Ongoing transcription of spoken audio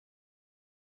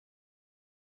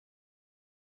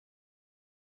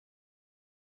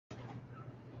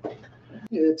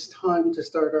It's time to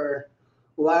start our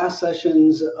last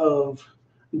sessions of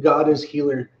God is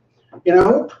Healer. And I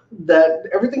hope that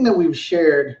everything that we've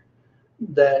shared,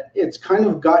 that it's kind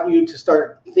of got you to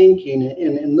start thinking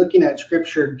and looking at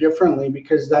Scripture differently,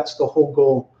 because that's the whole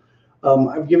goal.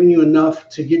 I've given you enough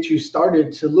to get you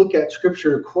started to look at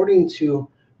Scripture according to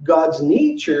God's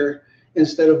nature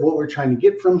instead of what we're trying to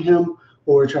get from Him,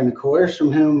 or we're trying to coerce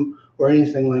from Him, or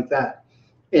anything like that.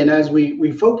 And as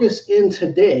we focus in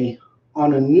today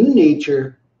on a new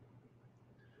nature,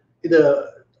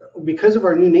 because of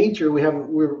our new nature,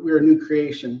 we're a new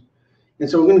creation. And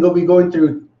so we're going to be going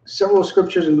through several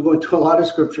scriptures, and we're going to a lot of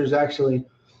scriptures actually,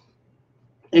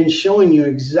 and showing you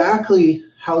exactly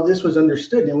how this was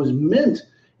understood. It was meant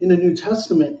in the New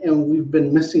Testament, and we've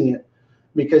been missing it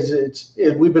because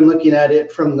we've been looking at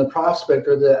it from the prospect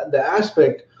or the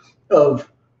aspect of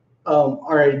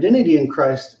our identity in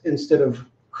Christ instead of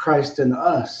Christ in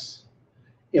us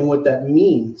and what that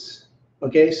means.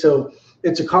 Okay, so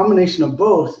it's a combination of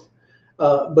both,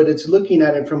 but it's looking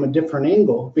at it from a different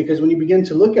angle, because when you begin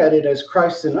to look at it as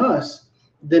Christ in us,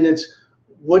 then it's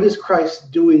what is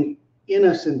Christ doing in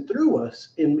us and through us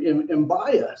and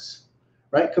by us,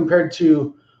 right? Compared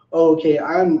to, oh, okay,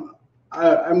 I'm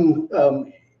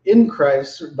in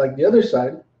Christ, like the other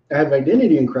side, I have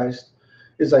identity in Christ.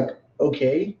 Is like,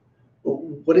 okay,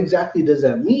 what exactly does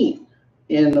that mean?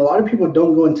 And a lot of people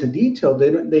don't go into detail.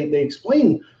 They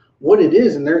explain what it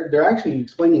is, and they're actually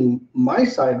explaining my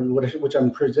side, which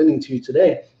I'm presenting to you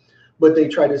today. But they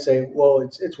try to say, well,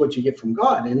 it's what you get from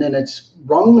God, and then it's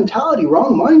wrong mentality,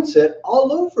 wrong mindset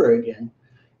all over again,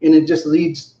 and it just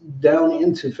leads down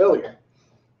into failure.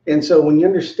 And so when you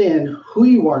understand who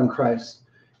you are in Christ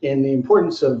and the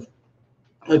importance of,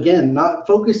 again, not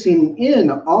focusing in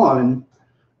on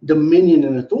dominion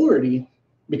and authority,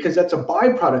 because that's a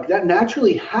byproduct that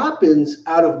naturally happens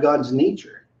out of God's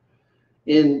nature.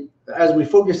 And as we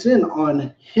focus in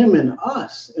on Him and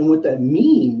us and what that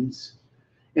means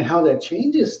and how that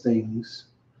changes things,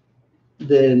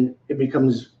 then it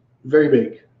becomes very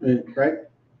big, right?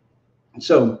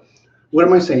 So what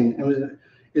am I saying?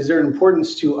 Is there an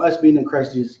importance to us being in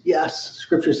Christ Jesus? Yes,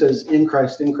 Scripture says in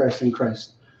Christ, in Christ, in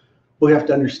Christ. But we have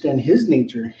to understand His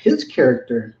nature, His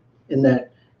character, in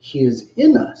that He is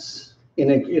in us, and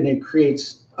it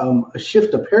creates a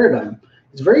shift of paradigm.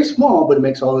 It's very small, but it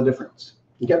makes all the difference.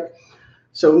 Okay,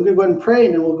 so I'm going to go ahead and pray,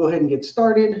 and then we'll go ahead and get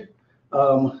started.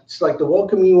 Just like to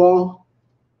welcome you all.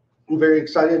 I'm very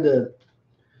excited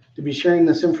to be sharing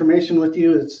this information with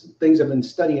you. It's things I've been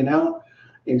studying out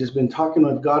and just been talking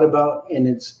with God about, and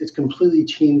it's completely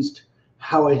changed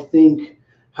how I think,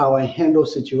 how I handle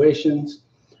situations,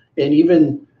 and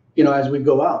even as we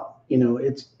go out.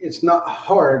 It's not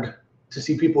hard to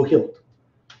see people healed.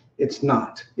 It's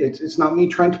not. It's not me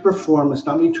trying to perform. It's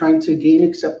not me trying to gain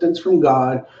acceptance from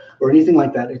God or anything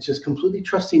like that. It's just completely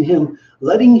trusting Him,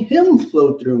 letting Him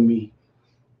flow through me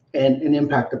and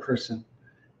impact a person.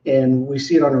 And we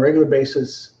see it on a regular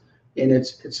basis, and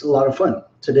it's a lot of fun.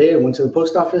 Today I went to the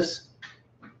post office,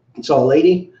 saw a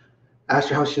lady, asked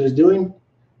her how she was doing,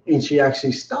 and she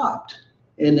actually stopped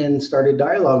and then started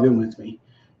dialoguing with me.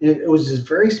 It was just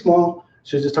very small.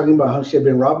 She was just talking about how she had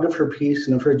been robbed of her peace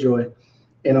and of her joy.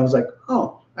 And I was like,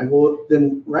 oh, I go,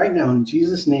 then right now in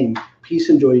Jesus' name, peace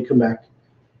and joy, you come back.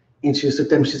 And she just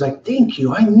looked at me, she's like, thank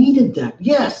you, I needed that.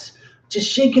 Yes,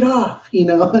 just shake it off,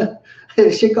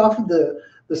 shake off the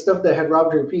stuff that had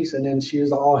robbed her peace. And then she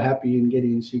was all happy and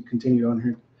giddy, and she continued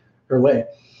on her way.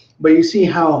 But you see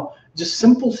how just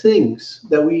simple things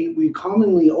that we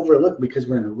commonly overlook because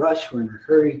we're in a rush, we're in a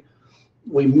hurry,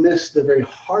 we miss the very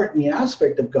heart and the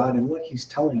aspect of God and what He's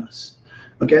telling us.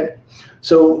 Okay,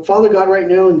 so Father God, right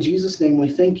now in Jesus' name, we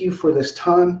thank You for this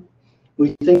time.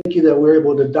 We thank You that we're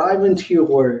able to dive into Your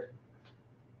Word,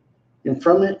 and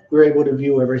from it we're able to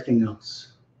view everything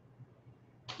else.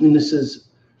 And this is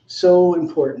so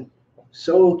important,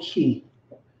 so key,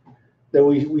 that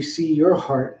we see Your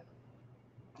heart,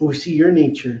 we see Your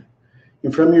nature,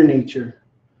 and from Your nature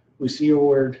we see Your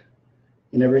Word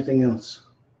and everything else.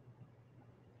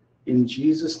 In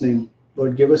Jesus' name,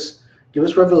 Lord, give us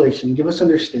revelation, give us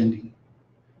understanding,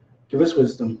 give us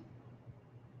wisdom.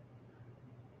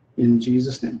 In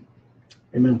Jesus' name,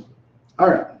 amen. All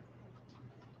right.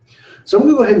 So I'm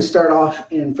going to go ahead and start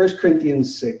off in 1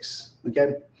 Corinthians 6.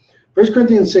 Okay, 1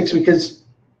 Corinthians 6, because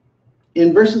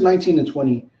in verses 19 and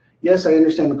 20, yes, I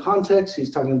understand the context.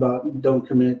 He's talking about don't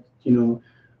commit,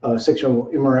 sexual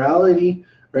immorality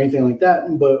or anything like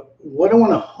that. But what I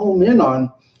want to home in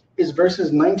on is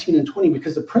verses 19 and 20,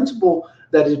 because the principle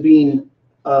that is being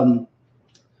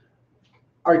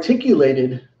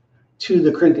articulated to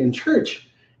the Corinthian church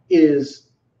is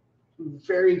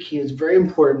very key. It's very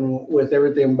important with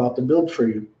everything I'm about to build for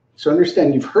you. So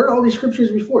understand, you've heard all these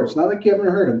scriptures before. It's not like you haven't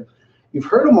heard them. You've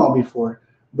heard them all before,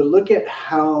 but look at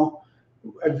how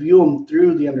I view them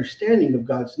through the understanding of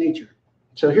God's nature.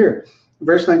 So here,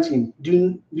 verse 19,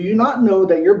 do you not know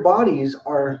that your bodies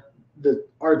are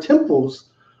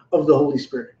temples of the Holy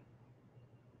Spirit,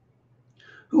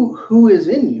 who is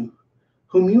in you,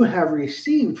 whom you have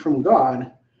received from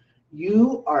God?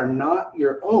 You are not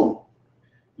your own.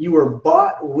 You were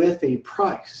bought with a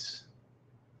price.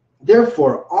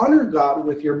 Therefore, honor God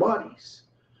with your bodies.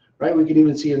 Right? We can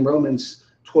even see in Romans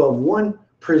 12:1,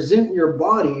 present your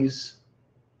bodies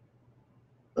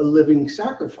a living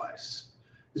sacrifice,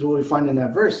 is what we find in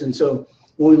that verse. And so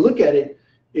when we look at it,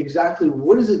 exactly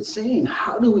what is it saying?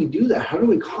 How do we do that? How do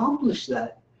we accomplish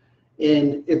that?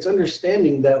 And it's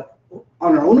understanding that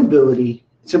on our own ability,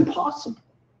 it's impossible.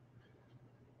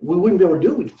 We wouldn't be able to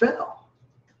do it. We'd fail.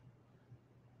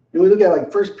 And we look at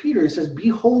like 1 Peter, it says, be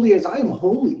holy as I am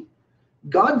holy.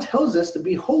 God tells us to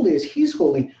be holy as he's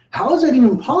holy. How is that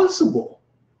even possible?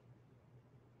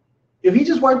 If he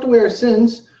just wiped away our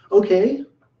sins, okay,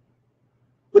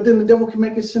 but then the devil can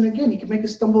make us sin again. He can make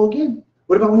us stumble again.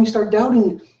 What about when you start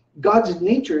doubting God's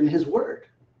nature and his word?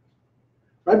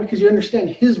 Right? Because you understand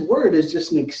his word is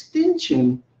just an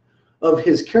extension of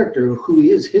his character, of who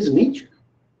he is, his nature.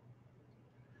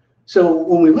 So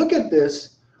when we look at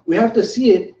this, we have to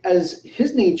see it as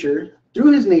his nature,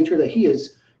 through his nature, that he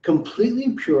is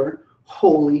completely pure,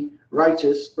 holy,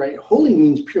 righteous, right? Holy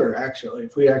means pure, actually.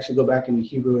 If we actually go back into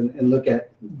Hebrew and look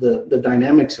at the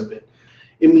dynamics of it,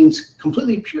 it means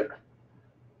completely pure.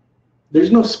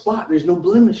 There's no spot, there's no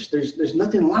blemish, there's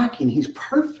nothing lacking. He's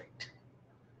perfect,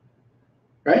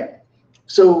 right?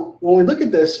 So when we look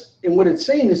at this, and what it's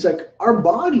saying is like our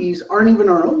bodies aren't even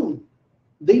our own.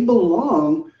 They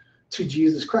belong to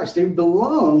Jesus Christ. They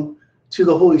belong to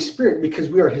the Holy Spirit because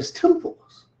we are his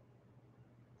temples.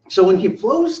 So when he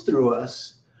flows through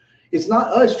us, it's not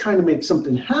us trying to make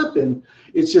something happen.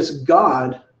 It's just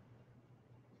God,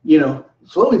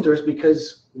 flowing through us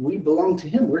because we belong to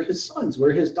him. We're his sons.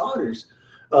 We're his daughters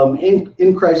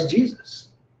in Christ Jesus.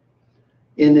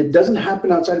 And it doesn't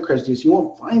happen outside of Christ Jesus. You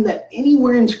won't find that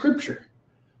anywhere in Scripture.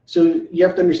 So you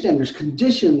have to understand there's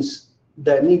conditions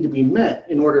that need to be met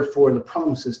in order for the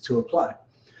promises to apply.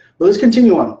 But let's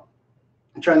continue on.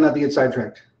 I'm trying not to get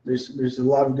sidetracked. There's a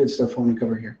lot of good stuff I want to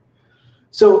cover here.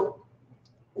 So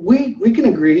we can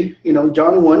agree,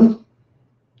 John 1,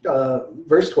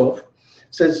 verse 12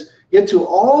 says, yet to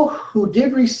all who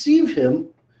did receive him,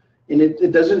 and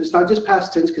it's not just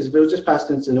past tense, because if it was just past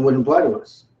tense, then it wouldn't apply to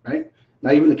us, right?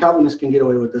 Now even the Calvinists can get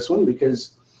away with this one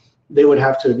because they would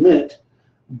have to admit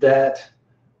that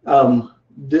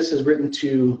this is written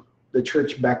to the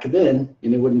church back then,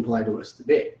 and it wouldn't apply to us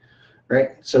today,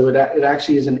 right? So it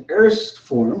actually is an aorist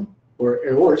form, or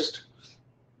aorist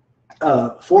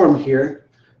form here.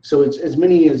 So it's as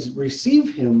many as did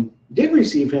receive him,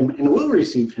 and will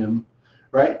receive him,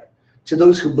 right? To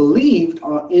those who believed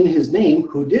in his name,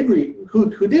 who did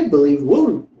believe,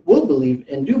 will believe,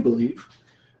 and do believe,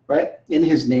 right? In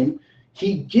his name,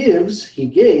 he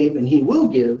gave, and he will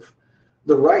give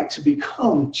the right to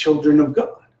become children of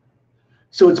God.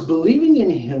 So it's believing in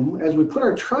him. As we put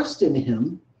our trust in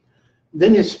him,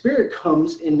 then his spirit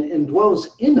comes and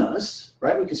dwells in us,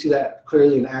 right? We can see that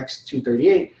clearly in Acts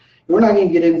 2:38. We're not going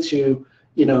to get into,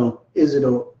 is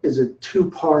it two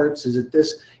parts? Is it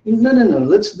this? No.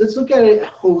 Let's look at it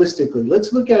holistically.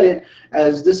 Let's look at it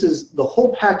as this is the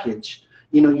whole package.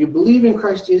 You believe in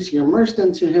Christ Jesus, you're immersed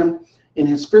into him, and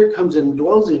his spirit comes and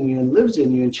dwells in you and lives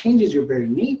in you and changes your very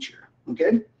nature.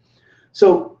 Okay,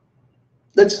 so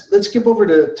let's skip over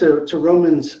to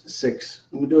Romans 6.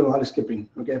 I'm doing a lot of skipping.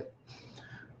 Okay,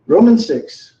 Romans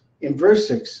 6 in verse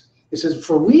 6, it says,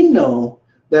 "For we know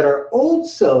that our old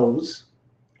selves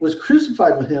was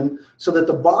crucified with him, so that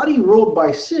the body ruled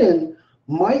by sin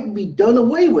might be done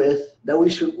away with, that we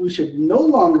should no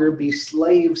longer be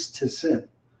slaves to sin."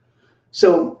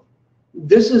 So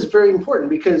this is very important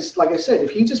because, like I said,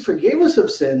 if he just forgave us of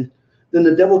sin, then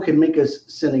the devil can make us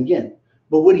sin again.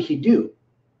 But what did he do?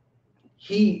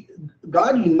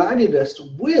 God united us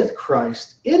with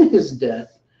Christ in his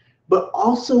death, but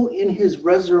also in his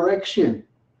resurrection,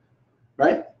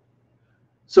 right?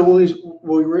 So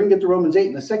we're going to get to Romans 8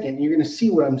 in a second. You're going to see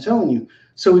what I'm telling you.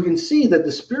 So we can see that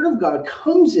the Spirit of God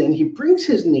comes in. He brings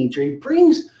his nature. He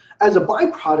brings as a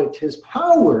byproduct his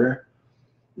power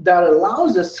that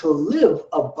allows us to live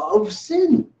above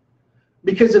sin.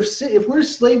 Because if we're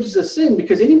slaves of sin,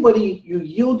 because anybody you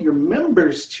yield your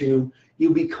members to,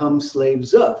 you become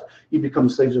slaves of. You become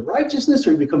slaves of righteousness,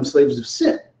 or you become slaves of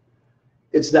sin.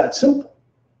 It's that simple.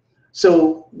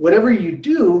 So whatever you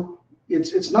do,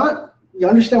 it's not, you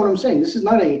understand what I'm saying? This is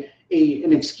not an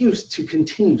excuse to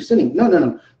continue sinning. No, no,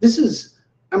 no. This is,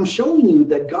 I'm showing you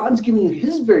that God's giving you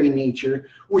his very nature,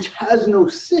 which has no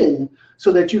sin,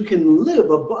 so that you can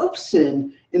live above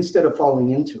sin instead of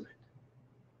falling into it.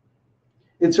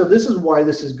 And so this is why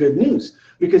this is good news,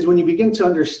 because when you begin to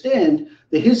understand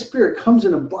that his spirit comes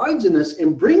and abides in us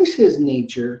and brings his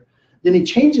nature, then he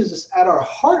changes us at our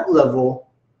heart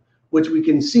level, which we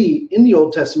can see in the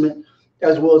Old Testament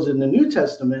as well as in the New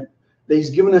Testament, that he's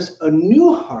given us a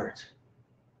new heart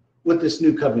with this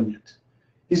new covenant.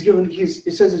 He's given,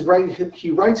 it says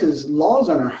he writes his laws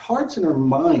on our hearts and our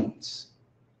minds.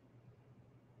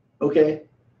 Okay?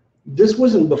 This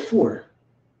wasn't before.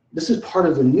 This is part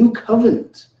of the new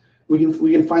covenant. We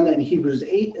can find that in Hebrews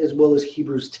 8 as well as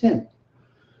Hebrews 10.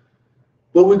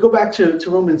 But we go back to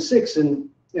Romans 6, and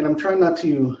I'm trying not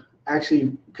to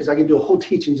actually, because I can do a whole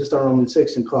teaching just on Romans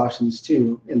 6 and Colossians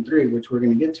 2 and 3, which we're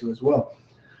going to get to as well.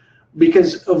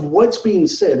 Because of what's being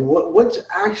said, what's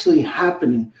actually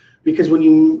happening. Because when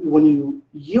you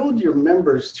yield your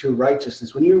members to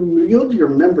righteousness, when you yield your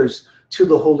members to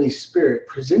the Holy Spirit,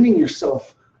 presenting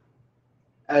yourself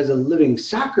as a living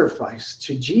sacrifice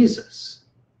to Jesus,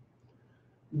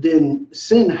 then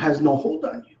sin has no hold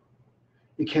on you.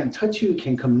 It can't touch you, it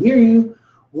can't come near you.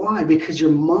 Why? Because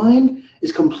your mind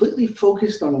is completely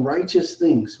focused on righteous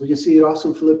things. We can see it also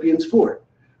in Philippians 4,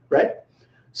 right?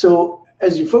 So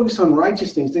as you focus on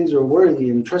righteous things, things are worthy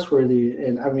and trustworthy,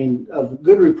 and I mean of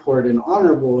good report and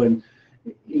honorable, and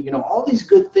you know, all these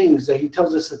good things that he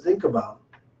tells us to think about,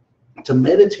 to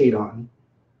meditate on.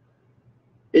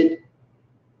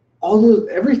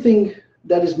 Everything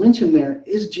that is mentioned there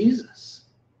is Jesus,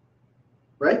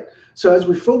 right? So as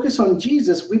we focus on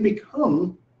Jesus, we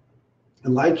become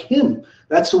like him.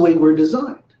 That's the way we're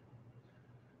designed.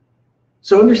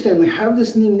 So understand, we have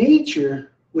this new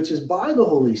nature, which is by the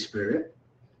Holy Spirit,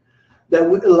 that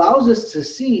allows us to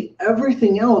see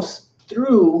everything else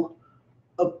through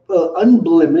an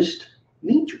unblemished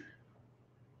nature.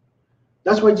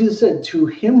 That's why Jesus said, to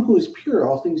him who is pure,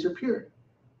 all things are pure.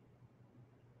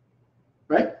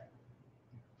 Right?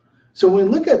 So when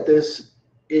we look at this,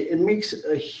 it makes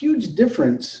a huge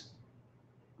difference,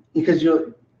 because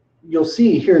you'll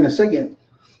see here in a second,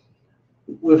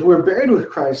 if we're buried with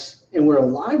Christ and we're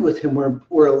alive with him,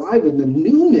 we're alive in the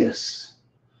newness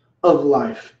of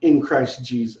life in Christ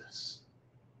Jesus.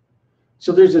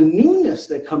 So there's a newness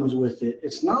that comes with it.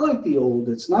 It's not like the old.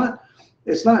 It's not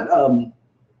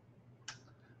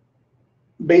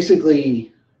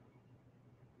basically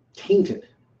tainted.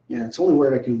 Yeah, it's the only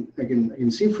word I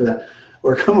can see for that,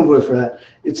 or come up with for that.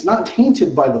 It's not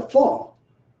tainted by the fall,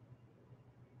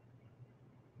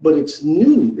 but it's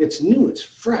new. It's new. It's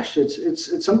fresh.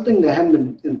 It's something that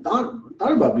hadn't been thought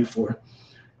about before.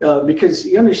 Because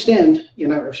you understand, you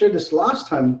know, I've shared this last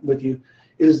time with you,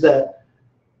 is that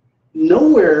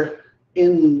nowhere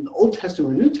in the Old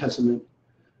Testament or New Testament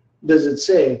does it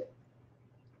say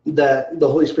that the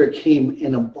Holy Spirit came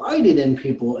and abided in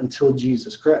people until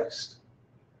Jesus Christ.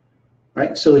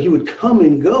 Right? So he would come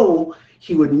and go,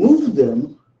 he would move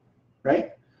them,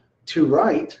 right, to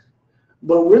right,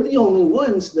 but we're the only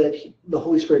ones that the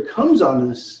Holy Spirit comes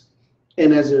on us,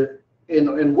 and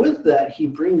and with that, he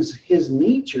brings his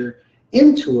nature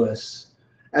into us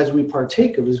as we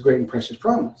partake of his great and precious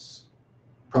promises,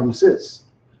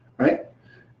 right?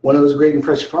 One of those great and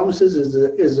precious promises is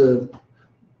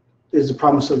the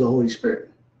promise of the Holy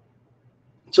Spirit.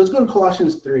 So let's go to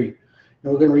Colossians 3, and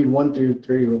we're going to read 1 through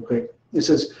 3 real quick. It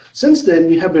says, since then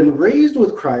you have been raised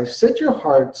with Christ, set your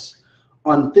hearts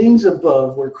on things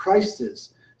above where Christ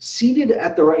is, seated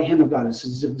at the right hand of God. This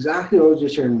is exactly what I was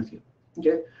just sharing with you.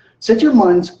 Okay? Set your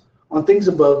minds on things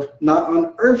above, not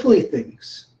on earthly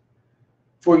things.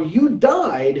 For you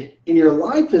died, and your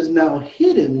life is now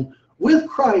hidden with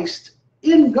Christ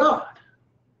in God.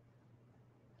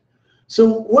 So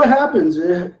what happens,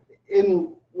 and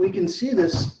we can see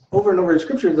this over and over in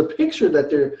Scripture, the picture that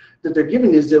they're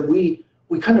giving is that we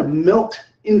kind of melt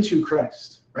into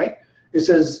Christ, right? It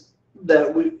says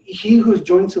that he who is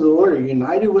joined to the Lord, or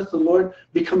united with the Lord,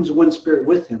 becomes one spirit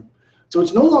with him. So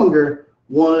it's no longer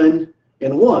one,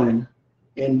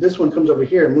 and this one comes over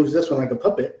here and moves this one like a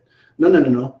puppet.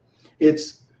 No.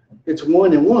 It's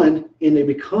one, and they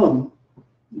become,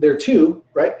 they're two,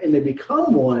 right? And they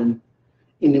become one,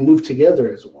 and they move together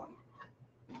as one,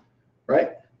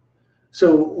 right?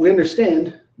 So we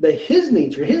understand that his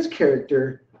nature, his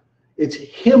character, it's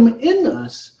him in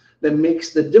us that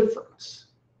makes the difference.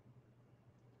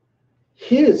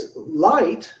 His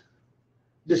light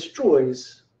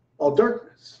destroys all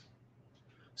darkness.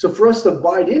 So for us to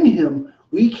abide in him,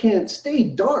 we can't stay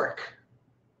dark.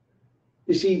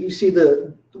 You see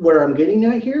where I'm getting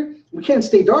at here? We can't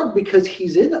stay dark because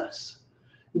he's in us.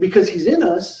 Because he's in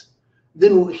us,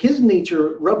 then his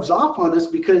nature rubs off on us,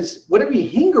 because whatever you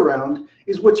hang around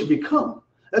is what you become.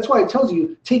 That's why it tells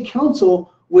you, take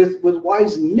counsel with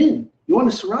wise men. You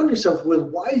want to surround yourself with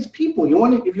wise people.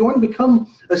 If you want to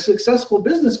become a successful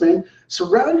businessman,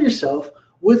 surround yourself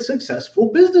with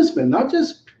successful businessmen, not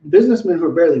just businessmen who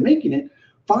are barely making it.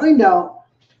 Find out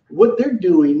what they're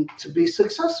doing to be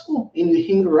successful, and you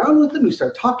hang around with them, you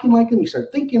start talking like them, you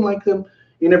start thinking like them,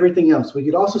 and everything else. We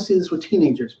could also see this with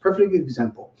teenagers. Perfect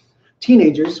example.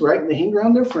 Teenagers, right? They hang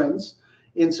around their friends,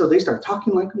 and so they start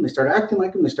talking like them, they start acting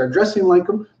like them, they start dressing like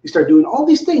them, they start doing all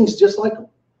these things just like them.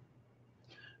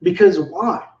 Because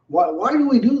why? Why do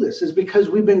we do this? Is because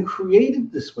we've been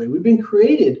created this way. We've been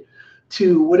created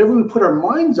to, whatever we put our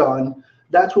minds on,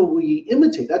 that's what we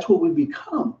imitate, that's what we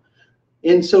become.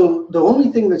 And so the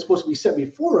only thing that's supposed to be set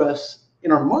before us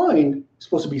in our mind,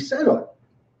 supposed to be set on,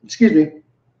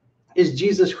 is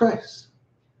Jesus Christ.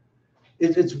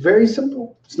 It's very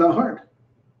simple. It's not hard.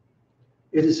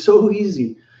 It is so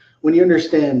easy when you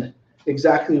understand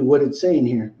exactly what it's saying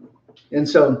here. And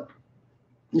so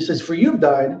it says, for you have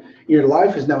died, your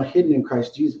life is now hidden in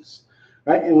Christ Jesus.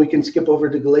 Right? And we can skip over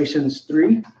to Galatians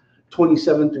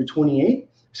 3:27 through 28. It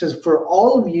says, for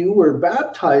all of you were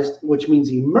baptized, which means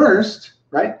immersed,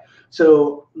 right?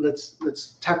 So let's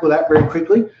tackle that very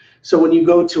quickly. So when you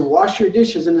go to wash your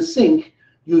dishes in the sink,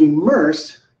 you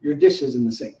immerse your dishes in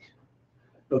the sink.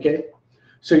 Okay?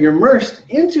 So you're immersed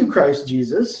into Christ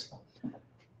Jesus,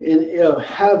 and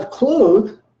have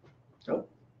clothed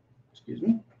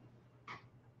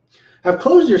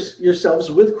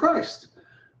yourselves with Christ.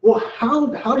 Well, how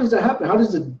does that happen? How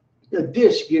does a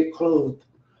dish get clothed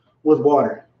with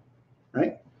water?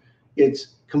 Right?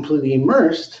 It's completely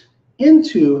immersed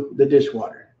into the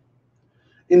dishwater.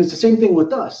 And it's the same thing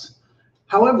with us.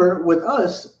 However, with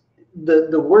us,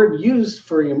 the word used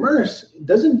for immerse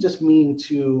doesn't just mean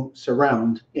to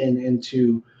surround and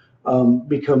to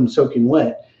become soaking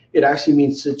wet. It actually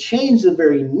means to change the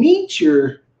very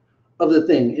nature of the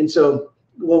thing. And so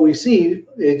what we see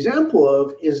the example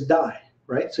of is dye,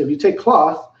 right? So if you take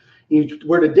cloth, you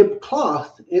were to dip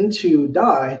cloth into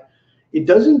dye, it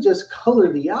doesn't just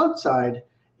color the outside,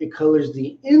 it colors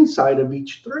the inside of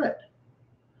each thread.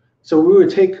 So we would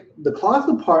take the cloth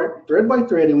apart, thread by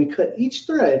thread, and we cut each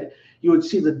thread, you would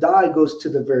see the dye goes to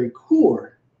the very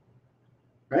core,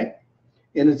 right?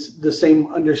 And it's the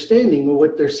same understanding of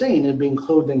what they're saying in being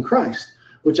clothed in Christ,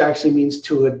 which actually means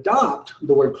to adopt.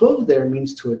 The word clothed there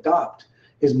means to adopt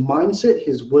his mindset,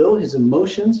 his will, his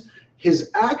emotions, his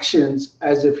actions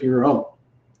as if your own.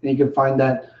 And you can find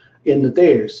that in the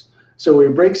Thayers. So he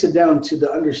breaks it down to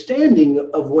the understanding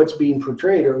of what's being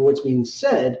portrayed or what's being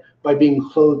said by being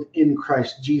clothed in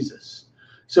Christ Jesus.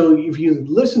 So if you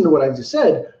listen to what I just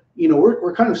said,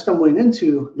 we're kind of stumbling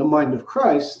into the mind of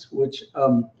Christ, which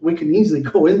we can easily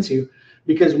go into,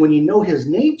 because when you know his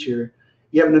nature,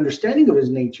 you have an understanding of his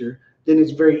nature, then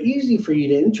it's very easy for you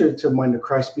to enter into the mind of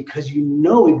Christ, because you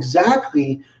know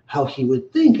exactly how he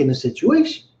would think in a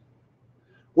situation,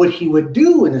 what he would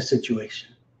do in a situation.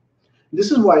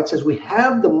 This is why it says we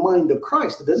have the mind of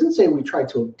Christ. It doesn't say we try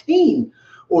to obtain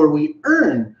or we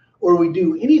earn or we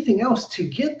do anything else to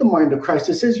get the mind of Christ.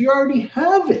 It says you already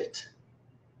have it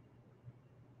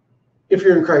if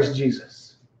you're in Christ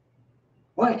Jesus.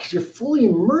 Why? Because you're fully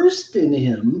immersed in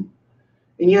him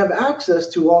and you have access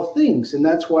to all things. And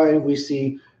that's why we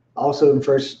see also in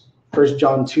First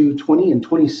John 2:20 and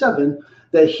 27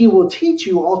 that he will teach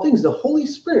you all things. The Holy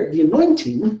Spirit, the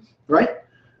anointing, right?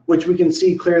 Which we can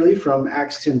see clearly from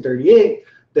Acts 10:38,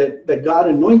 that God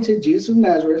anointed Jesus of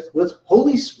Nazareth with the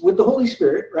Holy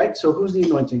Spirit, right? So who's the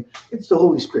anointing? It's the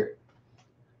Holy Spirit.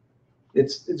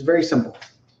 It's very simple.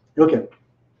 Okay.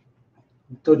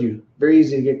 I told you, very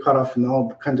easy to get caught off in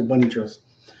all kinds of bunny trails.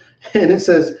 And it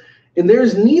says, and there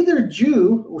is neither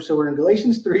Jew, so we're in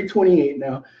Galatians 3:28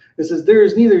 now. It says, there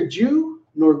is neither Jew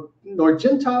nor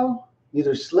Gentile,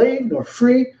 neither slave nor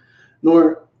free,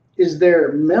 nor is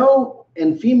there male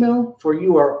and female, for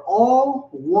you are all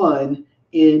one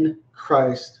in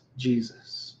Christ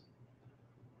Jesus.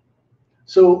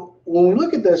 So when we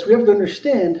look at this, we have to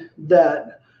understand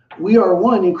that we are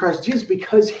one in Christ Jesus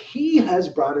because he has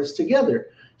brought us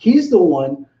together. He's the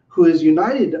one who has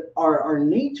united our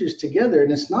natures together.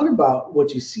 And it's not about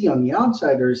what you see on the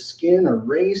outside or skin or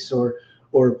race or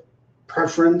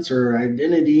preference or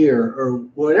identity or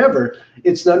whatever.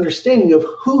 It's the understanding of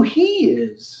who he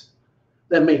is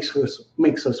that makes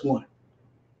us one.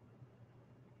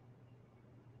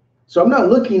 So I'm not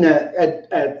looking at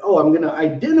oh, I'm going to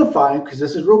identify, because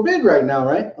this is real big right now,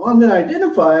 right? Oh, I'm going to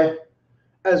identify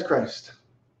as Christ.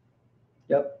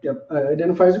 Yep. I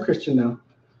identify as a Christian now.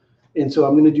 And so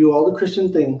I'm going to do all the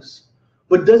Christian things.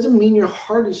 But it doesn't mean your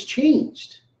heart has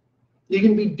changed. You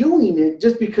can be doing it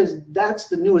just because that's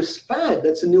the newest fad.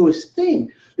 That's the newest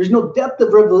thing. There's no depth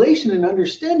of revelation and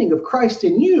understanding of Christ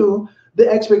in you, the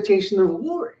expectation of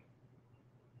glory.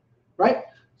 Right?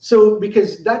 So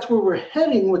because that's where we're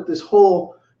heading with this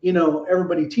whole,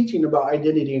 everybody teaching about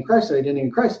identity in Christ,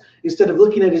 instead of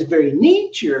looking at his very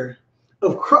nature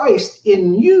of Christ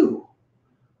in you,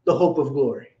 the hope of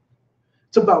glory.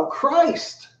 It's about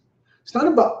Christ. It's not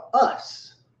about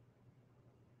us.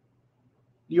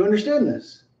 Do you understand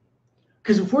this?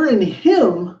 Because if we're in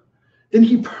him, then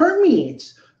he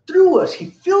permeates through us. He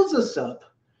fills us up.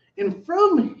 And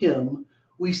from him,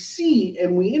 we see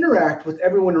and we interact with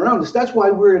everyone around us. That's why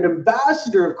we're an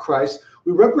ambassador of Christ.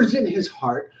 We represent his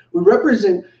heart. We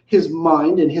represent his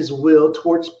mind and his will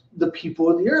towards the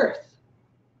people of the earth.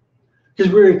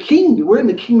 Because we're a king. We're in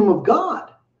the kingdom of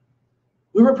God.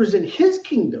 We represent his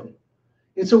kingdom.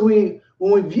 And so when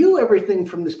we view everything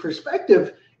from this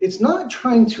perspective, it's not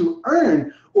trying to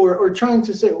earn or trying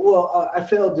to say, well, I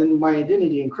failed in my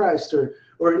identity in Christ or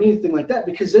anything like that,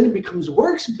 because then it becomes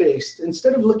works-based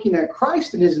instead of looking at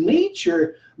Christ and his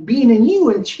nature being in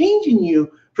you and changing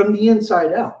you from the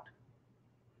inside out.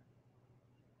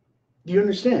 Do you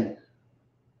understand?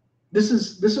 This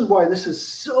is why this is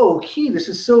so key. This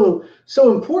is so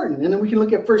important. And then we can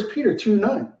look at 1 Peter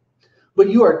 2:9. But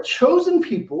you are chosen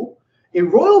people, a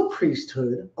royal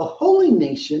priesthood, a holy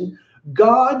nation,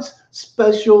 God's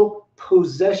special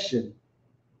possession,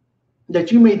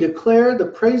 that you may declare the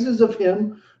praises of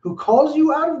him who calls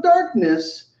you out of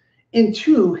darkness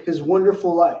into his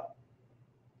wonderful light.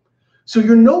 So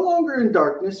you're no longer in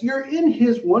darkness, you're in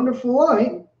his wonderful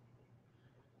light,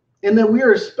 and that we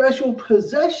are a special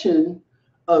possession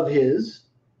of his,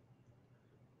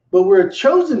 but we're a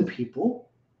chosen people,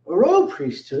 a royal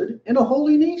priesthood, and a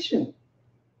holy nation.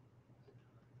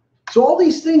 So all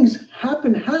these things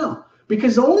happen how?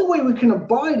 Because the only way we can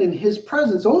abide in his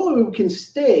presence, the only way we can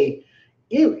stay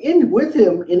in with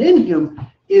him and in him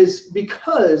is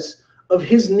because of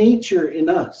his nature in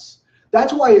us.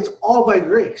 That's why it's all by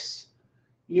grace.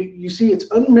 You see,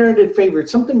 it's unmerited favor.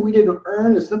 It's something we didn't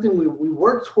earn. It's something we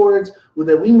worked towards,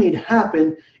 that we made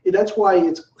happen. That's why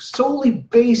it's solely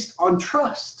based on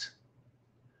trust.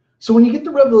 So when you get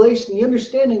the revelation, the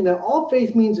understanding that all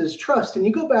faith means is trust, and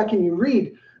you go back and you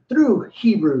read through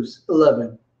Hebrews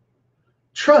 11,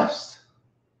 trust.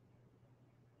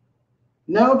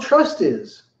 Now trust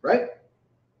is, right?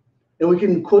 And we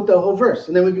can quote the whole verse.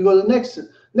 And then we can go to the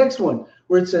next one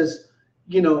where it says,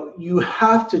 you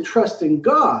have to trust in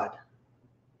God.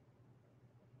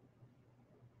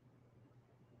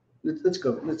 Let's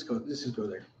go. Let's just go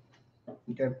there.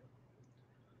 Okay?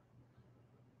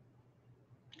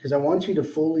 Because I want you to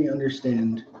fully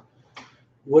understand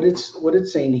what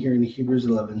it's saying here in Hebrews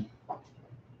 11.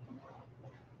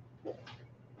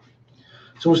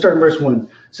 So we'll start in verse 1. It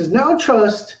says, now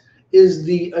trust is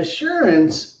the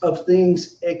assurance of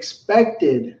things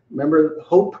expected. Remember,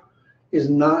 hope is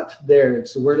not there.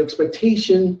 It's the word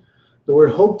expectation. The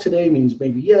word hope today means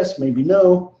maybe yes, maybe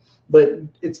no, but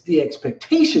it's the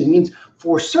expectation. It means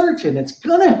for certain it's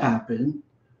going to happen.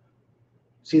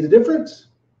 See the difference?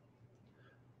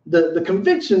 The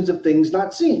convictions of things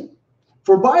not seen.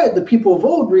 For by it the people of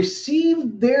old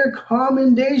received their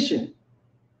commendation.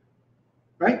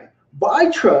 Right?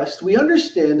 By trust, we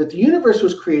understand that the universe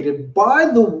was created by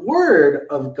the word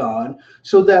of God,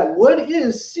 so that what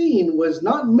is seen was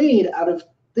not made out of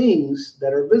things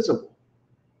that are visible.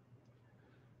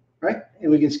 Right?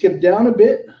 And we can skip down a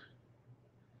bit.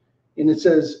 And it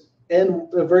says,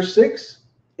 and verse 6,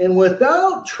 and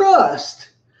without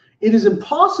trust, it is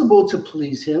impossible to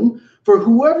please him, for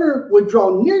whoever would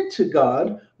draw near to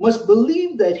God must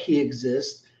believe that he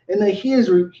exists, and that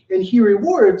he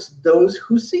rewards those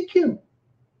who seek him.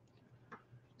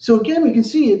 So again, we can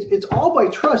see it's all by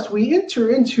trust. We enter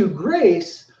into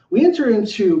grace, we enter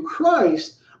into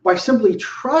Christ by simply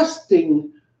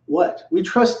trusting what? We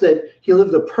trust that he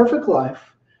lived a perfect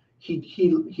life.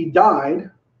 He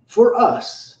died for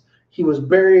us. He was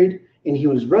buried and he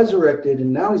was resurrected,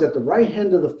 and now he's at the right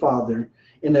hand of the Father,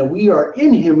 and that we are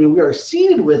in him and we are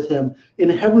seated with him in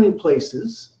heavenly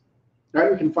places. Right?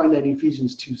 We can find that in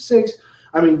Ephesians 2:6.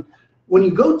 I mean, when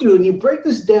you go through and you break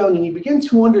this down and you begin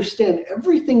to understand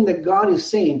everything that God is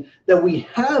saying that we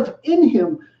have in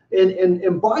him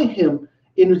and by him,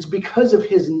 and it's because of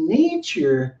his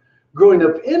nature growing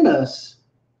up in us,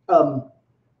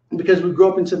 because we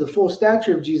grow up into the full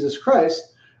stature of Jesus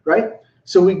Christ, right?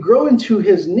 So we grow into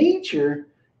his nature,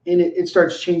 and it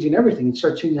starts changing everything. It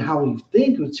starts changing how we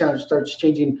think. It starts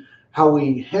changing how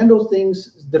we handle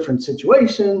things, different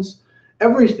situations,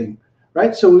 everything,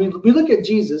 right? So we look at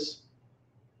Jesus,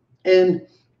 and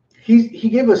he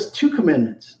gave us two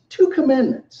commandments,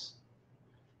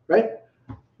 right?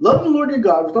 Love the Lord your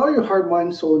God with all your heart,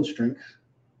 mind, soul, and strength,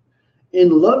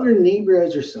 and love your neighbor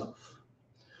as yourself.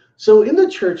 So in the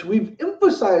church, we've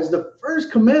emphasized the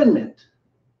first commandment.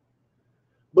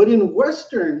 But in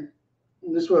Western,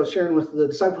 and this is what I was sharing with the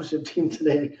discipleship team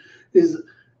today, is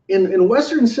in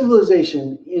Western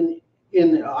civilization,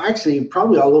 in actually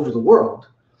probably all over the world,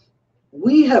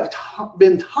 we have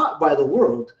been taught by the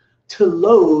world to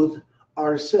loathe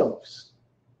ourselves.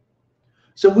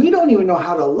 So we don't even know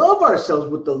how to love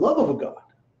ourselves with the love of a God.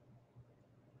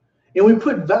 And we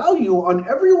put value on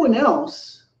everyone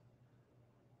else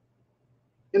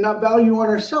and not value on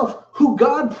ourselves, who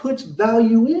God puts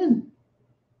value in.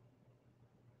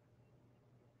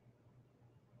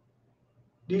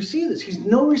 Do you see this? He's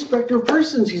no respecter of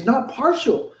persons. He's not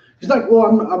partial. He's like, well,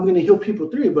 I'm going to heal people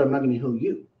through you, but I'm not going to heal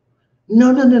you.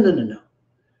 No.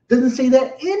 Doesn't say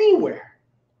that anywhere.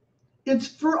 It's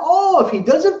for all. If he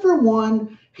does it for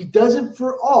one, he does it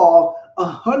for all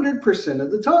 100%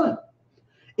 of the time.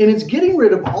 And it's getting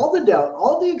rid of all the doubt,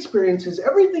 all the experiences,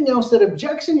 everything else that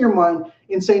objects in your mind,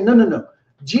 and saying, no.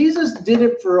 Jesus did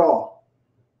it for all.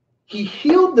 He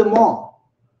healed them all.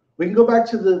 We can go back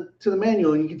to the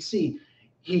manual, and you can see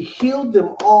he healed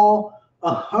them all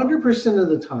 100% of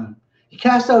the time. He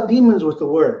cast out demons with the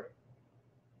word.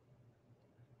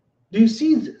 Do you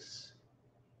see this?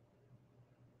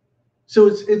 So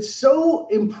it's so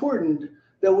important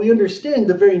that we understand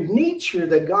the very nature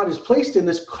that God has placed in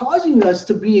us, causing us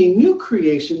to be a new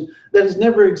creation that has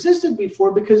never existed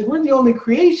before, because we're the only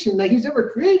creation that he's ever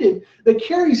created that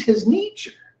carries his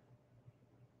nature.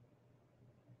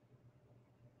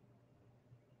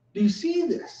 Do you see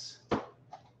this?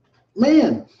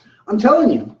 Man, I'm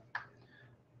telling you,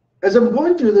 as I'm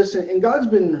going through this and God's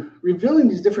been revealing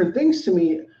these different things to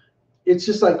me, it's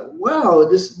just like, wow,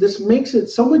 this makes it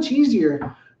so much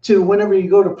easier to whenever you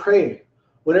go to pray,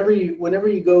 whenever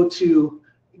you go to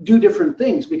do different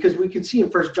things, because we can see in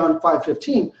 1 John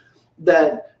 5:15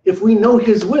 that if we know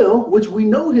his will, which we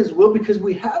know his will because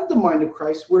we have the mind of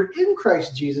Christ, we're in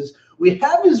Christ Jesus, we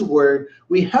have his word,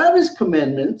 we have his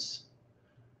commandments,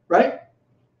 right?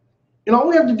 And all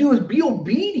we have to do is be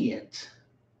obedient,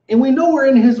 and we know we're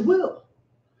in his will.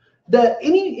 That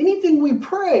anything we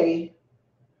pray,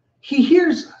 he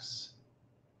hears us.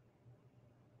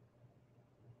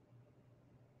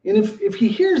 And if he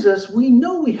hears us, we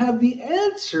know we have the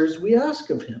answers we ask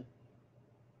of him.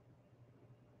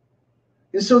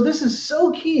 And so this is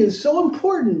so key and so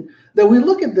important that we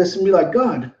look at this and be like,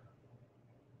 God,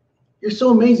 you're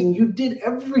so amazing. You did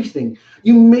everything.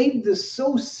 You made this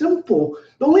so simple.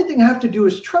 The only thing I have to do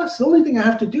is trust. The only thing I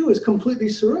have to do is completely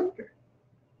surrender.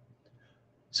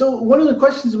 So one of the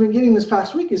questions we've been getting this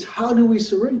past week is, how do we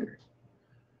surrender?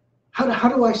 How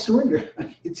do I surrender?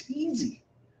 It's easy.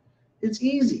 It's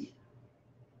easy.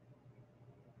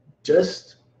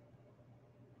 Just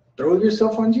throw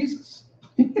yourself on Jesus.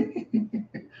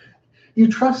 You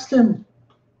trust him.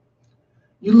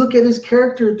 You look at his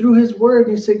character through his word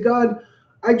and you say, God,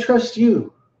 I trust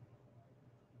you.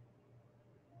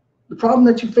 The problem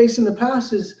that you face in the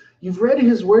past is you've read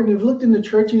his word and you've looked in the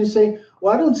church and you say,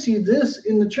 well, I don't see this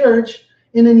in the church.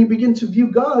 And then you begin to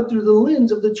view God through the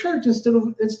lens of the church instead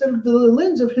of the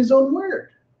lens of his own word.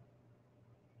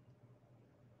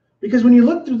 Because when you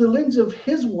look through the lens of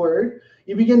his word,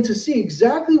 you begin to see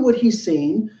exactly what he's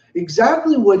saying,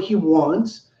 exactly what he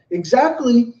wants,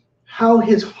 exactly how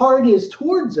his heart is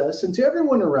towards us and to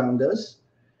everyone around us.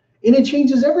 And it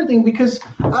changes everything, because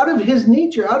out of his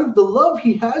nature, out of the love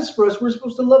he has for us, we're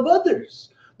supposed to love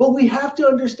others. But we have to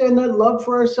understand that love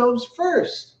for ourselves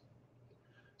first.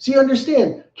 So you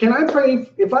understand, can I pray,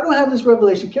 if I don't have this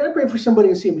revelation, can I pray for somebody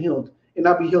and see him healed and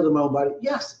not be healed in my own body?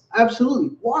 Yes,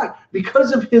 absolutely. Why?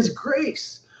 Because of his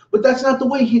grace. But that's not the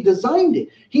way he designed it.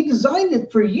 He designed it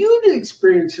for you to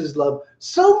experience his love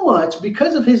so much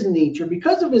because of his nature,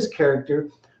 because of his character,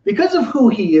 because of who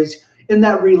he is, in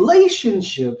that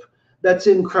relationship that's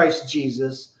in Christ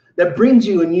Jesus that brings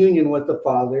you in union with the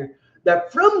Father,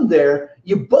 that from there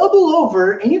you bubble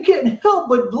over and you can't help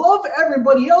but love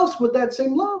everybody else with that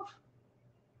same love.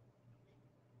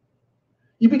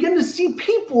 You begin to see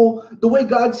people the way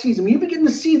God sees them. You begin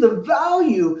to see the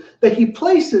value that he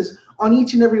places on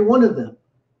each and every one of them.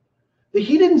 That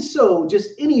he didn't sow just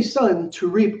any son to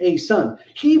reap a son.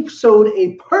 He sowed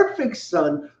a perfect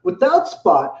son without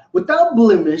spot, without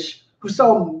blemish, who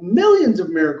saw millions of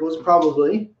miracles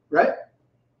probably, right?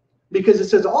 Because it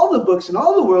says all the books in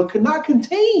all the world could not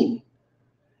contain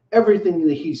everything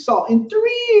that he saw in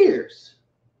 3 years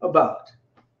about.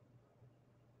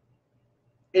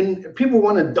 And people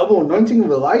want a double anointing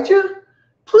of Elijah?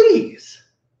 Please.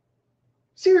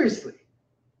 Seriously.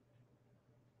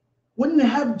 Wouldn't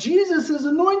have Jesus'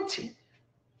 anointing.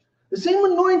 The same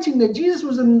anointing that Jesus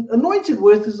was anointed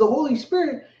with is the Holy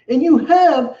Spirit. And you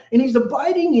have, and he's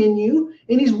abiding in you,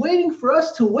 and he's waiting for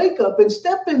us to wake up and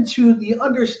step into the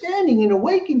understanding and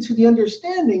awaken to the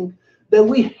understanding that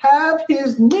we have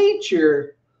his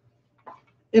nature,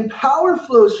 and power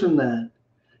flows from that.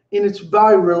 And it's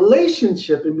by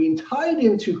relationship and being tied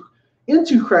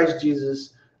into Christ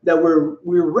Jesus that we're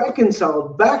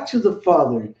reconciled back to the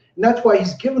Father. And that's why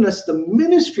he's given us the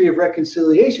ministry of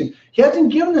reconciliation. He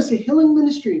hasn't given us a healing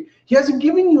ministry. He hasn't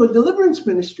given you a deliverance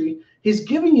ministry. He's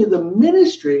giving you the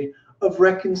ministry of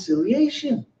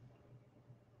reconciliation.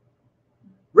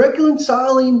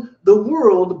 Reconciling the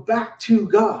world back to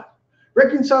God.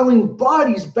 Reconciling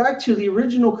bodies back to the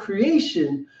original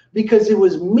creation because it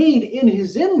was made in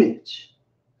his image.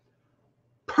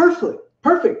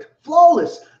 Perfect,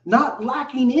 flawless, not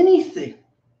lacking anything.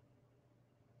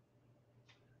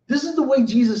 This is the way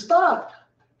Jesus thought.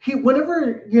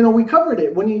 Whenever, we covered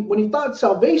it, when he thought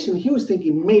salvation, he was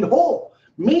thinking made whole,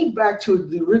 made back to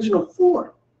the original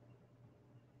form.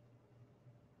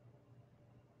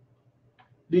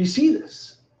 Do you see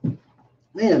this?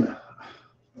 Man,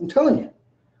 I'm telling you.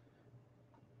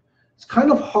 It's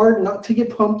kind of hard not to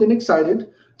get pumped and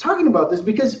excited talking about this,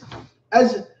 because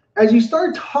as you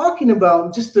start talking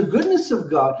about just the goodness of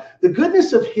God, the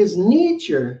goodness of his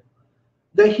nature,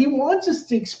 that he wants us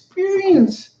to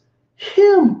experience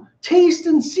him, taste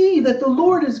and see that the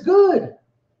Lord is good.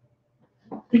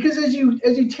 Because as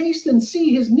you taste and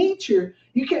see his nature,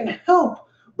 you can't help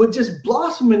but just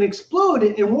blossom and explode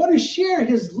and want to share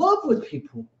his love with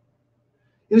people.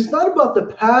 And it's not about the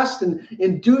past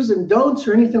and do's and don'ts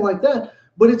or anything like that,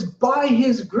 but it's by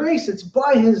his grace, it's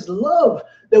by his love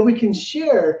that we can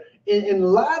share and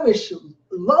lavish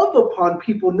love upon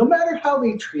people, no matter how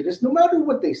they treat us, no matter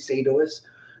what they say to us,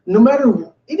 no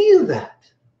matter any of that.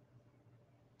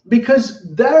 Because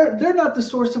they're not the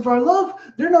source of our love.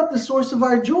 They're not the source of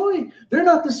our joy. They're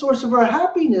not the source of our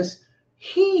happiness.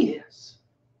 He is.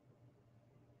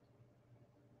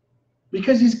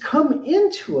 Because he's come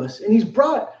into us and he's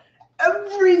brought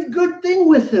every good thing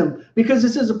with him. Because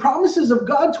it says the promises of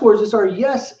God towards us are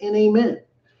yes and amen.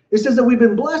 It says that we've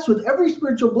been blessed with every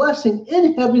spiritual blessing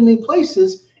in heavenly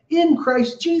places in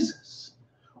Christ Jesus.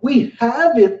 We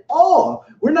have it all.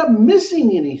 We're not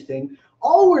missing anything.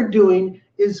 All we're doing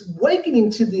is awakening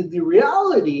to the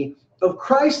reality of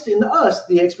Christ in us,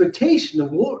 the expectation of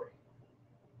glory.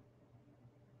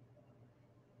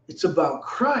 It's about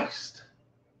Christ.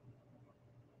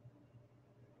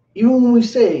 Even when we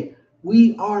say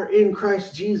we are in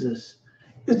Christ Jesus,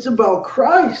 it's about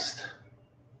Christ.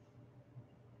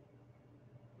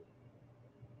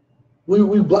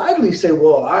 We blithely say,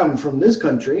 well, I'm from this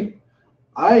country.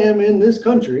 I am in this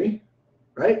country,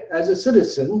 right? As a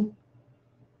citizen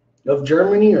of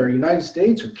Germany or United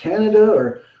States or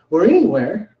Canada or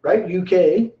anywhere, right?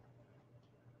 UK.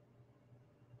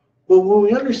 But when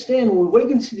we understand, when we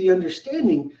awaken to the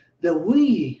understanding that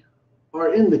we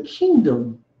are in the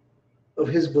kingdom of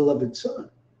his beloved Son.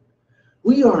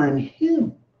 We are in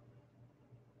him.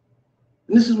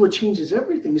 And this is what changes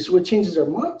everything. This is what changes our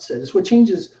mindset. It's what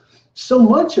changes so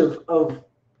much of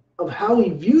how we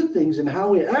view things and how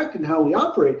we act and how we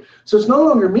operate. So it's no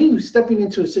longer me stepping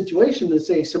into a situation to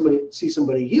see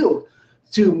somebody healed,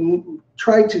 to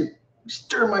try to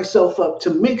stir myself up, to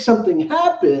make something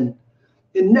happen.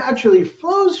 It naturally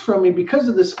flows from me because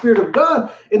of the Spirit of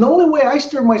God. And the only way I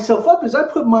stir myself up is I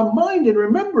put my mind in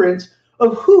remembrance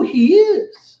of who he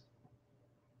is.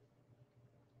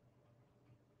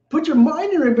 Put your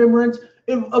mind in remembrance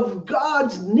of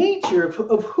God's nature,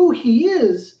 of who he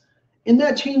is, and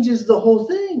that changes the whole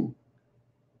thing.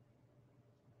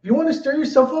 If you want to stir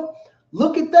yourself up,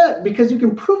 look at that, because you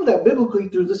can prove that biblically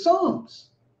through the Psalms.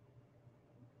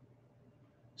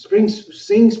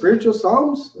 Sing spiritual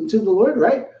psalms unto the Lord,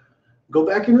 right? Go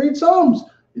back and read Psalms.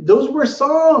 Those were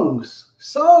songs,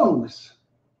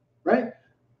 right?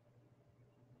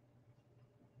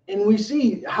 And we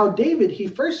see how David, he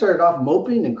first started off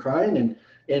moping and crying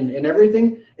and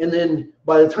everything. And then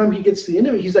by the time he gets to the end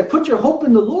of it, he's like, put your hope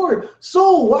in the Lord.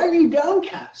 Soul, why are you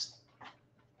downcast?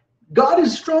 God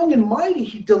is strong and mighty.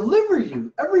 He delivers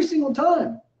you every single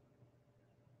time.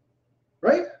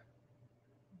 Right?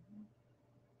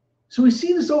 So we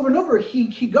see this over and over.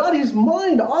 He got his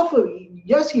mind off of,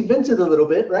 yes, he vented a little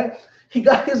bit, right? He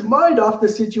got his mind off the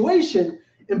situation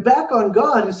and back on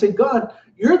God and said, God,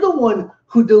 you're the one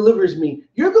who delivers me.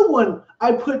 You're the one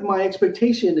I put my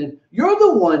expectation in. You're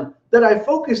the one that I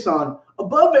focus on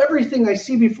above everything I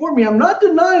see before me. I'm not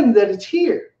denying that it's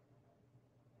here.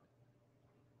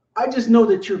 I just know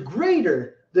that you're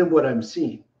greater than what I'm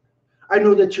seeing. I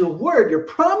know that your word, your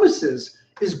promises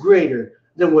is greater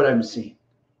than what I'm seeing.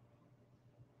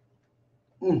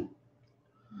 I'm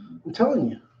telling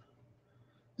you,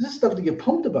 this is stuff to get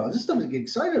pumped about. This is stuff to get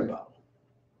excited about.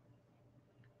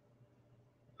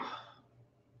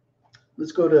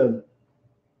 Let's go to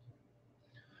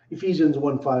Ephesians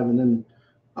 1:5, and then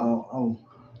I'll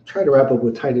try to wrap up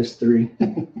with Titus 3.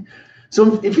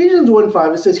 So Ephesians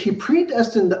 1:5, it says, he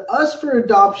predestined us for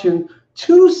adoption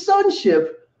to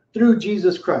sonship through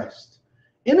Jesus Christ,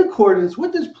 in accordance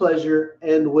with his pleasure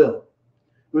and will.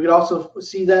 We could also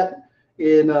see that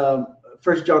in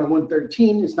 1 John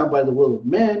 1:13. It's not by the will of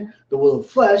man, the will of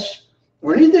flesh,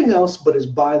 or anything else, but is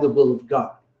by the will of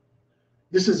God.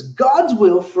 This is God's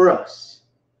will for us,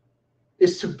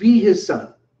 is to be his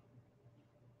son.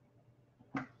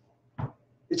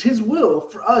 It's his will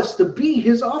for us to be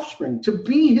his offspring, to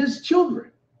be his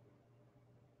children.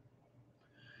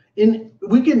 And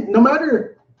we can, no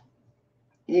matter,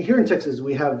 here in Texas,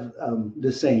 we have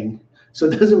the saying, so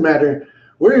it doesn't matter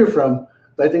where you're from.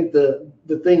 But I think the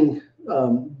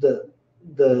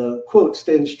quote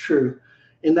stands true,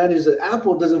 and that is, an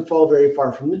apple doesn't fall very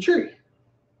far from the tree.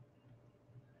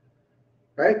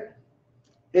 Right?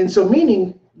 And so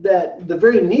meaning that the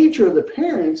very nature of the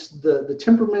parents, the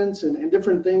temperaments and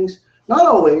different things, not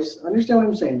always, understand what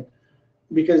I'm saying,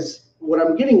 because what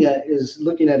I'm getting at is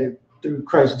looking at it through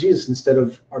Christ Jesus instead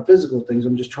of our physical things.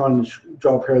 I'm just trying to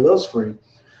draw parallels for you,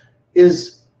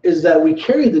 is that we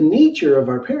carry the nature of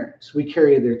our parents. We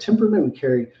carry their temperament, we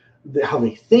carry how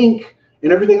they think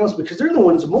and everything else, because they're the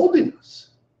ones molding us,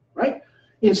 right?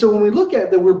 And so when we look at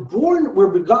that, we're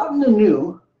begotten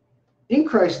anew in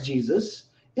Christ Jesus,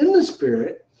 in the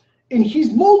Spirit, and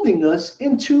he's molding us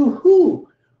into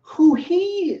who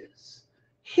he is,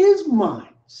 his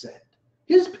mindset,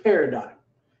 his paradigm,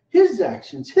 his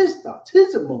actions, his thoughts,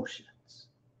 his emotions,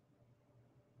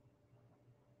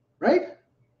 right?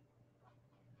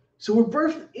 So we're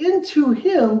birthed into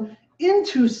him,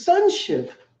 into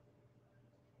sonship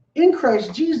in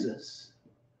Christ Jesus,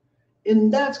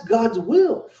 and that's God's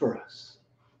will for us,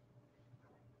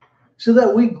 so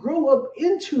that we grow up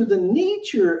into the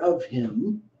nature of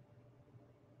him.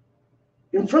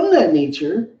 And from that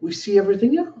nature, we see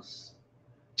everything else,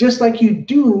 just like you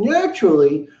do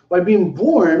naturally by being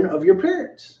born of your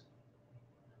parents.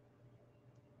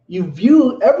 You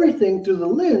view everything through the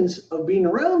lens of being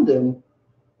around them,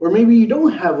 or maybe you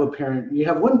don't have a parent, you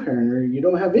have one parent, or you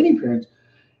don't have any parents.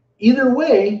 Either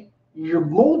way, you're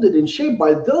molded and shaped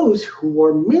by those who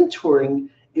are mentoring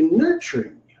and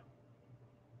nurturing you,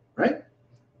 right?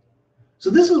 So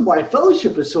this is why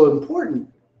fellowship is so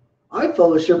important. I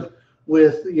fellowship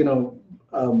with,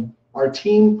 our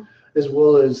team, as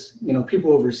well as,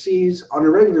 people overseas on a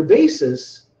regular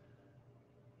basis,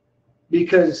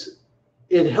 because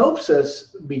it helps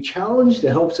us be challenged. It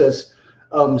helps us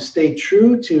stay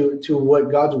true to what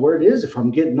God's word is. If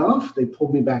I'm getting off, they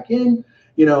pull me back in,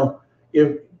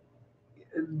 if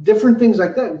different things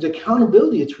like that. It's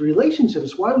accountability, it's relationships.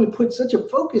 It's why we put such a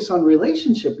focus on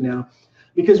relationship now,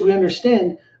 because we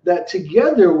understand that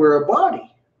together we're a body.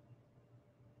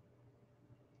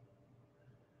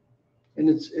 And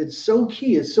it's so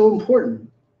key, it's so important.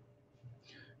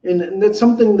 And that's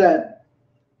something that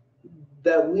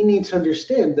we need to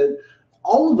understand, that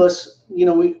all of us,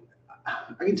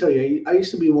 I can tell you, I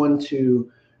used to be one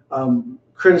to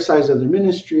criticize other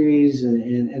ministries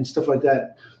and stuff like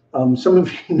that. Some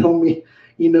of you know me,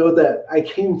 that I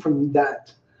came from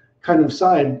that kind of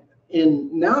side,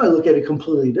 and now I look at it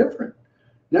completely different.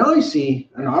 Now I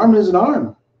see an arm is an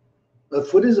arm, a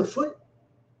foot is a foot.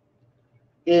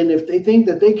 And if they think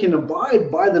that they can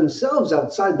abide by themselves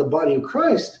outside the body of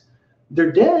Christ,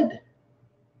 they're dead.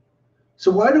 So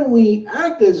why don't we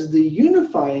act as the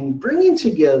unifying, bringing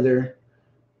together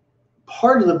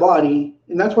part of the body?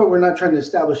 And that's why we're not trying to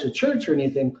establish a church or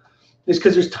anything, is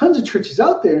because there's tons of churches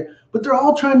out there, but they're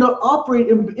all trying to operate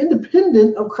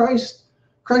independent of Christ's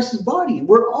body.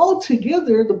 We're all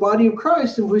together, the body of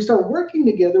Christ, and if we start working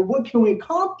together, what can we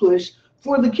accomplish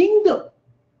for the kingdom?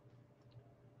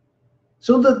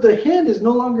 So that the hand is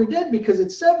no longer dead because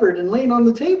it's severed and laying on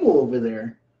the table over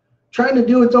there, trying to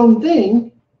do its own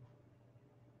thing,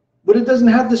 but it doesn't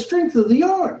have the strength of the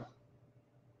arm.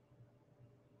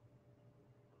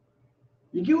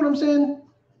 You get what I'm saying?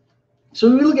 So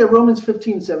we look at Romans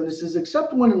 15:7. It says,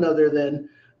 accept one another then,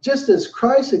 just as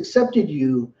Christ accepted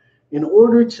you in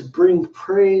order to bring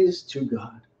praise to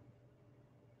God.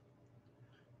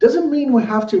 Doesn't mean we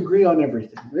have to agree on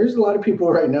everything. There's a lot of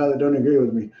people right now that don't agree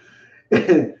with me.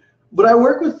 But I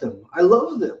work with them. I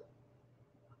love them.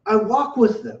 I walk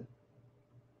with them.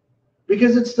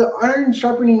 Because it's the iron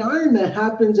sharpening iron that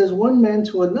happens as one man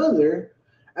to another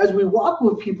as we walk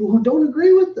with people who don't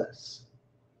agree with us.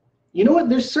 You know what?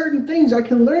 There's certain things I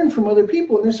can learn from other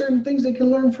people, and there's certain things they can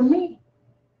learn from me.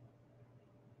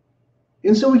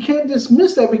 And so we can't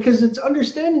dismiss that, because it's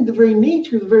understanding the very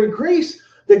nature, the very grace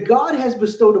that God has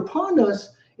bestowed upon us.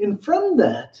 And from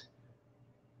that,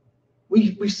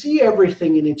 we see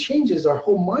everything, and it changes our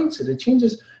whole mindset. It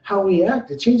changes how we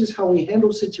act. It changes how we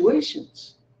handle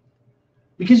situations.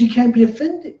 Because you can't be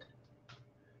offended.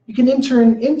 You can enter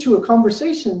into a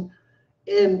conversation,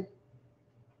 and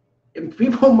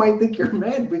people might think you're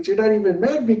mad, but you're not even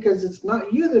mad, because it's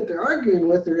not you that they're arguing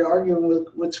with. They're arguing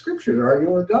with Scripture. They're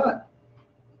arguing with God.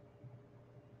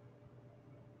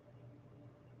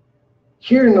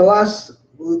 Here in the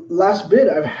last bit,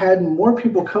 I've had more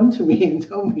people come to me and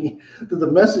tell me that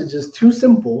the message is too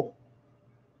simple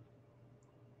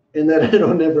and that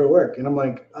it'll never work. And I'm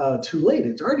like, too late.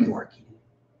 It's already working.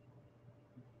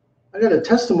 I got a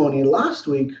testimony last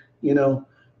week,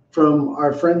 from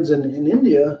our friends in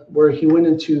India, where he went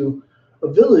into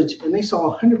a village and they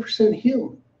saw 100%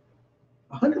 healed.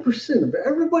 100% of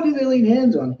everybody they laid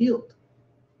hands on healed.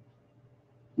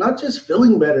 Not just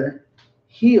feeling better,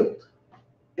 healed.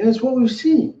 And it's what we've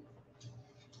seen.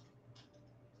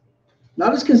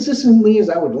 Not as consistently as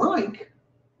I would like,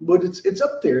 but it's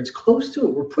up there. It's close to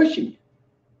it. We're pushing it.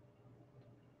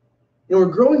 And we're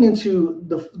growing into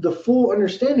the full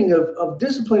understanding of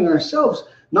disciplining ourselves,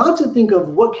 not to think of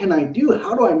what can I do,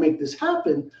 how do I make this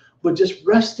happen, but just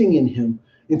resting in Him,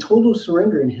 in total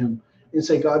surrender in Him, and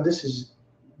say, God, this is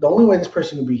the only way this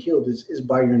person can be healed is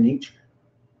by your nature,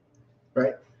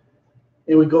 right?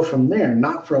 And we go from there,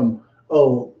 not from,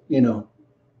 I'm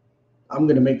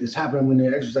going to make this happen. I'm going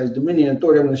to exercise dominion and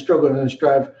authority. I'm going to struggle. I'm going to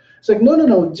strive. It's like,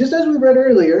 no. Just as we read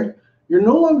earlier, you're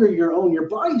no longer your own. Your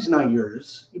body's not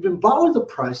yours. You've been bought with a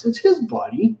price. It's His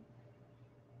body.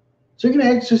 So you're going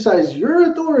to exercise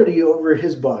your authority over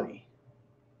His body.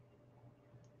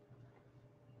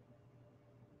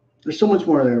 There's so much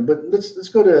more there, but let's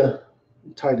go to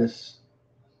Titus.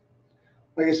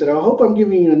 Like I said, I hope I'm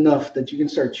giving you enough that you can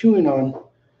start chewing on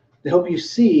to help you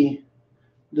see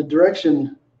the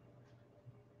direction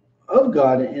of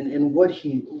God and what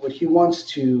He wants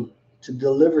to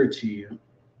deliver to you.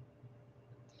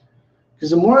 Because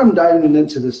the more I'm diving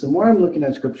into this, the more I'm looking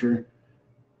at Scripture,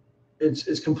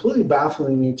 it's completely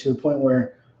baffling me to the point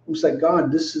where I'm just like,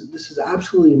 God, this is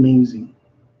absolutely amazing.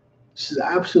 This is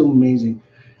absolutely amazing.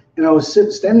 And I was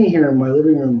standing here in my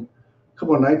living room a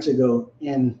couple of nights ago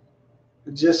and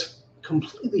just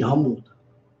completely humbled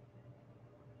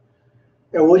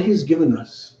at what He's given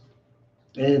us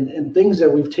and things that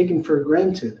we've taken for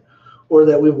granted or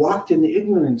that we've walked in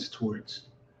ignorance towards.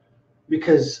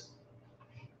 Because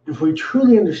if we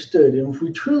truly understood, and if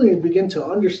we truly begin to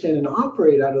understand and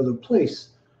operate out of the place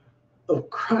of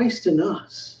Christ in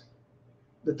us,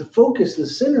 that the focus, the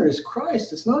center is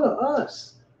Christ, it's not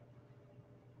us,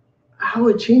 how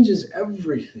it changes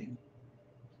everything.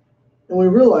 And we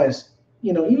realize,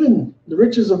 even the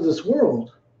riches of this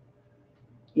world,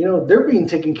 they're being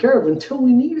taken care of until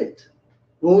we need it.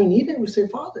 When we need it, we say,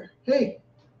 Father, hey,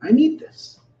 I need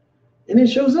this. And it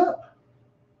shows up.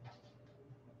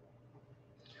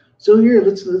 So here,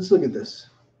 let's look at this.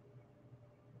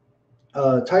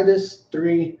 Titus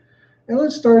 3, and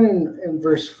let's start in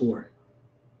verse 4.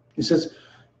 He says,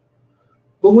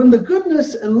 but when the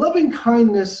goodness and loving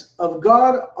kindness of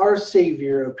God our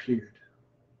Savior appeared,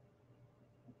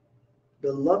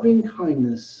 the loving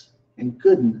kindness and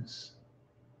goodness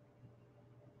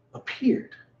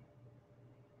appeared.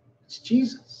 It's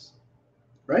Jesus,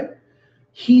 right?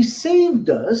 He saved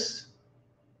us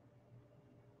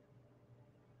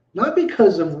not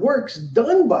because of works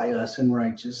done by us in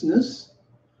righteousness,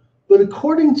 but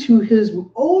according to His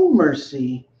own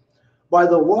mercy, by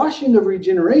the washing of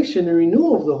regeneration and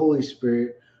renewal of the Holy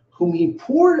Spirit, whom He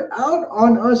poured out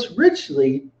on us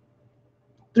richly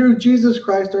through Jesus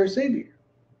Christ our Savior,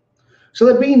 so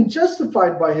that being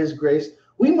justified by His grace,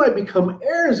 we might become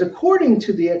heirs according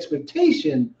to the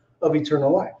expectation of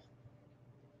eternal life.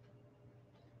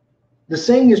 The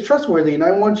saying is trustworthy, and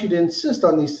I want you to insist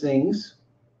on these things,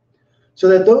 so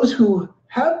that those who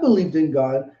have believed in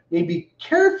God may be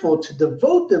careful to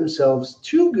devote themselves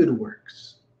to good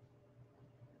works.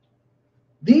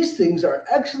 These things are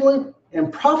excellent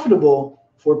and profitable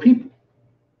for people.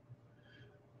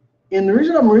 And the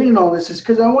reason I'm reading all this is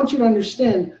because I want you to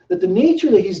understand that the nature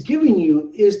that he's giving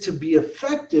you is to be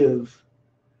effective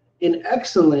and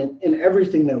excellent in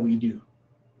everything that we do.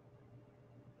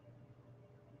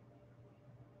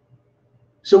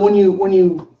 So when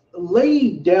you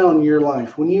lay down your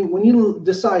life, when you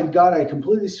decide, God, I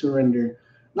completely surrender,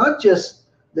 not just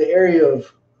the area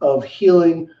of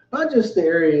healing, not just the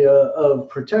area of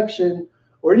protection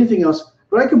or anything else,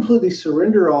 but I completely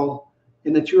surrender all,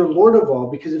 and that you're Lord of all,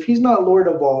 because if he's not Lord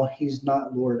of all, he's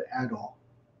not Lord at all.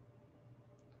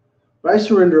 But I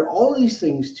surrender all these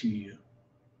things to you,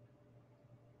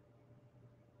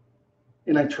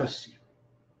 and I trust you.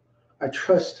 I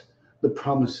trust the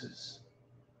promises.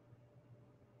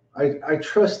 I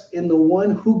trust in the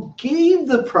one who gave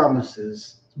the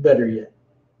promises, better yet.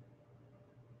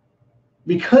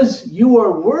 Because you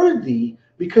are worthy,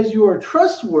 because you are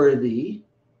trustworthy,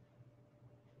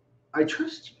 I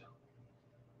trust you.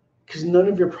 Because none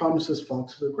of your promises fall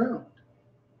to the ground.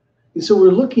 And so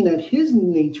we're looking at his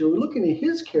nature, we're looking at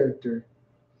his character.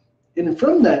 And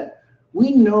from that,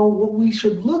 we know what we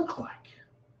should look like.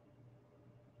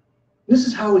 This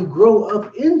is how we grow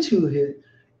up into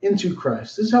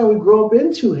Christ. This is how we grow up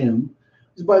into him,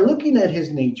 is by looking at his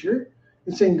nature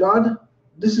and saying, God,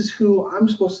 this is who I'm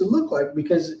supposed to look like,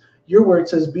 because your word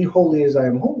says, be holy as I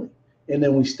am holy. And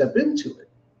then we step into it,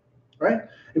 right?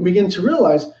 And begin to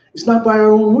realize it's not by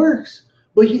our own works,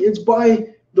 but it's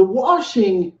by the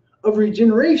washing of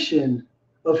regeneration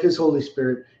of his Holy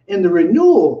Spirit and the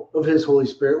renewal of his Holy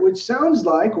Spirit, which sounds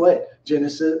like what?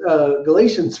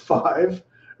 Galatians 5,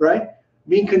 right?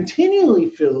 Being continually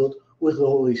filled with the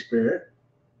Holy Spirit.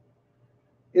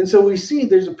 And so we see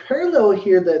there's a parallel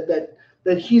here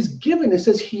that he's given. It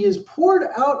says he is poured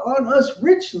out on us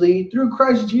richly through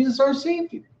Christ Jesus our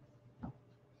Savior.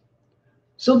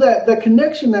 So that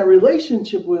connection, that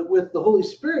relationship with the Holy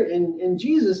Spirit and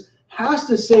Jesus has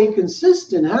to stay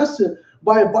consistent,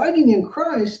 by abiding in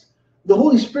Christ, the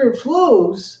Holy Spirit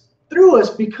flows through us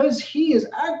because he is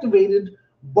activated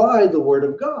by the Word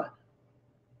of God.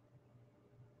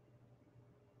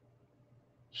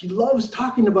 He loves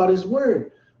talking about his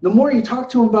word. The more you talk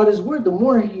to him about his word, the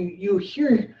more you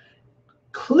hear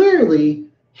clearly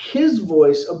his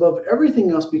voice above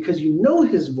everything else, because you know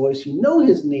his voice, you know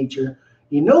his nature,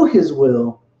 you know his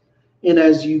will. And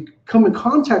as you come in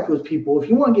contact with people, if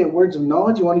you want to get words of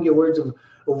knowledge, you want to get words of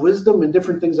wisdom and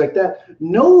different things like that,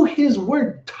 know his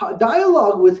word,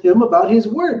 dialogue with him about his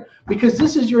word, because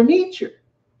this is your nature.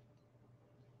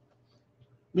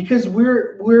 Because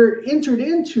we're entered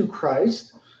into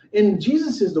Christ, and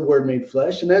Jesus is the Word made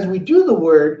flesh. And as we do the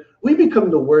Word, we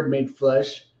become the Word made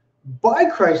flesh by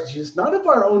Christ Jesus, not of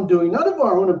our own doing, not of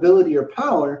our own ability or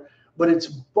power, but it's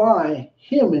by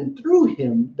him and through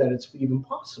him that it's even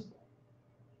possible.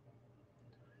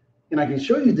 And I can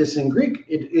show you this in Greek.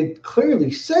 It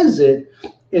clearly says it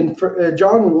in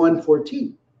John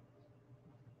 1:14.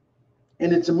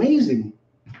 And it's amazing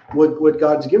what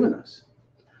God's given us.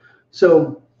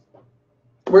 So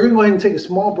we're going to go ahead and take a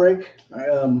small break.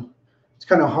 It's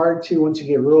kind of hard to once you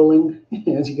get rolling.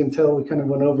 As you can tell, we kind of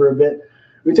went over a bit.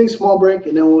 We take a small break,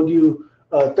 and then we'll do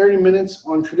 30 minutes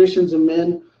on traditions of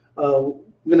men. I'm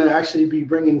going to actually be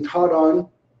bringing Todd on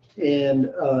and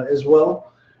as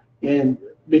well. And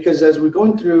because as we're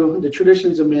going through the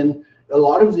traditions of men, a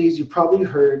lot of these you probably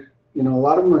heard. A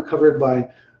lot of them are covered by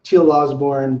T.L.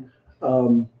 Osborne,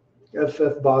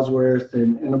 F.F. Bosworth,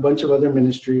 and a bunch of other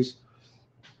ministries.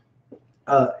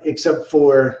 Except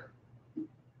for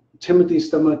Timothy's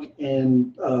Stomach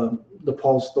and the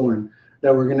Paul's Thorn,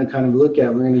 that we're going to kind of look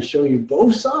at. We're going to show you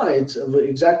both sides of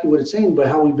exactly what it's saying, but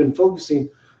how we've been focusing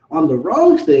on the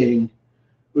wrong thing.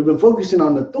 We've been focusing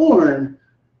on the thorn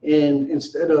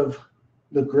instead of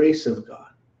the grace of God.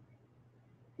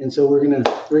 And so we're gonna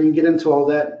get into all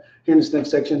that here in this next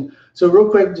section. So real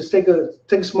quick, just take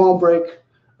a small break,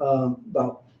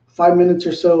 about 5 minutes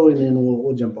or so, and then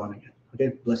we'll jump on again.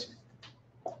 Okay, bless you.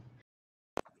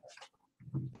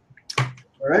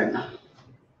 All right,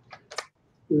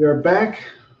 we are back.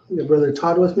 We have Brother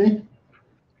Todd with me,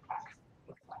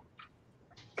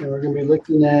 and we're going to be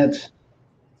looking at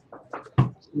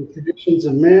some traditions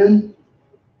of man.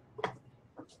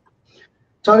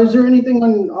 Todd, is there anything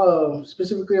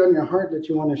specifically on your heart that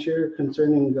you want to share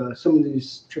concerning some of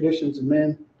these traditions of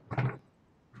man?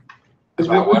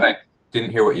 About what? I didn't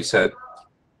hear what you said.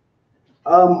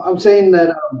 I'm saying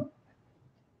that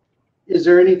is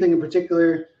there anything in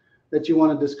particular that you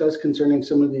want to discuss concerning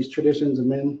some of these traditions of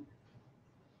men?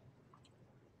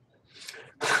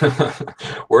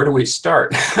 Where do we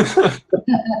start?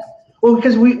 Well,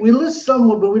 because we list some,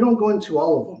 but we don't go into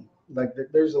all of them. Like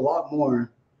there's a lot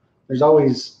more there's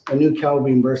always a new cow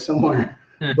being birthed somewhere.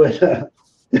 Hmm.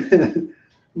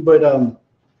 But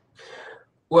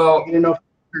Well, you know,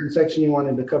 certain section you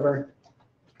wanted to cover.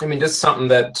 I mean, just something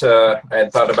that I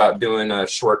had thought about doing a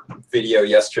short video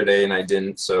yesterday and I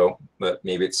didn't, so, but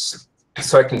maybe it's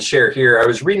so I can share here. I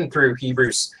was reading through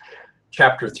Hebrews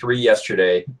chapter 3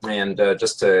 yesterday, and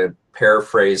just to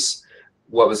paraphrase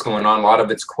what was going on, a lot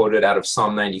of it's quoted out of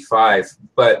Psalm 95,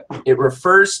 but it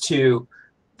refers to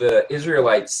the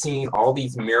Israelites seeing all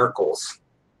these miracles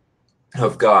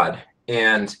of God,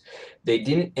 and they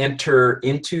didn't enter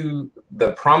into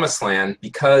the promised land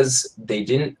because they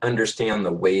didn't understand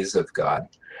the ways of God.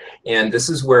 And this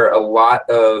is where a lot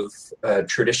of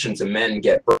traditions of men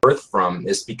get birthed from,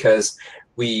 is because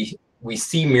we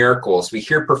see miracles, we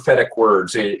hear prophetic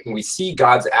words, we see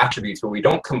God's attributes, but we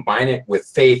don't combine it with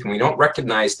faith, and we don't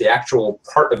recognize the actual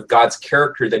part of God's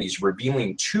character that he's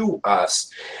revealing to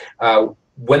us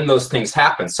when those things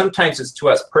happen. Sometimes it's to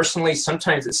us personally,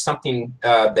 sometimes it's something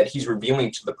that he's revealing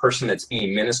to the person that's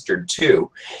being ministered to.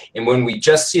 And when we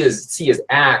just see his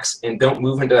acts and don't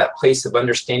move into that place of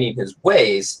understanding his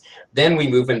ways, then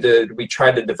we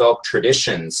try to develop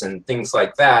traditions and things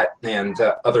like that, and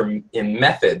other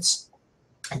methods.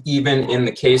 Even in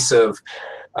the case of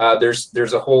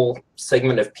there's a whole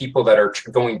segment of people that are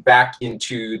going back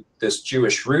into this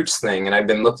Jewish roots thing, and I've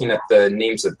been looking at the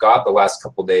names of God the last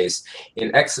couple days.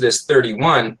 In Exodus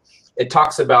 31, it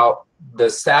talks about the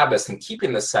Sabbath and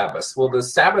keeping the Sabbath. Well, the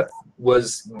Sabbath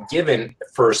was given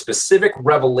for a specific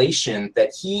revelation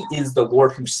that he is the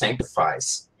Lord who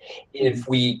sanctifies. If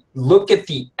we look at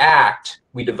the act,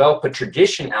 we develop a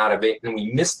tradition out of it, and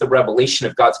we miss the revelation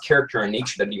of God's character and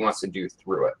nature that he wants to do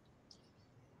through it.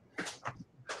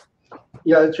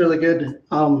 Yeah, it's really good.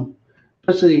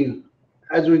 Especially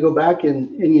as we go back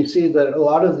and you see that a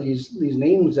lot of these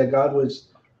names that God was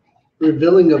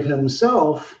revealing of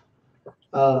himself,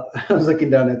 I was looking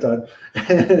down at Todd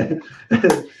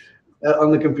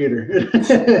on the computer.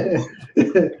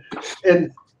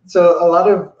 And so a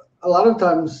lot of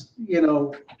times, you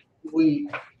know,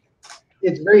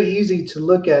 it's very easy to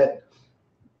look at,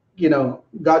 you know,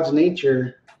 God's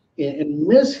nature and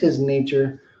miss his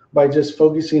nature by just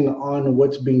focusing on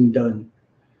what's being done.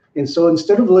 And so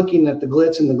instead of looking at the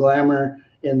glitz and the glamour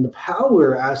and the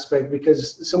power aspect,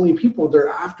 because so many people, they're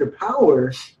after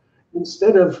power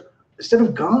instead of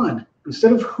God,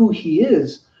 instead of who he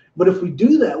is. But if we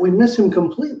do that, we miss him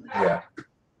completely. Yeah.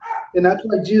 And that's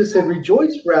why Jesus said,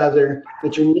 rejoice rather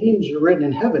that your names are written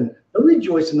in heaven. Don't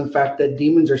rejoice in the fact that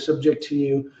demons are subject to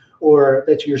you, or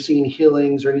that you're seeing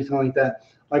healings or anything like that.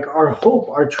 Like, our hope,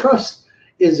 our trust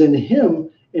is in him,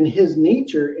 in his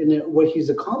nature, and in what he's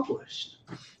accomplished.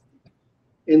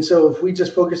 And so if we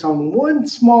just focus on one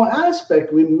small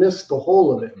aspect, we miss the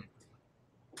whole of it.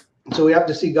 So we have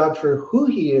to see God for who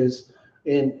he is,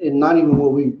 and not even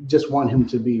what we just want him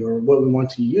to be or what we want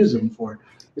to use him for.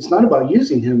 It's not about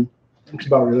using him, it's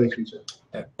about relationship.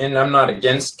 And I'm not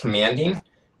against commanding,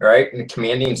 right? And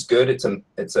commanding is good. It's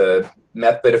a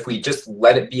method, but if we just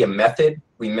let it be a method,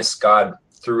 we miss God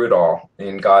through it all.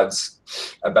 And God's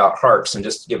about hearts. And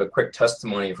just to give a quick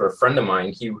testimony for a friend of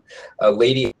mine, a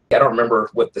lady, I don't remember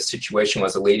what the situation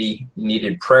was, a lady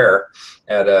needed prayer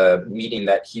at a meeting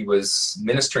that he was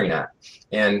ministering at,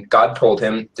 and God told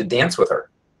him to dance with her.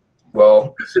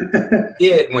 Well,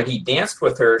 when he danced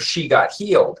with her, she got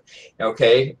healed.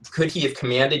 Okay, could he have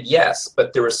commanded? Yes,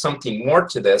 but there was something more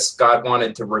to this. God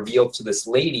wanted to reveal to this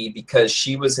lady, because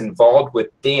she was involved with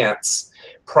dance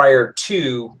prior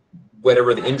to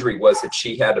whatever the injury was that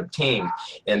she had obtained,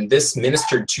 and this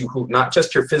ministered to not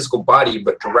just her physical body,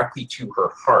 but directly to her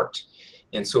heart.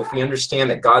 And so if we understand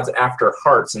that God's after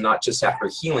hearts and not just after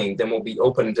healing, then we'll be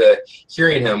open to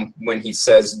hearing him when he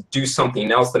says, do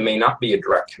something else that may not be a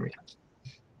direct command.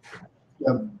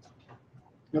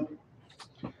 Yep.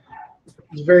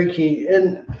 It's very key.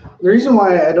 And the reason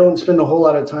why I don't spend a whole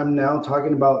lot of time now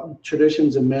talking about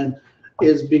traditions of men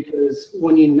is because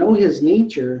when you know his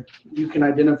nature, you can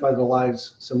identify the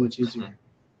lies so much easier.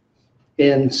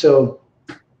 And so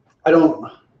I don't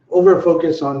over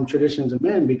focus on traditions of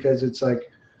men, because it's like,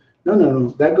 no,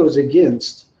 that goes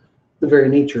against the very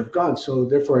nature of God. So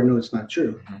therefore I know it's not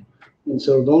true. And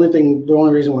so the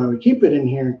only reason why we keep it in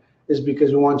here is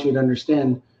because we want you to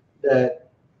understand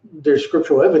that there's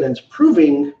scriptural evidence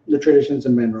proving the traditions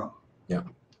of men wrong. Yeah.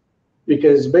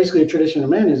 Because basically a tradition of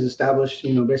man is established,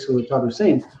 you know, basically what Todd was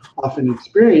saying, off an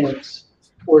experience,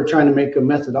 or trying to make a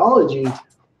methodology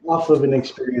off of an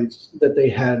experience that they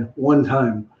had one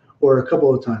time or a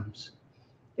couple of times.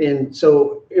 And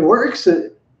so it works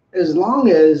as long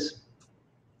as,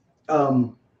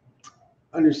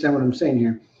 understand what I'm saying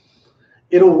here.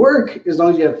 It'll work as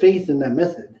long as you have faith in that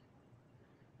method.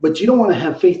 But you don't want to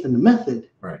have faith in the method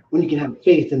when you can have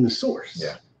faith in the source.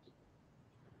 Yeah.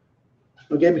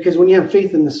 Okay, because when you have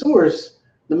faith in the source,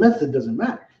 the method doesn't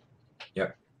matter.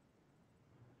 Yep.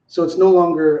 So it's no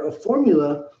longer a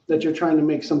formula that you're trying to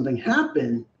make something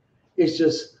happen. It's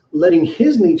just letting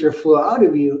his nature flow out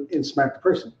of you and smack the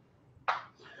person.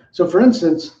 So for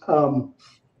instance,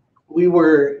 we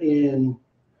were in,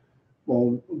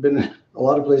 well, been in a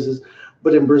lot of places,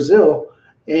 but in Brazil,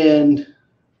 and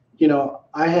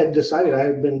I had decided, I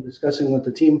had been discussing with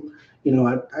the team,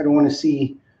 I don't want to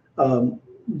see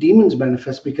demons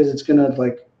manifest, because it's gonna,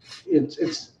 like,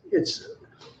 it's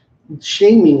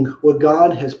shaming what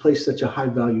God has placed such a high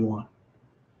value on,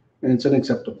 and it's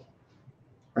unacceptable,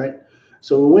 right?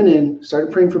 So we went in,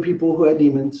 started praying for people who had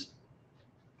demons,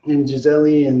 and Giselle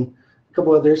and a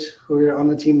couple others who were on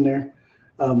the team there.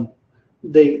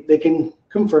 They can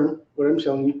confirm what I'm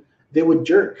showing you. They would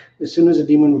jerk as soon as a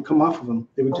demon would come off of them.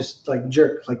 They would just like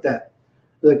jerk like that.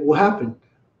 They're like, what happened?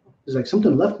 It's like,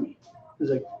 something left me. It's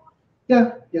like,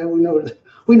 yeah, we know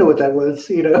what that was.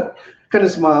 Kind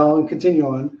of smile and continue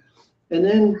on. And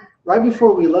then right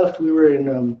before we left, we were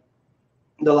in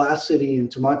the last city in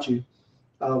Tamachu.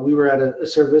 We were at a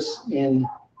service, and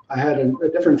I had a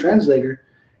different translator.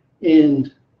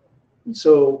 And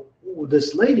so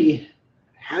this lady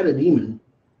had a demon,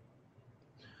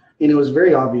 and it was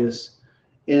very obvious.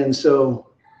 And so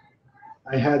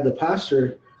I had the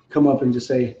pastor come up and just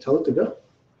say, tell it to go.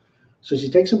 So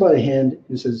she takes him by the hand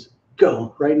and says,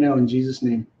 go right now in Jesus'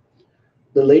 name.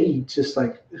 The lady just,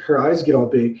 like, her eyes get all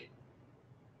big,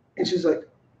 and she's like,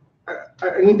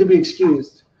 I need to be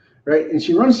excused, right? And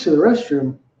she runs to the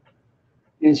restroom,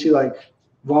 and she, like,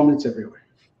 vomits everywhere,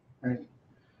 right?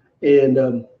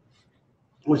 And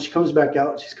when she comes back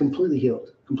out, she's completely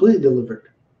healed, completely delivered.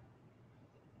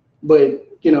 But,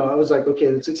 I was like, okay,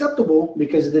 it's acceptable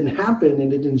because it didn't happen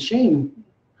and it didn't shame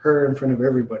her in front of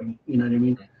everybody. You know what I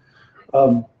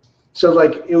mean? So,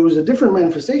 like, it was a different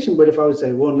manifestation. But if I would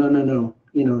say, well,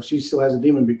 no, she still has a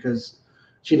demon because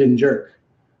she didn't jerk.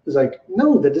 It's like,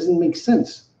 no, that doesn't make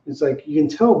sense. It's like, you can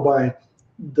tell by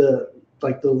the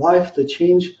life, the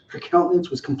change. Her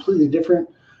countenance was completely different.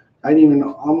 I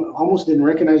almost didn't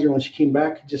recognize her when she came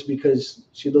back, just because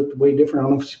she looked way different. I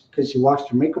don't know if because she washed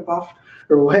her makeup off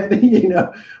or what,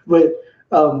 but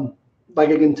like,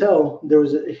 I can tell there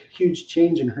was a huge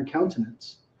change in her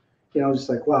countenance. I was just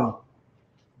like, wow,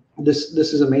 this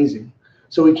is amazing.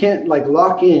 So we can't, like,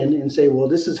 lock in and say, well,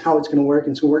 this is how it's going to work,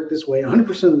 and it's going to work this way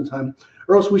 100% of the time,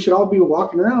 or else we should all be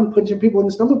walking around punching people in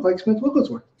the stomach like Smith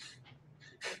Wigglesworth,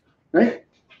 right?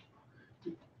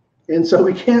 And so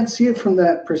we can't see it from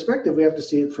that perspective. We have to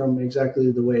see it from exactly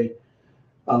the way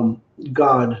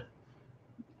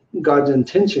God's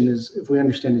intention is. If we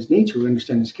understand his nature, we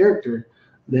understand his character,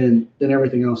 then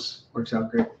everything else works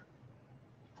out great.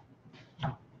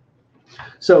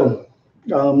 So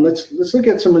let's look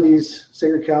at some of these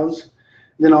sacred cows.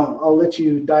 Then I'll let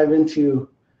you dive into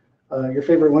your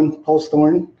favorite one, Paul's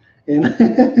thorn, and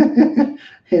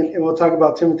and we'll talk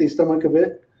about Timothy's stomach a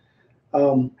bit.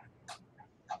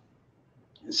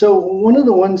 So one of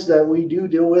the ones that we do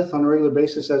deal with on a regular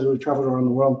basis as we travel around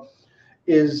the world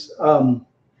is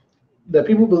that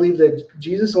people believe that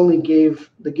Jesus only gave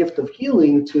the gift of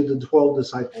healing to the 12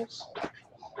 disciples,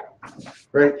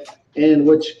 right? And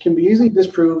which can be easily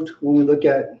disproved when we look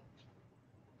at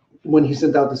when he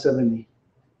sent out the 70.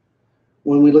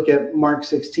 When we look at Mark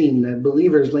 16, that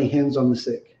believers lay hands on the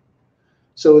sick.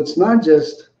 So it's not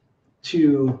just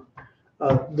to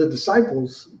the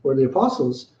disciples or the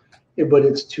apostles, but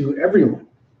it's to everyone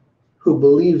who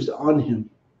believes on him.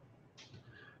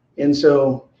 And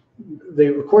so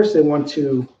of course they want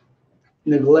to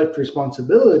neglect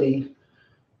responsibility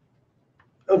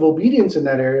of obedience in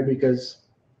that area because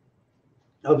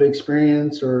of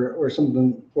experience or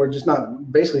something, or just not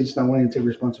wanting to take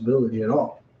responsibility at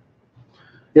all.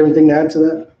 You have anything to add to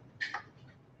that?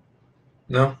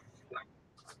 No.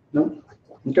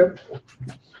 Okay.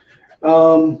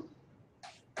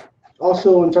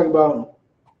 Also, when talking about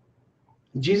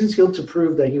Jesus healed to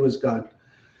prove that he was God.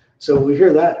 So we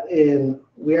hear that, and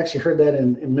we actually heard that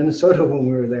in Minnesota when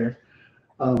we were there.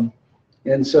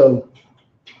 And so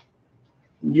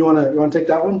you want to take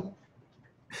that one?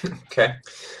 Okay.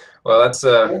 Well, that's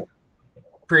a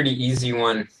pretty easy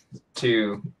one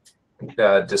to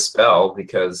dispel,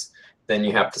 because then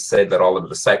you have to say that all of the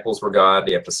disciples were God.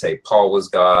 You have to say Paul was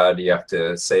God. You have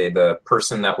to say the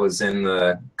person that was in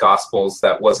the Gospels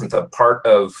that wasn't a part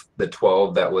of the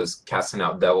 12 that was casting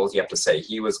out devils. You have to say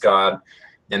he was God.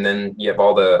 And then you have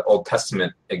all the Old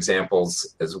Testament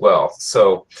examples as well.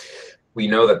 So we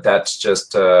know that that's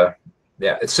just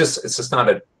yeah, it's just not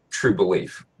a true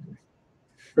belief.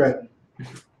 Right.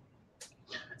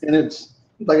 And it's,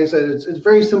 like I said, it's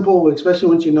very simple, especially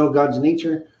once you know God's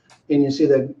nature, and you see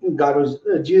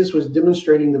that Jesus was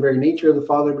demonstrating the very nature of the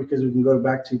Father, because we can go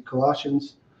back to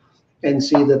Colossians and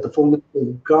see that the fullness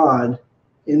of God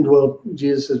indwelt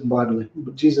Jesus bodily.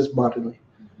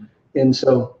 And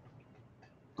so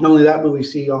not only that, but we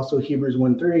see also Hebrews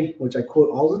 1:3, which I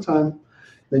quote all the time,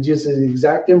 that Jesus is the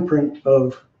exact imprint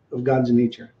of God's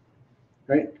nature,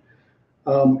 right?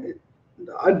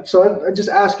 I just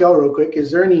ask y'all real quick, is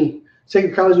there any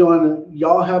sacred cows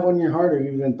y'all have on your heart, or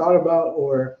you've been thought about,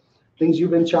 or things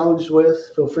you've been challenged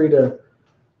with? Feel free to,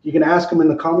 you can ask them in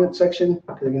the comment section,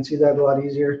 because I can see that a lot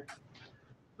easier.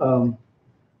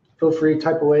 Feel free,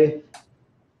 type away.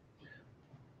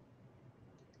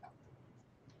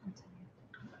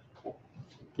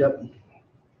 Yep.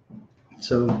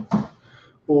 So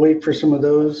we'll wait for some of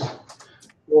those.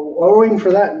 While we're waiting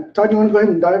for that, Todd, you want to go ahead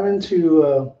and dive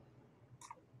into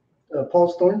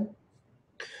Paul's thorn?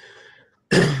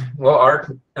 Well,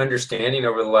 our understanding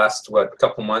over the last,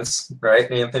 couple months,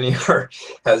 right, Anthony,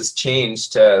 has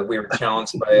changed. We were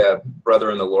challenged by a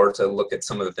brother in the Lord to look at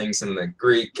some of the things in the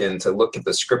Greek and to look at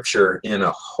the scripture in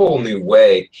a whole new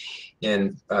way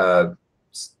in 2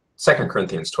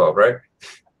 Corinthians 12, right?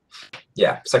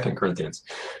 Yeah, 2 Corinthians.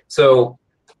 So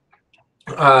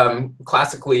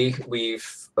classically,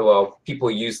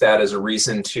 people use that as a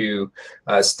reason to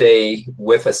stay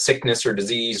with a sickness or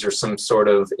disease or some sort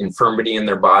of infirmity in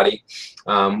their body.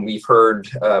 We've heard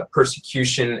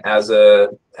persecution as a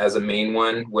main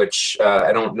one, which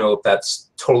I don't know if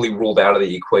that's totally ruled out of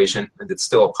the equation. It's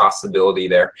still a possibility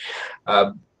there.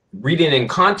 Reading in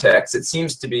context, it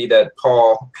seems to be that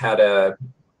Paul had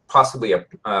possibly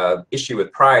a issue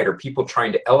with pride, or people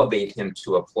trying to elevate him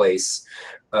to a place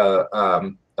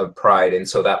of pride, and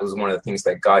so that was one of the things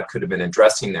that God could have been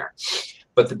addressing there.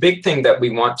 But the big thing that we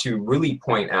want to really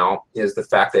point out is the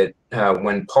fact that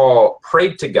when Paul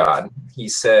prayed to God, he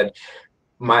said,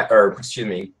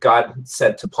 God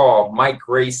said to Paul, "My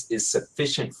grace is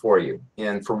sufficient for you."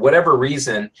 And for whatever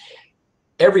reason,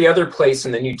 every other place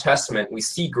in the New Testament, we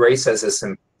see grace as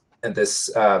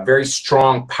this very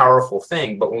strong, powerful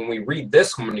thing. But when we read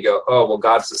this one, you go, oh, well,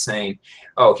 God's just saying,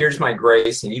 oh, here's my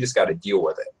grace, and you just got to deal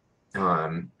with it.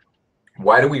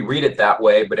 Why do we read it that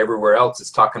way? But everywhere else it's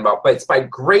talking about, but it's by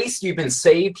grace you've been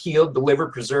saved, healed,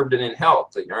 delivered, preserved, and in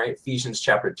health. Right? Ephesians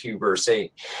chapter 2, verse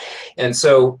 8. And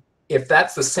so if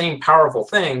that's the same powerful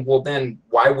thing, well, then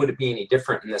why would it be any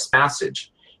different in this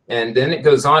passage? And then it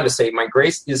goes on to say, my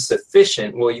grace is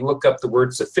sufficient. Well, you look up the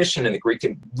word sufficient in the Greek,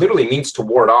 it literally means to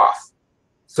ward off.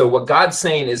 So what God's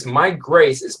saying is, my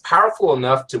grace is powerful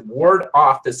enough to ward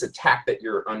off this attack that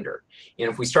you're under. And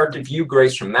if we start to view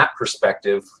grace from that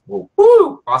perspective, well,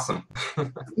 woo, awesome.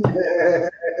 Yeah,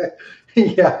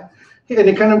 and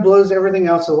it kind of blows everything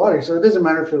else in the water. So it doesn't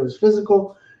matter if it was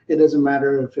physical, it doesn't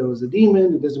matter if it was a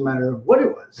demon, it doesn't matter what it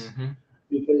was,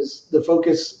 because the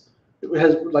focus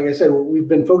has, like I said, we've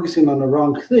been focusing on the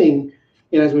wrong thing,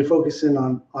 and as we focus in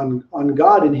on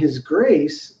God and His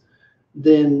grace,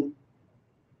 then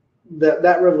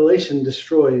that revelation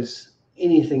destroys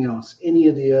anything else, any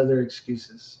of the other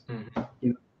excuses. You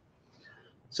know?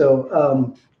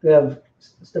 So we have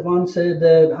Stefan said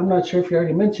that, I'm not sure if you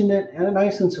already mentioned it,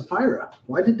 Ananias and Sapphira,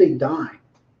 why did they die?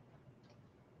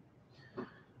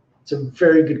 It's a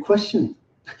very good question.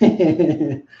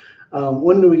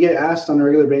 When do we get asked on a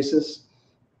regular basis?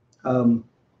 Todd,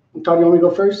 you want me to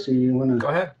go first, or you want to? Go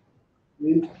ahead.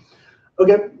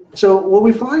 Okay, so what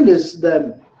we find is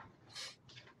that,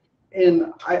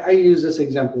 and I use this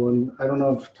example, and I don't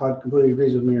know if Todd completely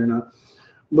agrees with me or not,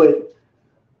 but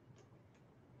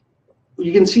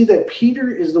you can see that Peter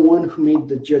is the one who made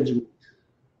the judgment,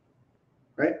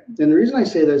 right? And the reason I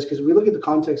say that is because we look at the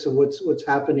context of what's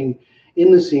happening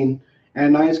in the scene.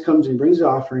 Ananias comes and brings the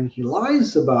offering. He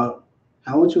lies about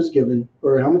how much was given,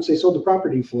 or how much they sold the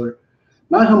property for,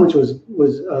 not how much was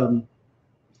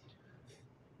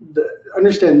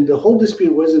understand, the whole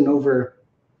dispute wasn't over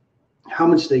how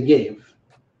much they gave.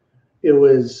 It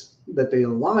was that they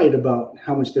lied about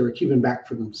how much they were keeping back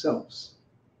for themselves.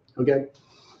 Okay.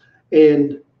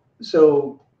 And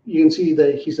so you can see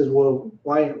that he says, well,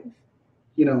 why have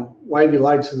you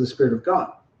lied to the Spirit of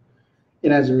God?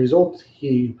 And as a result,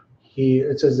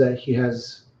 it says that he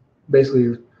has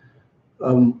basically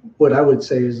what I would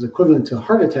say is equivalent to a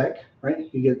heart attack, right?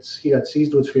 He got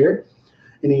seized with fear,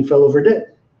 and he fell over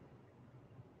dead.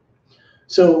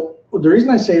 So the reason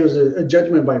I say it was a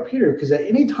judgment by Peter, because at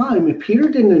any time, if Peter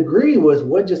didn't agree with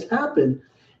what just happened,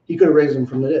 he could have raised him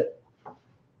from the dead,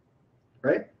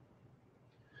 right?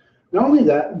 Not only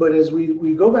that, but as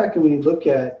we go back and we look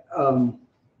at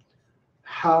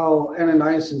how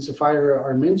Ananias and Sapphira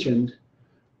are mentioned,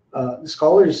 the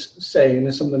scholars say, and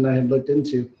it's something I had looked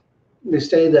into, they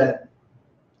say that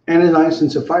Ananias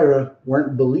and Sapphira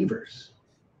weren't believers.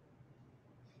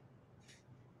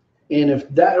 And if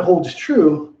that holds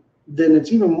true, then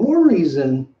it's even more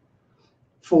reason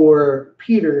for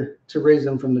Peter to raise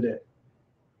them from the dead.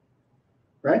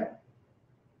 Right?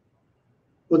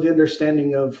 With the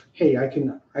understanding of, hey, I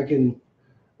can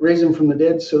raise them from the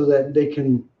dead so that they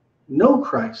can know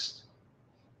Christ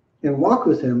and walk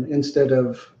with him instead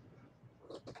of,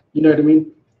 you know what I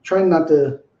mean? Trying not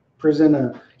to present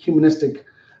a humanistic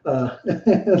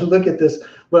look at this,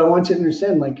 but I want you to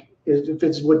understand, like, if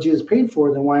it's what Jesus paid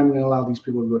for, then why am I going to allow these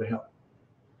people to go to hell?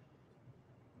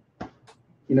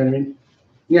 You know what I mean?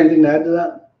 You got anything to add to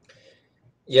that?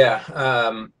 Yeah.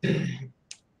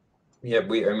 Yeah,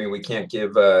 we can't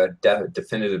give a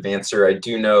definitive answer. I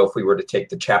do know if we were to take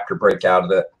the chapter break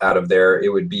out of there, it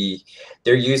would be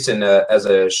they're used as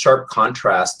a sharp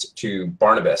contrast to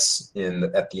Barnabas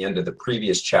at the end of the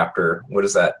previous chapter. What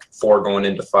is that, 4 going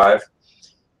into 5,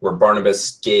 where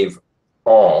Barnabas gave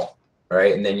all,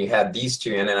 right? And then you had these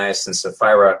two, Ananias and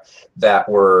Sapphira, that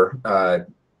were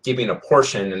giving a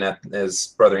portion, and that,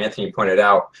 as Brother Anthony pointed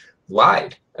out,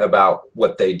 lied about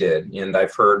what they did. And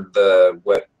I've heard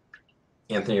what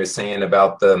Anthony was saying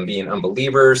about them being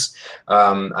unbelievers.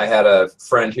 I had a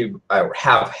friend who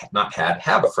have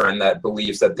a friend that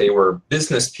believes that they were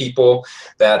business people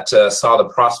that saw the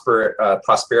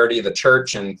prosperity of the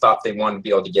church and thought they wanted to be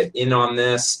able to get in on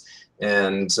this.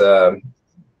 And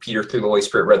Peter, through the Holy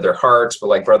Spirit, read their hearts. But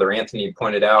like Brother Anthony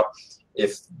pointed out,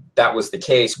 if that was the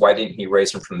case, why didn't he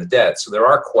raise them from the dead? So there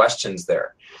are questions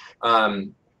there.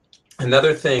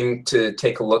 Another thing to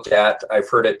take a look at, I've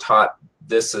heard it taught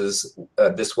this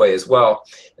way as well,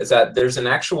 is that there's an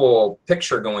actual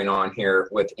picture going on here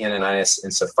with Ananias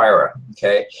and Sapphira.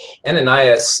 Okay,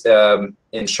 Ananias,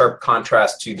 in sharp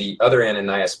contrast to the other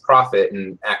Ananias prophet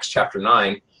in Acts chapter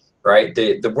 9, right?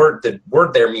 The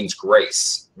word there means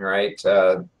grace, right?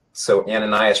 So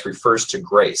Ananias refers to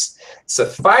grace.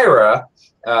 Sapphira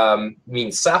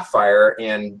means sapphire,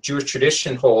 and Jewish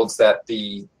tradition holds that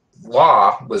the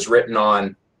law was written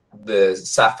on the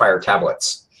sapphire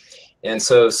tablets. And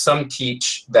so some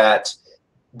teach that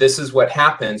this is what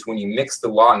happens when you mix the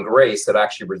law and grace, that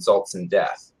actually results in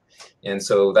death. And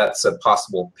so that's a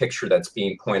possible picture that's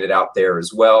being pointed out there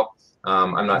as well.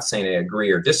 I'm not saying I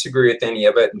agree or disagree with any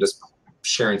of it. I'm just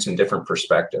sharing some different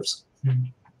perspectives.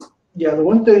 Yeah, the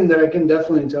one thing that I can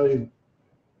definitely tell you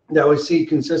that we see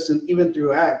consistent even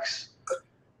through Acts,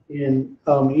 and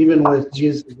even with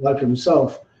Jesus' life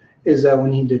himself, is that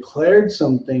when he declared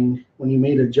something, when he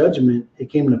made a judgment,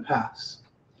 it came to pass.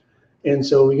 And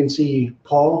so we can see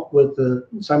Paul with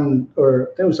Simon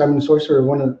the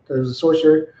sorcerer, there's a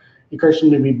sorcerer, he cursed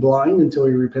him to be blind until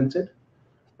he repented,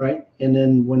 right? And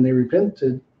then when they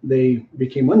repented, they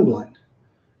became unblind.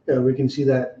 We can see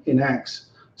that in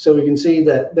Acts. So we can see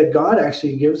that God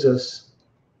actually gives us,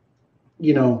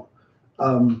 a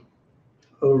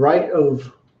right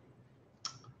of,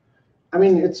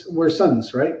 we're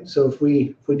sons, right? So if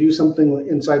we do something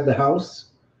inside the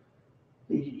house,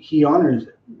 he honors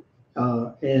it.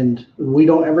 And we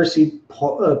don't ever see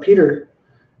Peter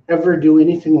ever do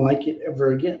anything like it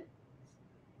ever again.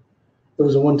 It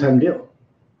was a one-time deal.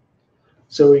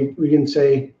 So we can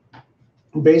say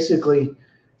basically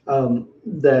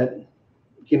that,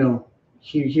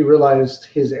 he realized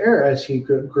his error as he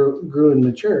grew and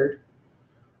matured,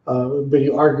 but he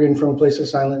arguing from a place of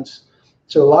silence.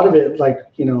 So a lot of it, like,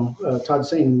 Todd's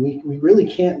saying, we really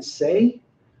can't say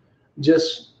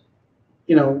just,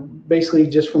 basically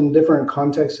just from different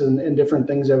contexts and different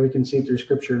things that we can see through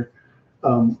scripture.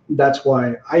 That's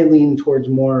why I lean towards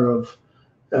more of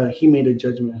he made a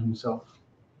judgment himself.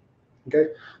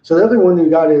 Okay. So the other one we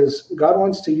got is God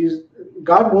won't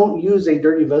use a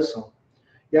dirty vessel.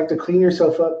 You have to clean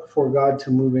yourself up for God to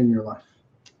move in your life.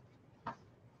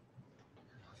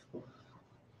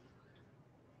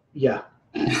 Yeah.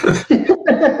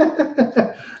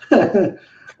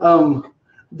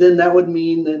 Then that would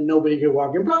mean that nobody could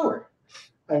walk in power.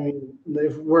 I mean,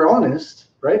 if we're honest,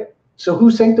 right? So who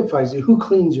sanctifies you? Who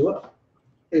cleans you up?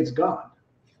 It's God.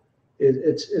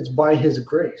 It's by his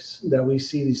grace that we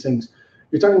see these things.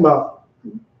 You're talking about,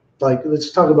 like,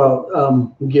 let's talk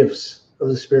about gifts of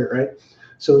the Spirit, right?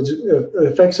 So it's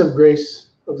effects of grace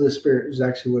of the Spirit is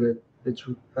actually what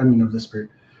of the Spirit.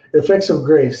 Effects of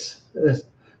grace.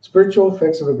 Spiritual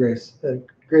effects of a grace.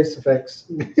 Grace effects.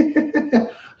 When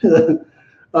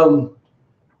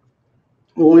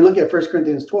we look at 1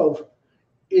 Corinthians 12,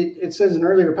 it says in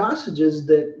earlier passages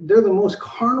that they're the most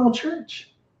carnal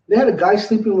church. They had a guy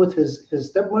sleeping with his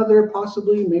stepmother,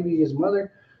 possibly, maybe his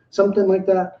mother, something like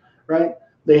that, right?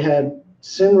 They had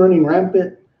sin running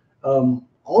rampant.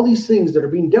 All these things that are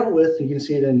being dealt with, you can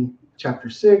see it in chapter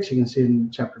 6, you can see it in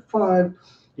chapter 5,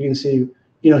 you can see,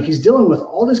 he's dealing with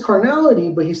all this carnality,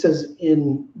 but he says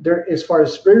in there, as far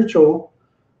as spiritual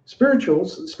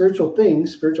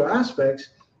things, spiritual aspects,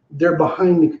 they're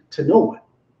behind to no one,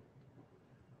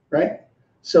 right?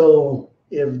 So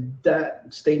if that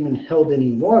statement held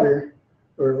any water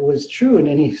or was true in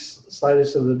any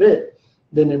slightest of the bit,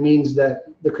 then it means that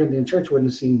the Corinthian church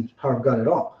wouldn't have seen the power of God at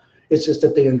all. It's just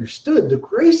that they understood the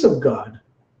grace of God.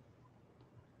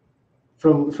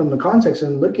 From the context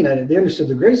and looking at it, they understood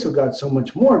the grace of God so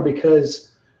much more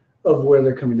because of where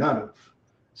they're coming out of.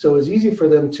 So it's easy for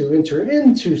them to enter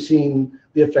into seeing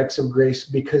the effects of grace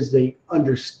because they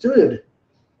understood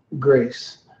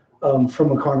grace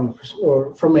from a carnal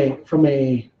or from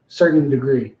a certain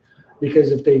degree.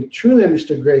 Because if they truly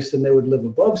understood grace, then they would live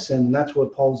above sin, and that's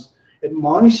what Paul's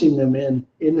admonishing them in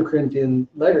the Corinthian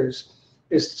letters,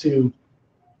 is to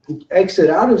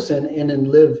exit out of sin and then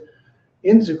live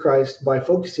into Christ by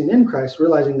focusing in Christ,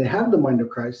 realizing they have the mind of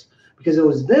Christ, because it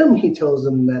was them, he tells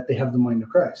them, that they have the mind of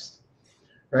Christ,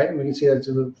 right? And we can see that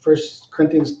to 1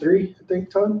 Corinthians 3, I think,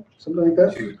 Todd, something like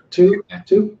that. Two.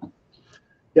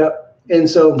 Yep. And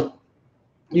so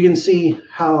you can see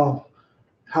how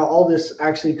all this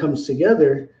actually comes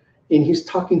together, and he's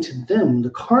talking to them,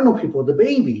 the carnal people, the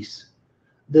babies,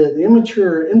 the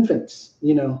immature infants,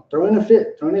 throwing a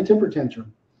fit, throwing a temper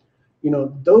tantrum.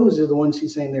 Those are the ones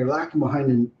he's saying they're lacking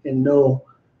behind in no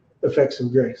effects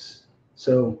of grace.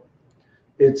 So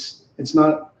it's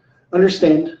not,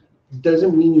 understand,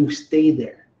 doesn't mean you stay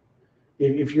there.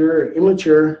 If you're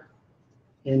immature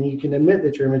and you can admit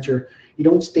that you're immature, you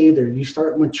don't stay there. You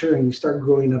start maturing, you start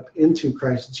growing up into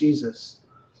Christ Jesus.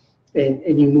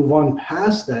 And you move on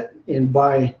past that, and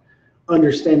by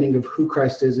understanding of who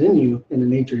Christ is in you and the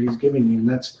nature he's giving you. And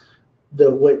that's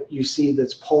what you see,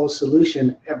 that's Paul's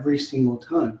solution every single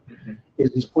time. Mm-hmm.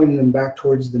 Is he's pointing them back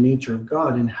towards the nature of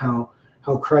God and how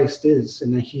Christ is,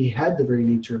 and that he had the very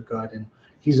nature of God. And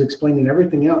he's explaining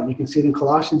everything out. You can see it in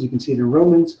Colossians, you can see it in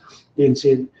Romans, you can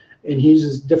see it, and he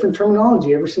uses different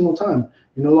terminology every single time.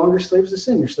 You're no longer slaves of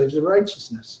sin, you're slaves of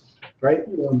righteousness, right?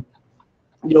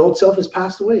 The old self has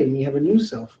passed away, and you have a new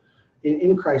self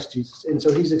in Christ Jesus. And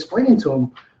so he's explaining to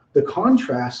them the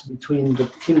contrast between the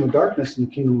kingdom of darkness and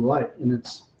the kingdom of light, and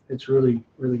it's really,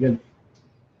 really good.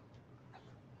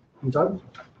 Todd?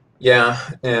 Yeah,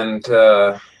 and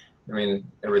everything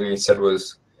you said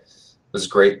was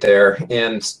great there.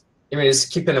 And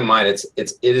just keeping in mind,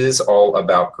 it is all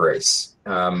about grace.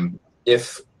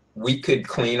 If we could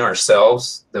clean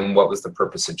ourselves, then what was the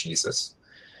purpose of Jesus?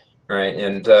 Right.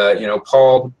 And,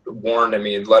 Paul warned,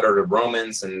 letter to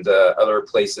Romans and other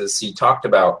places, he talked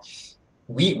about,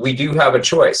 we do have a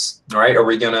choice, right? Are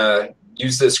we going to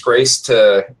use this grace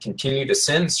to continue to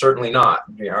sin? Certainly not.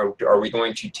 Are we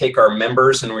going to take our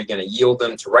members and are we going to yield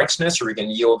them to righteousness, or are we going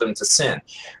to yield them to sin?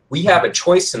 We have a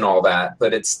choice in all that,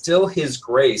 but it's still his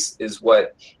grace is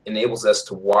what enables us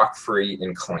to walk free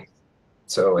and clean.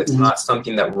 So it's not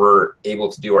something that we're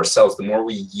able to do ourselves. The more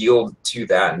we yield to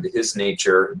that and to his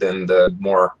nature, then the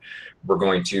more we're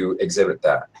going to exhibit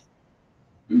that.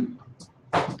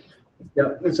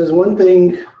 Yeah, it says, one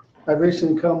thing I've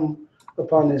recently come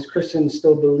upon is Christians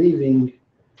still believing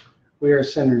we are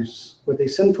sinners with a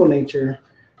sinful nature,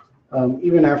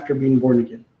 even after being born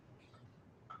again.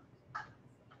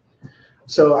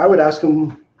 So I would ask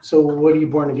them, so what are you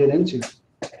born again into?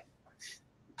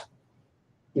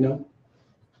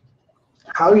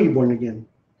 How are you born again?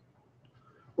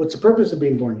 What's the purpose of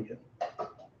being born again?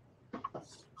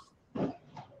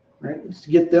 Right? It's to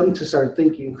get them to start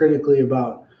thinking critically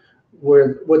about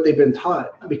what they've been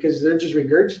taught, because they're just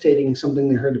regurgitating something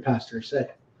they heard the pastor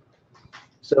say.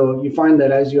 So you find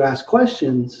that as you ask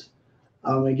questions,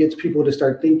 it gets people to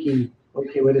start thinking,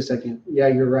 okay, wait a second. Yeah,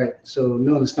 you're right. So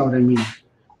no, that's not what I mean.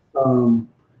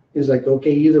 It's like,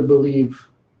 okay, you either believe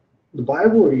the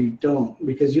Bible or you don't,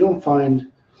 because you don't find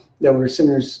that we're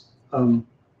sinners, that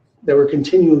we're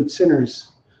continued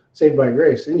sinners saved by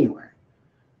grace anywhere,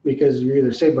 because you're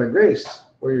either saved by grace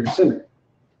or you're a sinner.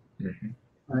 Mm-hmm.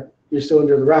 Right? You're still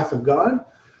under the wrath of God,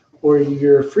 or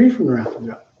you're free from the wrath of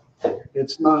God.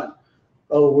 It's not,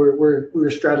 oh, we're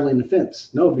straddling the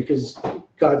fence. No, because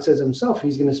God says himself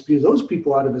he's going to spew those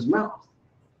people out of his mouth,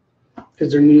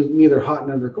 because they're neither hot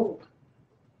nor cold.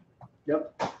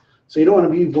 Yep. So you don't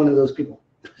want to be one of those people.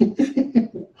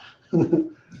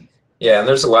 Yeah, and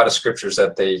there's a lot of scriptures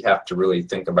that they have to really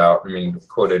think about.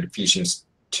 Quoted Ephesians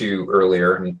to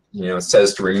earlier. And, it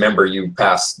says to remember you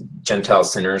past Gentile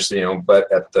sinners,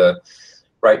 but at the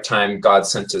right time, God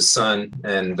sent his son.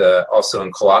 And also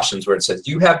in Colossians, where it says,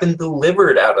 you have been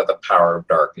delivered out of the power of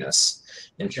darkness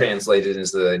and translated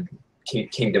into the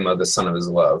kingdom of the son of his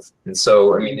love. And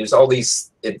so, there's all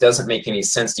these, it doesn't make any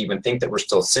sense to even think that we're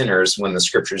still sinners when the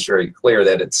scripture is very clear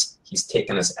that he's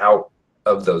taken us out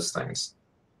of those things.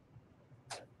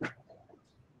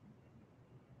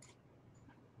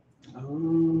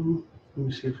 Let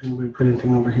me see if anybody put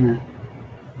anything over here.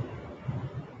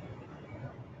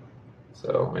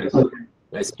 So,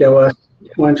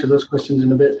 we'll answer those questions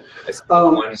in a bit.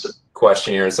 One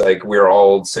question here is like, we're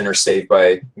all sinners saved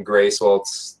by grace. Well,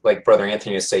 it's like Brother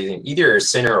Anthony is saying, either you're a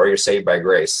sinner or you're saved by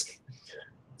grace.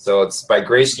 So it's by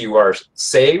grace you are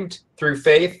saved through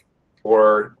faith,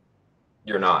 or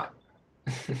you're not.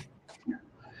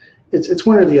 It's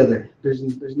one or the other. There's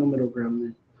no middle ground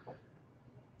there.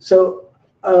 So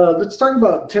let's talk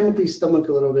about Timothy's stomach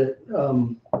a little bit.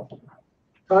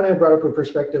 Todd had brought up a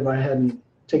perspective I hadn't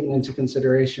taken into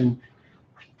consideration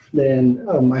than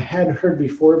I had heard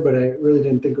before, but I really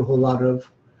didn't think a whole lot of.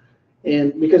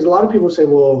 And because a lot of people say,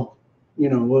 well,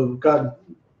 God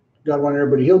wanted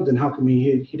everybody healed, then how come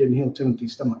he didn't heal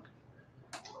Timothy's stomach?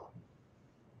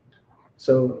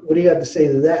 So what do you have to say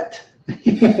to that?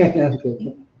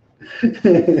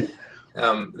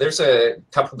 There's a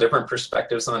couple different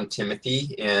perspectives on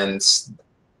Timothy, and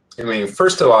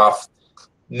first off,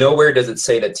 nowhere does it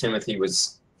say that Timothy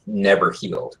was never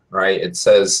healed, right? It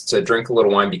says to drink a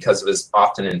little wine because of his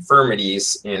often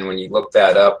infirmities, and when you look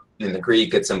that up in the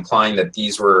Greek, it's implying that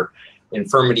these were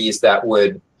infirmities that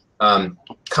would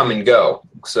come and go.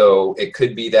 So it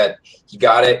could be that he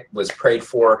got it, was prayed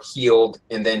for, healed,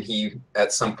 and then he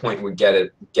at some point would get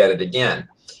it again.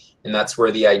 And that's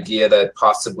where the idea that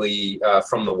possibly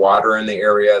from the water in the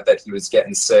area that he was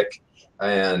getting sick,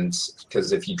 and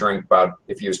because if he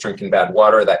was drinking bad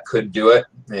water, that could do it.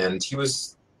 And he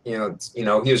was, he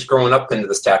was growing up into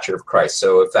the stature of Christ.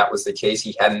 So if that was the case,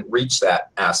 he hadn't reached that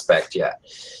aspect yet.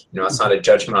 It's not a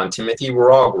judgment on Timothy.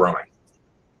 We're all growing.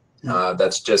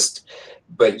 That's just,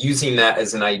 but using that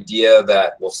as an idea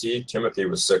that, well, see, Timothy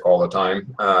was sick all the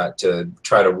time, to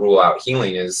try to rule out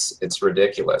healing it's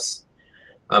ridiculous.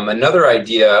 Another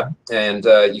idea, and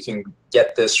you can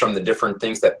get this from the different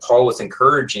things that Paul was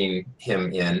encouraging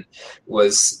him in,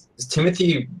 was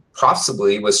Timothy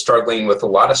possibly was struggling with a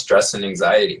lot of stress and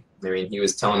anxiety. He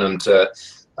was telling him to,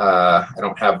 I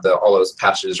don't have all those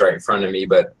passages right in front of me,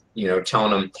 but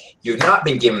telling him, you've not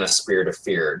been given a spirit of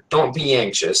fear. Don't be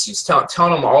anxious. He's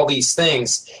telling him all these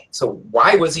things. So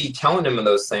why was he telling him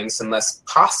those things unless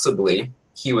possibly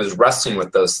he was wrestling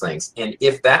with those things? And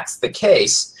if that's the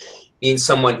case, being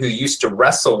someone who used to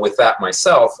wrestle with that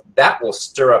myself, that will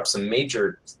stir up some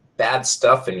major bad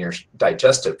stuff in your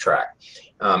digestive tract.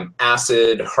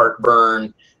 Acid,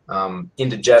 heartburn,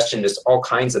 indigestion, just all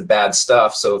kinds of bad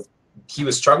stuff. So if he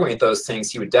was struggling with those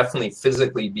things, he would definitely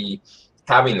physically be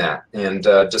having that. And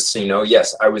just so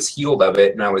yes, I was healed of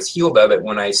it. And I was healed of it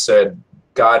when I said,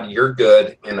 God, you're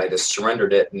good. And I just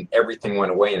surrendered it, and everything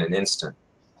went away in an instant.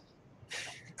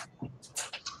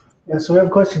 Yeah, so we have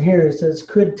a question here. It says,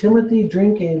 could Timothy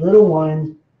drink a little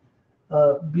wine,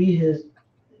 be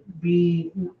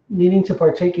needing to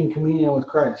partake in communion with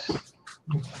Christ?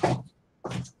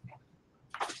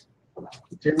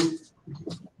 Jimmy?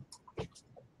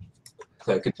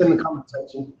 It's in the comment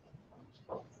section.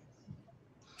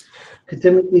 Could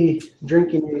Timothy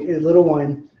drinking a little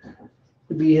wine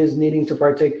be his needing to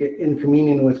partake in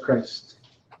communion with Christ?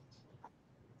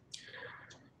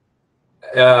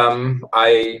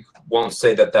 I won't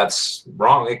say that that's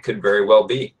wrong. It could very well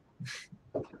be.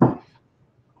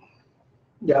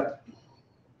 Yeah.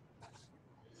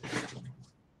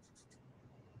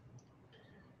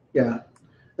 Yeah.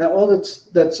 Well,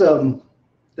 that's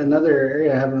another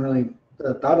area I haven't really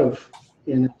thought of.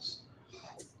 And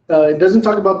it doesn't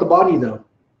talk about the body though,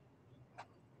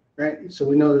 right? So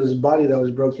we know there's a body that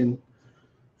was broken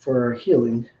for our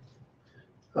healing.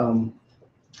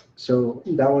 So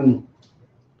that one,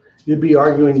 you'd be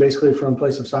arguing basically from a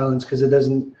place of silence, because it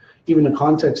doesn't, even the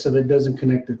context of it doesn't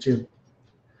connect the two.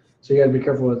 So you got to be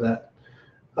careful with that.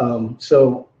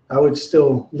 So I would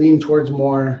still lean towards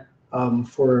more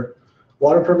for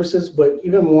water purposes, but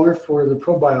even more for the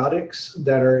probiotics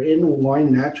that are in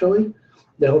wine naturally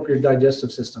that help your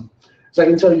digestive system. So I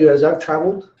can tell you, as I've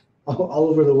traveled all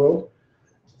over the world,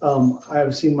 I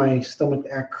have seen my stomach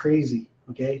act crazy.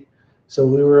 Okay, so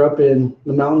we were up in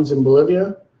the mountains in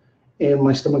Bolivia, and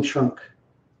my stomach shrunk,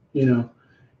 and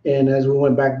as we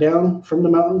went back down from the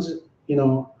mountains,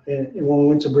 and when we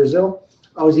went to Brazil,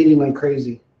 I was eating like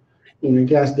crazy,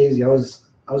 gas daisy. I was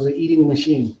I was an eating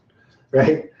machine,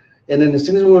 right? And then as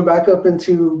soon as we went back up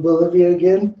into Bolivia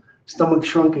again, stomach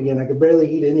shrunk again. I could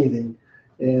barely eat anything,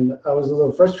 and I was a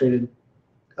little frustrated.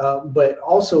 But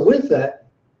also with that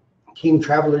came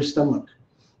traveler's stomach.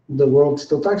 The world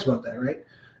still talks about that, right?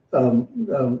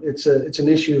 It's an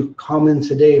issue common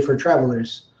today for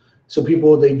travelers. So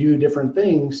people, they do different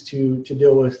things to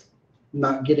deal with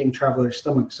not getting traveler's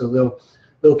stomach. So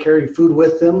they'll carry food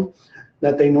with them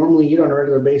that they normally eat on a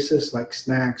regular basis, like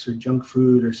snacks or junk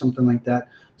food or something like that.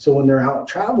 So when they're out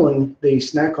traveling, they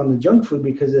snack on the junk food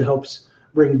because it helps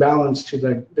bring balance to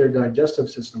their digestive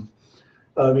system.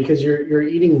 Because you're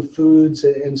eating foods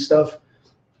and stuff,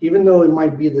 even though it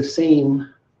might be the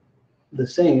same,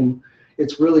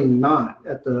 it's really not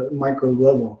at the micro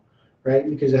level, right?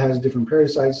 Because it has different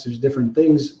parasites, there's different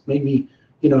things. Maybe,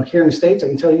 here in the States, I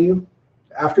can tell you,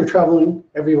 after traveling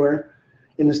everywhere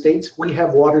in the States, we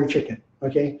have water chicken,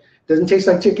 okay? Doesn't taste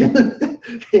like chicken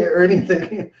or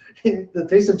anything. The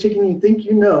taste of chicken you think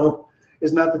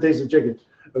is not the taste of chicken,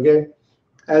 okay?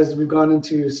 As we've gone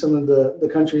into some of the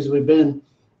countries we've been,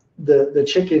 the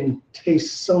chicken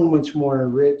tastes so much more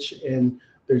rich, and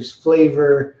there's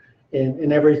flavor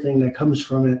and everything that comes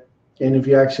from it. And if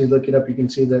you actually look it up, you can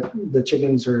see that the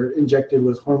chickens are injected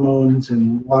with hormones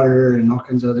and water and all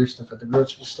kinds of other stuff at the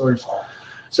grocery stores.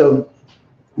 So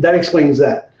that explains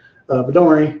that. But don't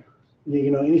worry,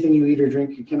 anything you eat or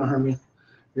drink, you cannot harm you.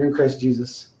 You're in Christ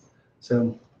Jesus.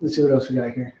 So let's see what else we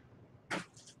got here.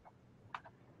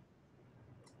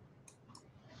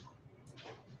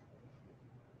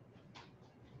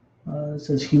 It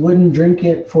says he wouldn't drink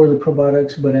it for the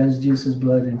probiotics, but as Jesus'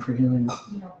 blood and for healing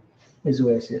is the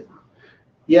way I see it.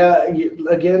 Yeah,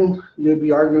 again, you'd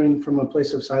be arguing from a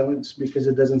place of silence because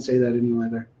it doesn't say that anywhere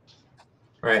there.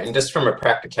 Right, and just from a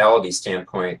practicality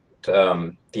standpoint,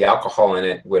 the alcohol in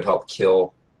it would help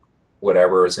kill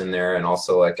whatever is in there. And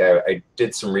also, like, I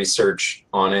did some research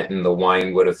on it, and the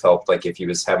wine would have helped, like if he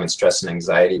was having stress and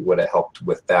anxiety, would have helped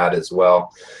with that as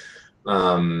well.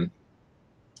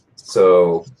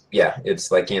 So yeah,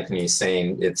 it's like Anthony's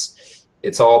saying,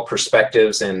 it's all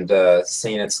perspectives, and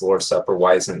saying it's the Lord's Supper,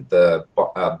 why isn't the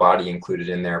body included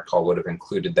in there? Paul would have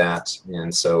included that.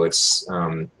 And so it's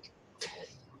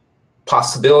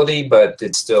possibility, but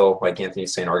it's still, like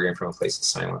Anthony's saying, arguing from a place of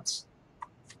silence.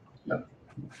 Yep.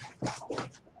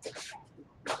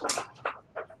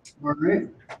 All right.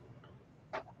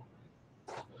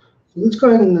 So let's go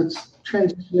ahead and let's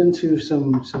transition into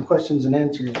some questions and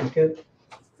answers, okay?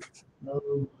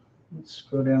 Let's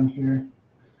go down here.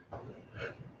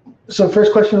 So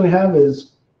first question we have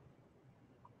is,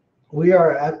 we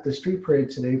are at the street parade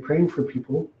today praying for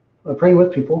people, praying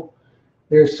with people.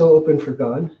 They're so open for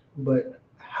God, but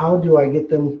how do I get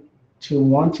them to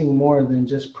wanting more than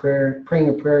just praying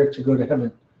a prayer to go to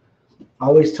heaven? I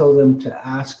always tell them to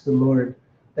ask the Lord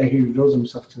that he reveals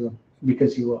himself to them,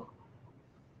 because he will.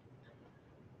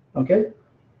 Okay,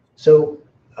 so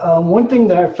one thing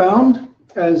that I found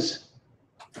as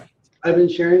I've been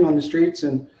sharing on the streets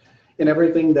and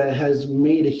everything that has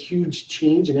made a huge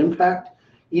change and impact,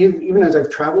 even as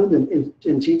I've traveled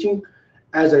in teaching,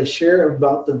 as I share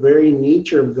about the very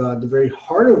nature of God, the very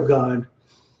heart of God,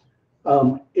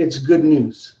 it's good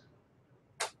news.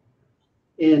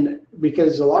 And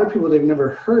because a lot of people, they've never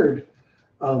heard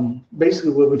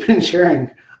basically what we've been sharing.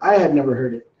 I had never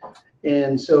heard it.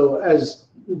 And so as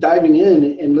diving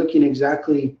in and looking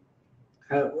exactly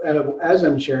as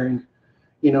I'm sharing,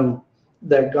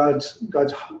 that God's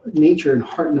nature and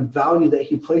heart and the value that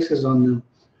he places on them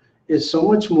is so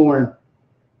much more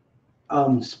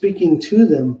speaking to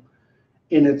them.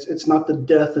 And it's not the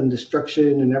death and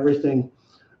destruction and everything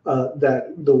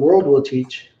that the world will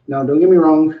teach. Now, don't get me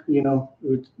wrong, we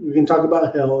can talk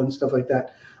about hell and stuff like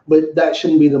that, but that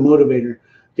shouldn't be the motivator,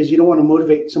 because you don't want to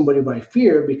motivate somebody by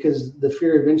fear, because the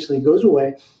fear eventually goes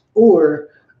away, or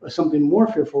something more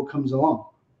fearful comes along,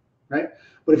 right?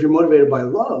 But if you're motivated by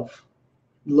love,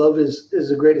 love is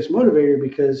the greatest motivator,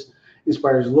 because it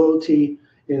inspires loyalty,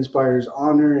 it inspires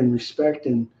honor and respect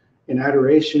and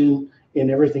adoration and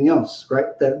everything else,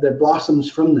 right? That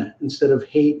blossoms from that, instead of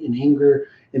hate and anger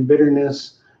and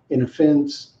bitterness and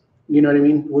offense. You know what I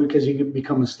mean? Because you can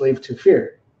become a slave to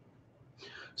fear.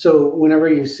 So whenever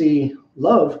you see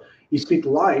love, you speak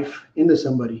life into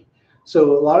somebody.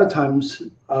 So a lot of times,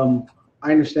 I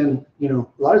understand, a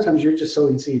lot of times you're just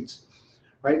sowing seeds,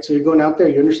 right? So you're going out there,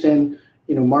 you understand,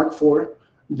 Mark 4,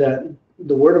 that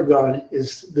the word of God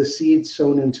is the seed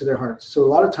sown into their hearts. So a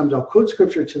lot of times I'll quote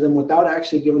scripture to them without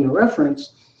actually giving a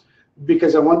reference,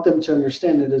 because I want them to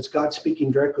understand that it's God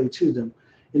speaking directly to them.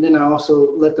 And then I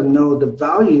also let them know the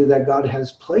value that God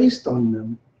has placed on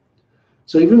them.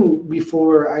 So even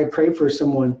before I pray for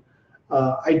someone,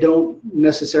 I don't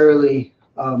necessarily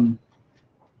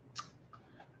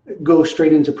go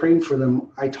straight into praying for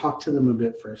them. I talk to them a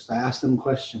bit first. I ask them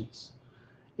questions.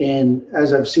 And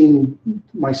as I've seen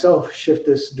myself shift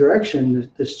this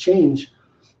direction, this change,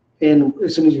 and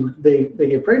as soon as they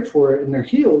get prayed for and they're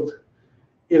healed,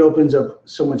 it opens up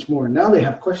so much more. Now they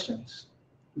have questions,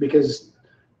 because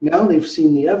now they've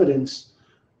seen the evidence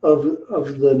of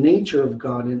the nature of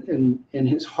God and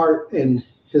his heart and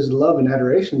his love and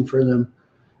adoration for them,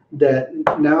 that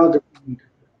now they're like,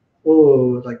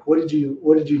 whoa, like, what did you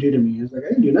do to me? It's like, I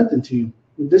didn't do nothing to you.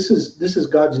 This is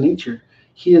God's nature.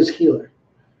 He is healer.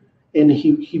 And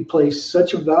he placed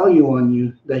such a value on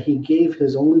you that he gave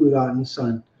his only begotten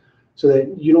son, so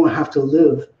that you don't have to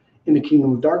live in the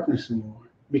kingdom of darkness anymore,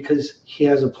 because he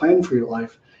has a plan for your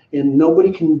life, and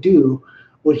nobody can do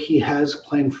what he has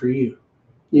planned for you.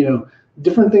 You know,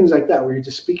 different things like that, where you're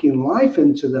just speaking life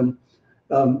into them.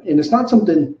 And it's not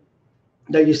something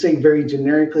that you say very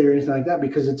generically or anything like that,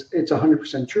 because it's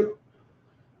 100% true.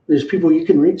 There's people you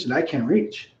can reach that I can't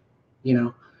reach. You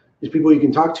know, there's people you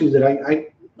can talk to that I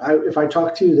if I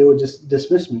talk to, they would just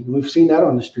dismiss me. We've seen that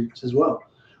on the streets as well.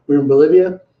 We were in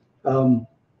Bolivia,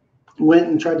 went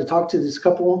and tried to talk to this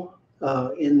couple,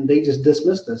 and they just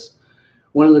dismissed us.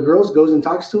 One of the girls goes and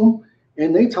talks to them,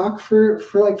 and they talk for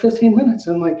like 15 minutes.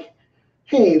 I'm like,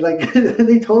 hey, like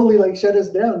they totally like shut us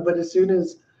down. But as soon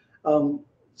as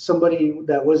somebody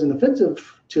that wasn't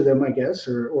offensive to them, I guess,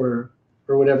 or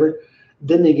whatever,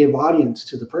 then they gave audience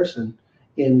to the person,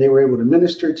 and they were able to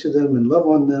minister to them and love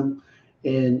on them.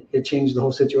 And it changed the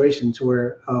whole situation to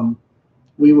where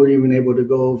we were even able to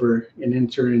go over and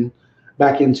enter in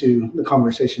back into the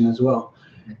conversation as well.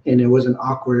 And it wasn't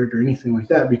awkward or anything like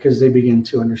that, because they begin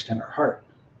to understand our heart.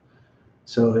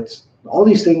 So it's all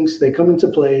these things, they come into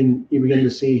play, and you begin to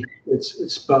see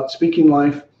it's about speaking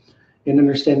life and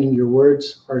understanding your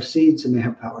words are seeds and they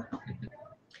have power.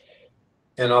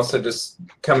 And also just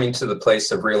coming to the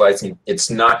place of realizing it's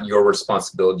not your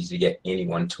responsibility to get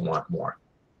anyone to want more.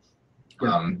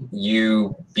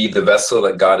 You be the vessel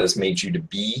that God has made you to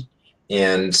be.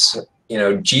 And, you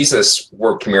know, Jesus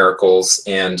worked miracles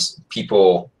and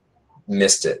people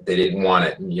missed it. They didn't want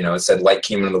it. You know, it said light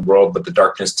came into the world, but the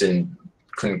darkness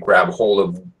couldn't grab hold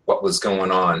of what was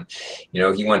going on. You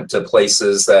know, he went to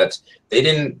places that they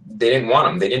didn't want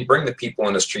him. They didn't bring the people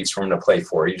in the streets for him to play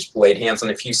for. He just laid hands on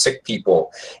a few sick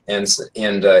people and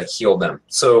healed them.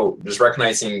 So just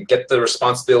recognizing, get the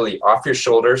responsibility off your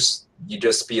shoulders. You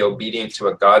just be obedient to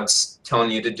what God's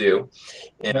telling you to do,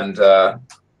 and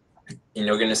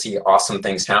you're going to see awesome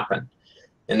things happen.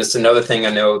 And it's another thing,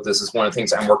 I know this is one of the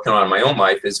things I'm working on in my own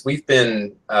life, is we've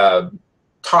been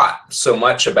taught so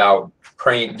much about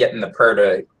praying, getting the prayer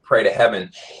to pray to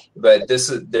heaven, but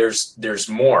there's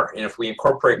more. And if we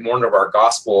incorporate more into our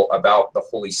gospel about the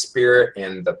Holy Spirit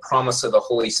and the promise of the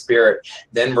Holy Spirit,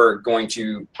 then we're going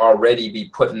to already be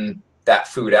putting that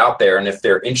food out there. And if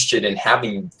they're interested in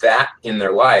having that in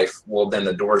their life, well, then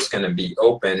the door's going to be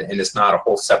open, and it's not a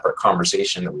whole separate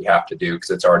conversation that we have to do,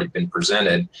 because it's already been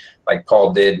presented, like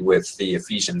Paul did with the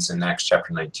Ephesians in Acts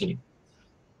chapter 19.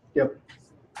 Yep.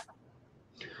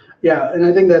 Yeah, and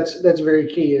I think that's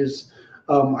very key. Is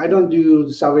I don't do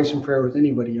the salvation prayer with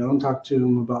anybody. I don't talk to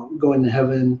them about going to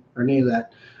heaven or any of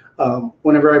that.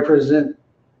 Whenever I present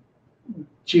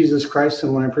Jesus Christ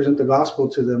and when I present the gospel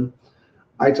to them,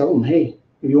 I tell them, hey,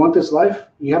 if you want this life,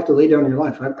 you have to lay down your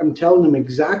life. I'm telling them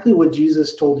exactly what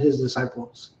Jesus told his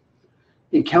disciples.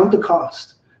 You count the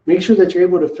cost. Make sure that you're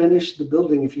able to finish the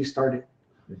building if you start it.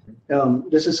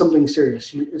 This is something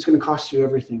serious. It's going to cost you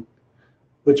everything,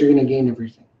 but you're going to gain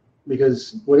everything.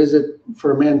 Because what is it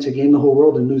for a man to gain the whole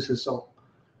world and lose his soul,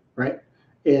 right?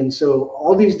 And so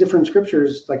all these different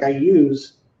scriptures, like I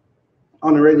use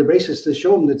on a regular basis to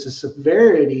show them that the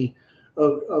severity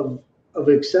of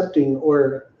accepting,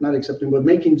 or not accepting, but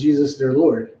making Jesus their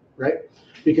Lord, right?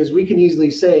 Because we can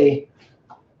easily say,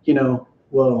 you know,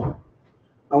 well,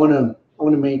 I want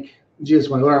to make Jesus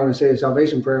my Lord. I want to say a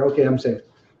salvation prayer. Okay, I'm saved.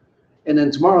 And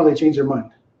then tomorrow they change their mind,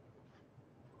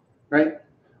 right?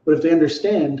 But if they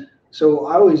understand, so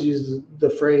I always use the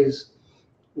phrase,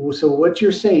 so what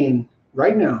you're saying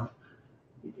right now,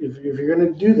 if you're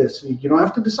going to do this, you don't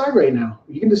have to decide right now.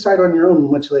 You can decide on your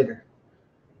own much later.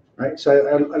 Right, so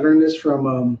I learned this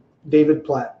from David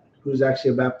Platt, who's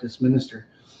actually a Baptist minister.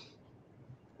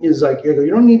 He's like, you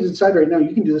don't need to decide right now.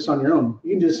 You can do this on your own.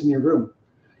 You can do this in your room.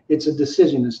 It's a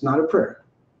decision. It's not a prayer,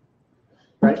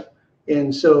 right?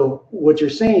 And so what you're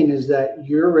saying is that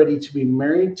you're ready to be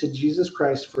married to Jesus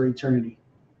Christ for eternity,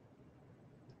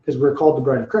 because we're called the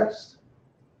bride of Christ,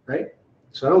 right?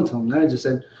 So I don't tell them that. I just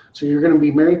said, so you're going to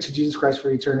be married to Jesus Christ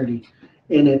for eternity.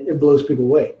 And it blows people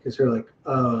away because they're like,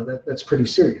 that's pretty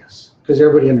serious. Because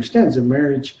everybody understands that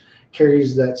marriage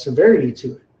carries that severity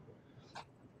to it.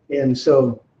 And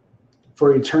so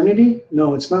for eternity,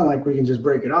 no, it's not like we can just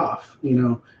break it off,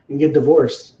 and get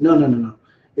divorced. No.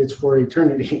 It's for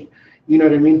eternity. You know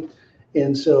what I mean?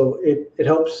 And so it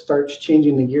helps starts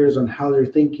changing the gears on how they're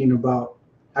thinking about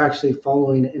actually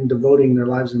following and devoting their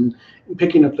lives and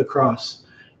picking up the cross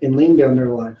and laying down their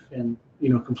life and,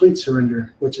 complete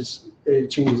surrender, it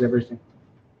changes everything.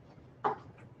 All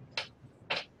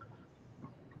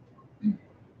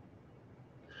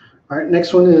right,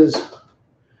 next one is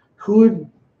who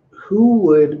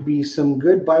would be some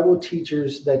good Bible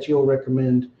teachers that you'll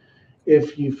recommend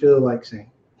if you feel like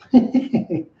saying?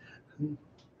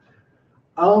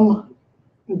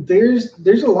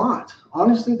 There's a lot.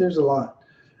 Honestly, there's a lot.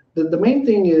 The main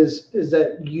thing is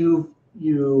that you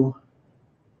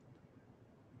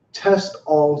test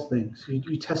all things.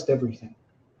 You test everything.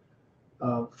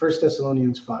 1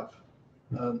 Thessalonians 5.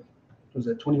 Was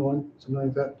that 21? Something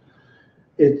like that.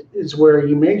 It's where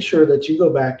you make sure that you go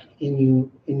back and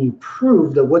you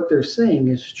prove that what they're saying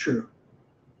is true.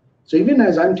 So even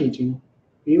as I'm teaching,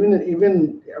 even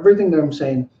everything that I'm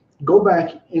saying, go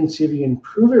back and see if you can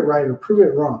prove it right or prove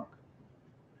it wrong.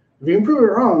 If you can prove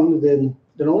it wrong, then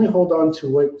only hold on to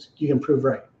what you can prove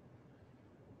right.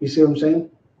 You see what I'm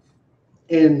saying?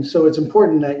 And so it's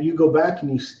important that you go back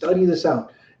and you study this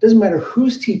out. It doesn't matter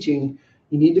who's teaching,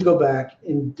 you need to go back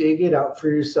and dig it out for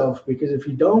yourself, because if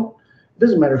you don't, it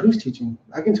doesn't matter who's teaching.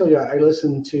 I can tell you, I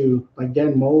listen to like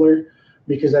Dan Mohler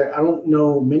because I don't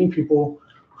know many people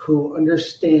who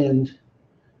understand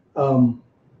the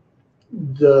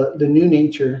new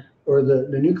nature or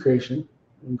the new creation,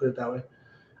 let me put it that way,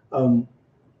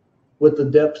 with the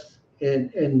depth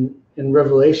and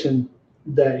revelation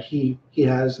that he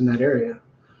has in that area.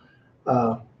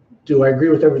 Do I agree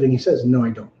with everything he says? No, I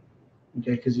don't.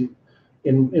 Okay, because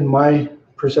in my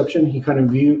perception, he kind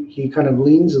of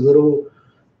leans a little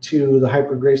to the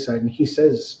hyper grace side, and he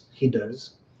says he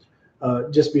does,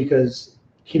 just because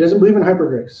he doesn't believe in hyper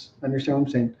grace. Understand what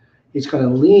I'm saying? He's kind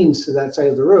of leans to that side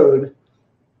of the road,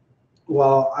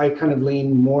 while I kind of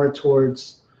lean more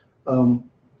towards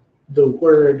the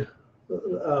word,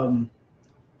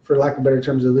 for lack of better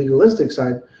terms, the legalistic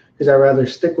side, because I rather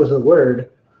stick with the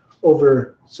word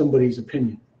over somebody's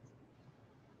opinion.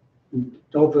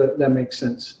 Hope that makes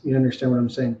sense. You understand what I'm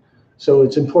saying? So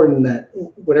it's important that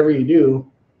whatever you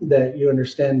do, that you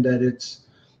understand that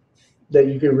that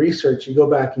you can research, you go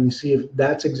back and you see if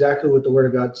that's exactly what the Word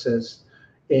of God says,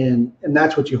 and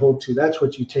that's what you hold to. That's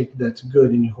what you take that's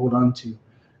good and you hold on to,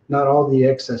 not all the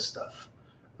excess stuff.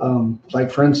 Like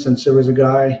for instance, there was a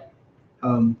guy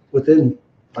within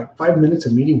like 5 minutes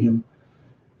of meeting him,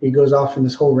 he goes off in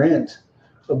this whole rant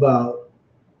about,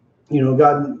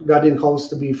 God didn't call us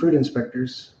to be fruit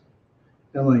inspectors.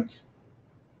 And I'm like,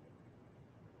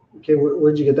 okay,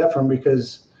 where'd you get that from?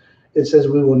 Because it says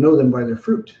we will know them by their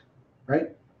fruit, right?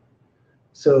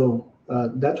 So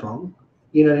that's wrong.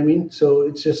 You know what I mean? So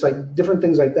it's just like different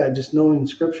things like that, just knowing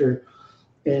Scripture.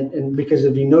 And because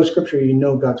if you know Scripture, you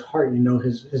know God's heart, you know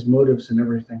his motives and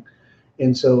everything.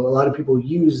 And so a lot of people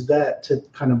use that to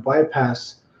kind of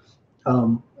bypass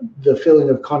the feeling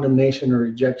of condemnation or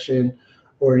rejection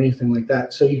or anything like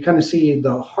that. So you kind of see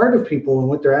the heart of people and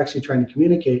what they're actually trying to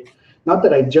communicate. Not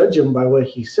that I judge him by what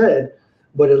he said,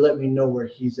 but it let me know where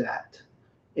he's at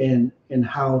and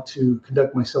how to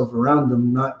conduct myself around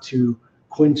them, not to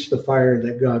quench the fire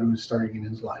that God was starting in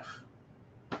his life.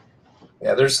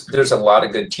 Yeah, there's a lot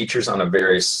of good teachers on the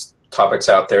various topics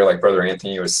out there. Like Brother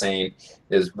Anthony was saying,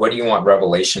 is what do you want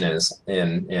revelation is?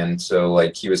 And so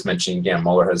like he was mentioning, Dan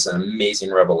Mohler has an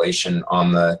amazing revelation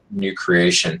on the new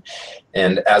creation.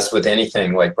 And as with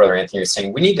anything, like Brother Anthony was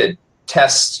saying, we need to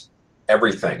test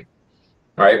everything,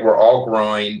 right? We're all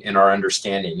growing in our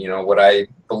understanding. What I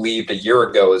believed a year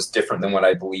ago is different than what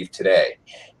I believe today.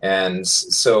 And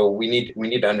so we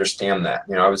need to understand that.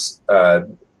 I was,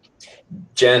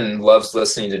 Jen loves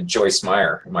listening to Joyce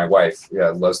Meyer, my wife.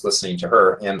 Loves listening to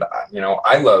her, and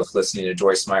I love listening to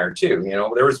Joyce Meyer too.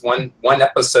 There was one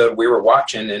episode we were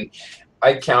watching, and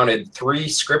I counted 3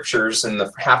 scriptures in the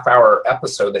half-hour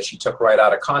episode that she took right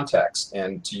out of context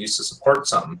and to use to support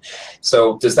something.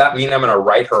 So does that mean I'm going to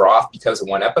write her off because of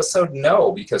one episode?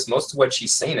 No, because most of what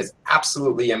she's saying is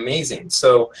absolutely amazing.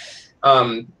 So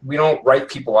we don't write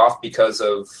people off because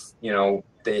of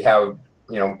they have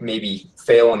maybe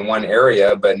fail in one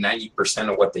area, but 90%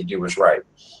 of what they do is right.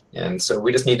 And so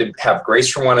we just need to have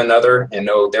grace for one another and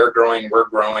know they're growing, we're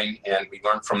growing, and we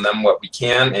learn from them what we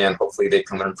can, and hopefully they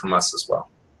can learn from us as well.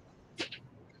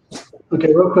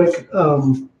 Okay, real quick.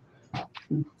 Go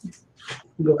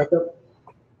back up.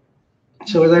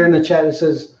 So there in the chat it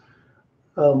says,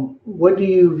 what do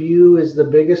you view as the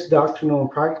biggest doctrinal and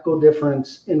practical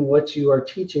difference in what you are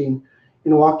teaching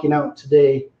and walking out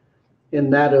today in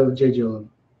that of JJLM?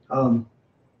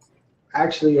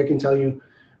 Actually, I can tell you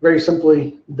very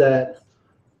simply that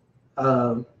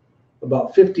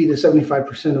about 50 to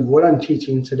 75% of what I'm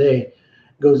teaching today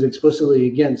goes explicitly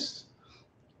against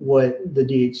what the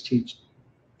DHT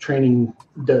training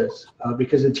does,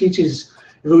 because it teaches,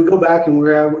 if we go back and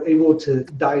we're able to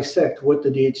dissect what the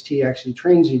DHT actually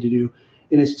trains you to do,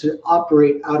 and it's to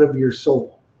operate out of your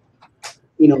soul.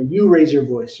 You know, you raise your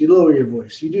voice, you lower your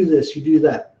voice, you do this, you do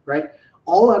that, right?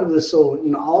 All out of the soul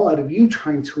and all out of you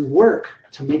trying to work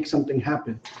to make something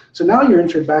happen. So now you're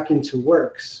entered back into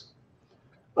works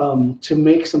to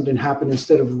make something happen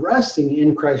instead of resting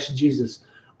in Christ Jesus,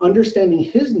 understanding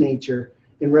his nature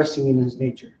and resting in his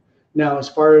nature. Now, as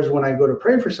far as when I go to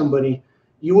pray for somebody,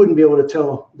 you wouldn't be able to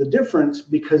tell the difference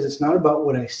because it's not about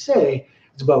what I say,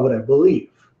 it's about what I believe.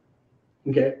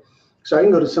 Okay? So I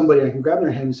can go to somebody, I can grab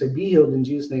their hand and say, be healed in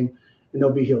Jesus' name, and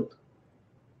they'll be healed.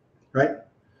 Right?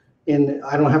 And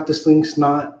I don't have to sling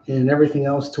snot and everything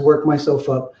else to work myself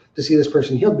up to see this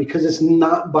person healed, because it's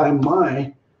not by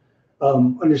my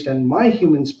understanding. My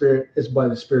human spirit is by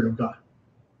the Spirit of God.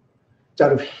 It's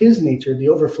out of his nature, the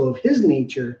overflow of his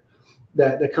nature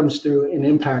that comes through and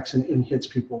impacts and hits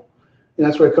people. And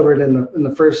that's what I covered in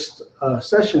the first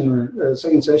session, or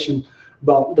second session,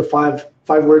 about the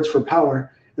five words for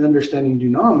power. And understanding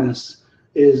dunamis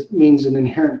means an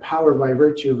inherent power by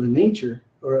virtue of the nature,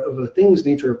 or of a thing's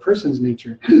nature, a person's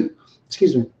nature.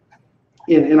 Excuse me.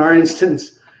 In our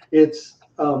instance, it's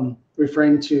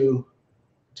referring to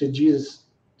Jesus,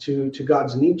 to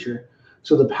God's nature.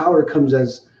 So the power comes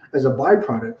as a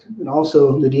byproduct. And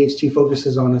also the DHT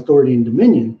focuses on authority and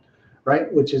dominion,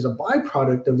 right? Which is a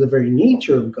byproduct of the very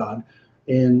nature of God.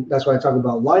 And that's why I talk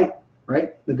about light,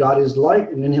 right? The God is light,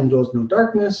 and in him dwells no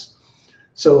darkness.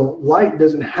 So light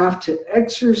doesn't have to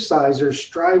exercise or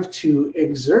strive to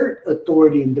exert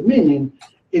authority and dominion.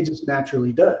 It just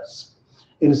naturally does.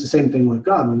 And it's the same thing with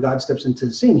God. When God steps into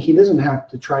the scene, he doesn't have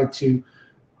to try to,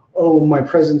 oh, my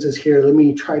presence is here, let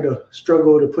me try to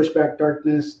struggle to push back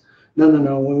darkness. No.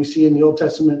 When we see in the Old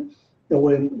Testament, that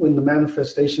when the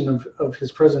manifestation of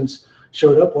his presence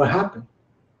showed up, what happened?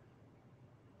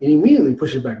 He immediately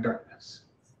pushes back darkness,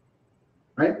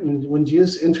 right? And when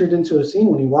Jesus entered into a scene,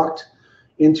 when he walked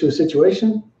into a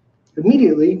situation,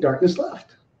 immediately darkness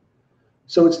left.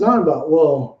 So it's not about,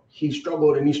 well, he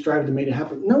struggled and he strived to make it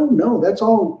happen. No, it's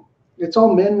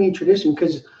all man-made tradition.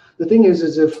 Because the thing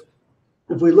is if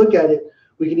we look at it,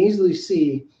 we can easily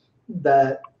see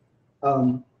that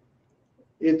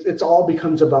it's all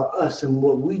becomes about us and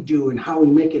what we do and how we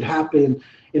make it happen.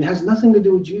 It has nothing to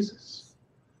do with Jesus.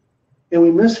 And we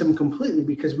miss him completely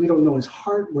because we don't know his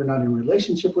heart. We're not in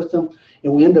relationship with him.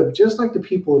 And we end up just like the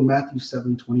people in Matthew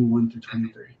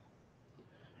 7:21-23.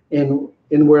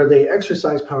 And where they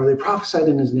exercise power, they prophesied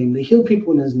in his name, they healed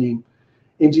people in his name.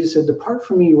 And Jesus said, depart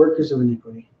from me, you workers of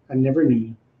iniquity. I never knew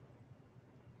you.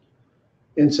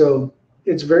 And so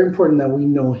it's very important that we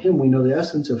know him, we know the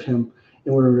essence of him,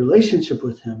 and we're in a relationship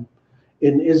with him.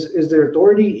 And is there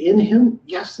authority in him?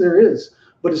 Yes, there is.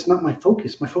 But it's not my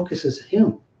focus. My focus is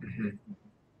him. Mm-hmm.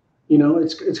 You know,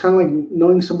 it's kind of like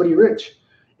knowing somebody rich.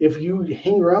 If you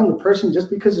hang around the person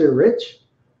just because they're rich,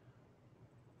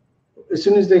 as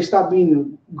soon as they stop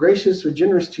being gracious or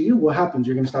generous to you, what happens?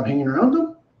 You're going to stop hanging around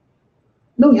them?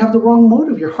 No, you have the wrong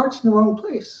motive. Your heart's in the wrong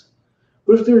place.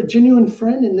 But if they're a genuine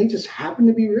friend and they just happen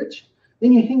to be rich,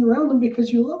 then you hang around them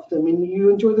because you love them and you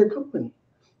enjoy their company.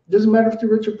 It doesn't matter if they're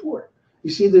rich or poor.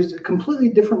 You see, there's a completely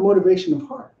different motivation of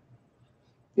heart.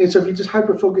 And so if you just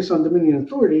hyper-focus on dominion and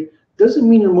authority, doesn't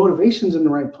mean your motivation's in the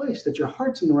right place, that your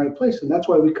heart's in the right place. And that's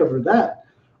why we cover that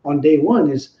on day one,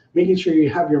 is making sure you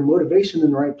have your motivation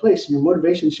in the right place. And your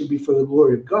motivation should be for the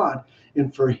glory of God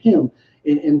and for him,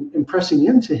 and pressing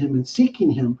into him and seeking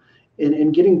him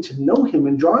and getting to know him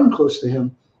and drawing close to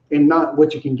him, and not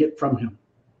what you can get from him.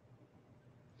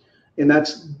 And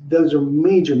those are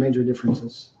major, major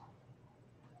differences.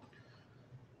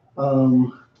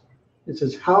 It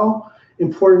says, how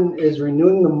important is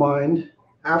renewing the mind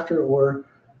after or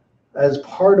as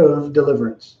part of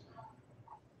deliverance?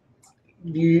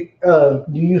 Do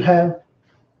you have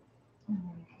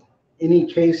any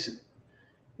case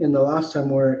in the last time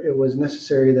where it was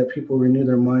necessary that people renew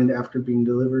their mind after being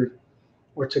delivered,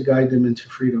 or to guide them into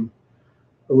freedom?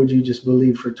 Or would you just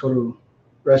believe for total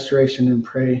restoration and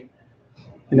pray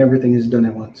and everything is done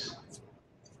at once?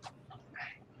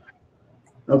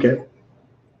 Okay.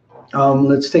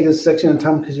 Let's take a section at a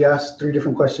time because you asked 3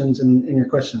 different questions in your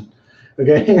question.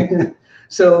 Okay.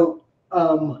 So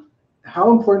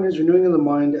how important is renewing of the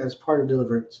mind as part of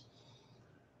deliverance?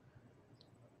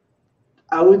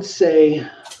 I would say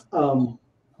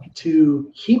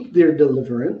to keep their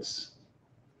deliverance,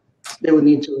 they would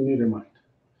need to renew their mind.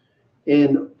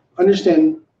 And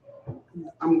understand,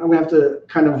 I'm going to have to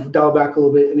kind of dial back a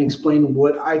little bit and explain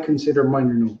what I consider mind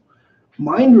renewal.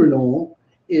 Mind renewal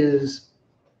is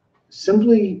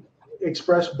simply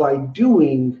expressed by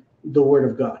doing the Word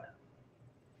of God.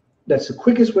 That's the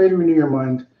quickest way to renew your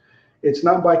mind. It's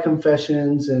not by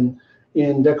confessions and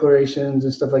declarations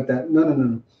and stuff like that.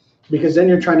 No. Because then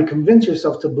you're trying to convince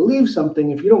yourself to believe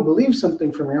something. If you don't believe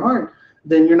something from your heart,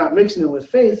 then you're not mixing it with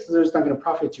faith, so it's not going to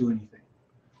profit you anything.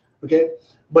 Okay?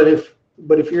 But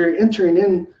if you're entering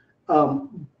in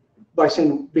by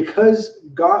saying, because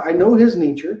God, I know his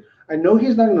nature, I know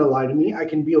he's not going to lie to me, I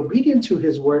can be obedient to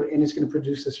his word and it's going to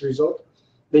produce this result,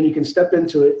 then you can step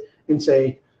into it and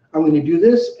say, I'm going to do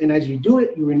this. And as you do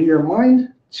it, you renew your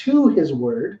mind to his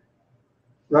word,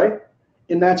 right?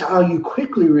 And that's how you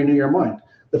quickly renew your mind.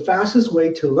 The fastest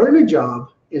way to learn a job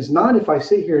is not if I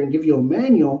sit here and give you a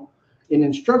manual and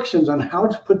instructions on how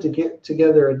to put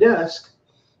together a desk,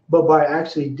 but by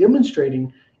actually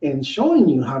demonstrating and showing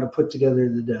you how to put together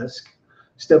the desk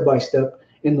step by step.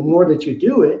 And the more that you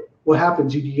do it, what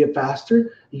happens? You get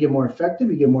faster, you get more effective,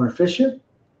 you get more efficient,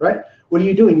 right? What are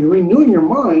you doing? You're renewing your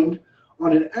mind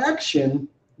on an action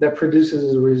that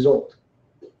produces a result.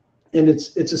 And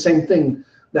it's the same thing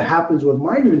that happens with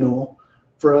mind renewal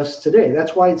for us today.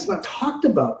 That's why it's not talked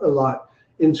about a lot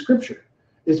in Scripture.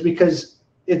 It's because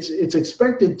it's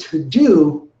expected to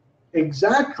do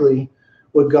exactly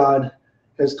what God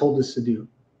has told us to do,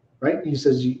 right? He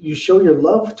says, you show your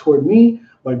love toward me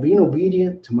by being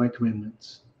obedient to my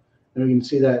commandments. And we can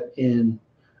see that in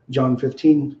John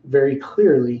 15 very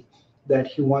clearly, that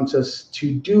he wants us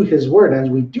to do his word. As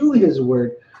we do his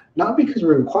word, not because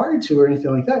we're required to or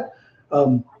anything like that,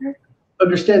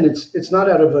 understand it's not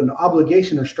out of an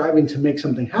obligation or striving to make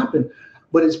something happen,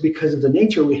 but it's because of the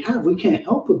nature we have. We can't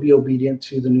help but be obedient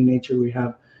to the new nature we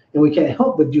have, and we can't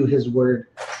help but do his word.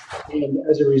 And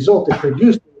as a result, it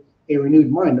produces a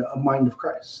renewed mind, a mind of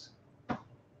Christ.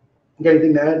 You got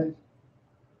anything to add?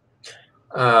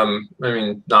 I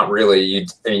mean, not really.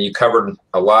 You covered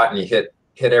a lot and you hit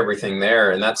everything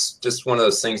there. And that's just one of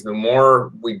those things. The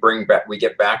more we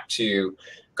get back to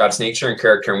God's nature and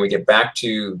character, and we get back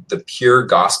to the pure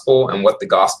gospel and what the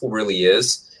gospel really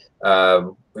is,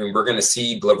 we're going to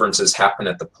see deliverances happen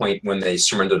at the point when they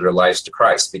surrender their lives to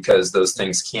Christ, because those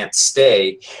things can't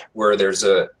stay where there's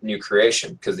a new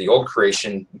creation, because the old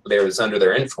creation there was under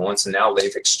their influence, and now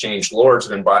they've exchanged lords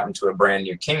and been brought into a brand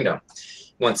new kingdom.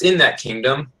 Once in that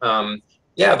kingdom,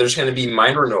 yeah, there's going to be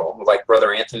mind renewal. Like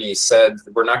Brother Anthony said,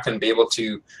 we're not going to be able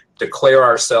to declare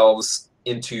ourselves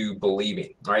into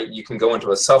believing, right? You can go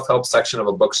into a self-help section of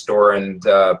a bookstore and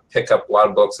pick up a lot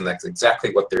of books, and that's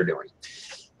exactly what they're doing.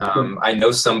 I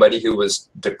know somebody who was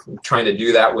trying to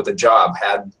do that with a job,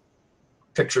 had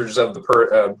pictures of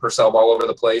the herself all over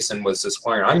the place, and was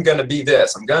declaring, I'm going to be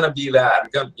this, I'm going to be that, I'm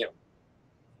going to,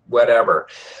 whatever.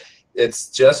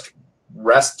 It's just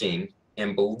resting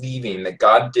and believing that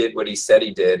God did what he said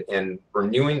he did, and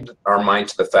renewing our mind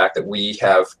to the fact that we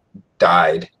have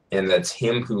died and that's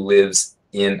him who lives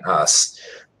in us.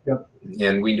 Yep.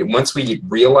 And once we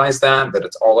realize that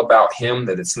it's all about him,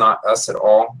 that it's not us at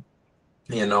all,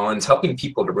 and it's helping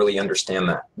people to really understand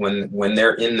that when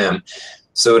they're in them.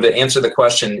 So to answer the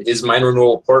question, is mind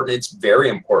renewal important? It's very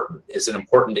important. Is it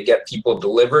important to get people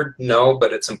delivered? No,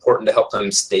 but it's important to help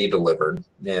them stay delivered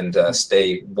and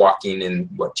stay walking in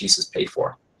what Jesus paid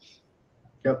for.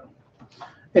 Yep.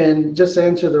 And just to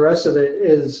answer the rest of it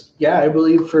is, yeah, I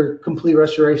believe for complete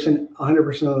restoration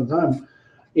 100% of the time.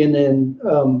 And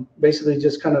then basically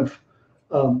just kind of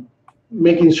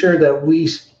making sure that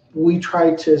we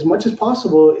try to, as much as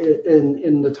possible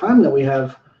in the time that we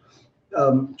have,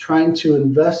 trying to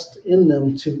invest in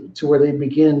them to where they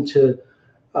begin to,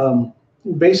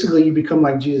 basically you become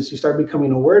like Jesus. You start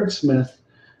becoming a wordsmith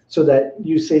so that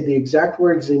you say the exact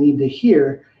words they need to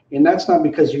hear. And that's not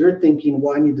because you're thinking,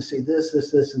 well, I need to say this, this,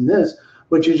 this, and this,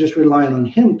 but you're just relying on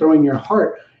him, throwing your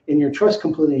heart and your trust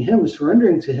completely in him,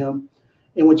 surrendering to him.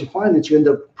 And what you find that you end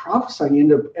up prophesying, you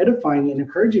end up edifying and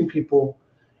encouraging people,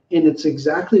 and it's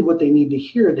exactly what they need to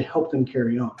hear to help them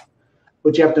carry on.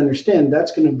 But you have to understand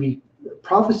that's going to be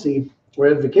prophecy, or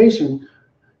edification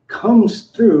comes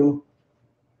through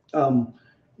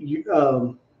your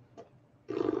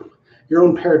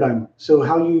own paradigm. So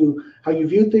how you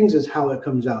view things is how it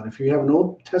comes out. If you have an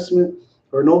Old Testament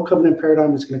or an Old Covenant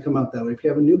paradigm, it's going to come out that way. If you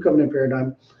have a New Covenant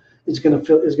paradigm, is going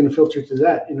to filter to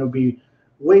that, and it'll be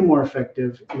way more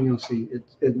effective, and you'll see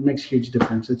it makes a huge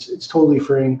difference. It's totally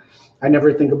freeing. I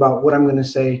never think about what I'm going to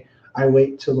say. I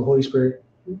wait till the Holy Spirit,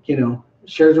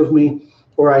 shares with me,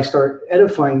 or I start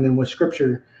edifying them with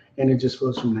scripture, and it just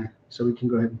flows from there. So we can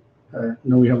go ahead. I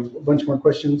know we have a bunch more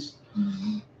questions.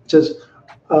 It says,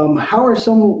 how are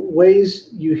some ways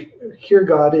you hear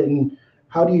God, and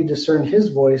how do you discern his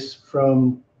voice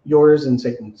from yours and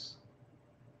Satan's?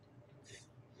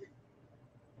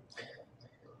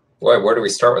 Boy, where do we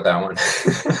start with that one?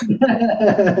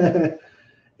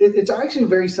 It's actually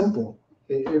very simple.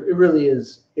 It really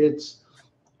is. It's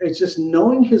just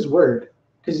knowing his word,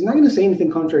 because he's not going to say anything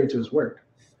contrary to his word,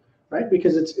 right?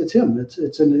 Because it's him.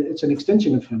 It's an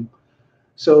extension of him.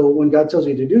 So when God tells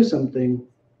you to do something,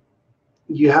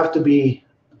 you have to be,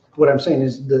 what I'm saying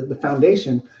is the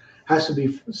foundation has to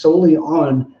be solely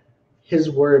on his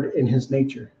word and his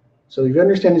nature. So if you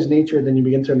understand his nature, then you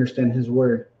begin to understand his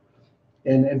word.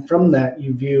 And from that,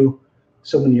 you view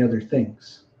so many other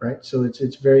things, right? So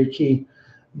it's very key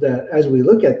that as we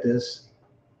look at this,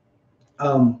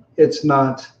 it's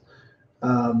not,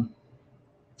 how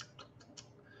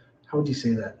would you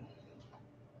say that?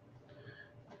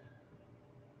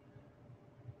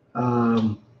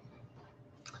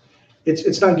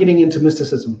 It's not getting into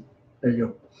mysticism. There you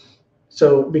go.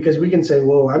 So because we can say,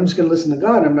 well, I'm just going to listen to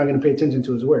God, I'm not going to pay attention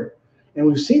to his word. And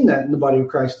we've seen that in the body of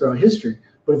Christ throughout history.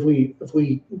 But if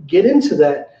we get into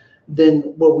that, then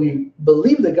what we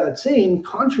believe that God's saying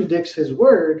contradicts his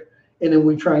word, and then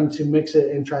we're trying to mix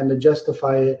it and trying to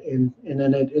justify it, and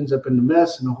then it ends up in a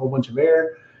mess and a whole bunch of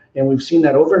error. And we've seen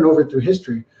that over and over through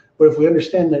history. But if we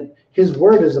understand that his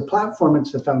word is a platform,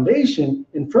 it's the foundation,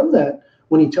 and from that,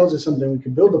 when he tells us something, we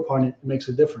can build upon it, it makes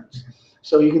a difference.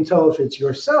 So you can tell if it's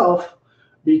yourself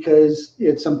because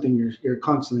it's something you're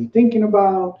constantly thinking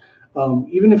about.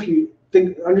 Even if you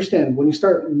understand, when you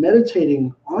start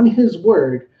meditating on his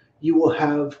word, you will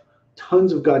have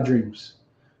tons of God dreams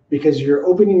because you're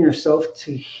opening yourself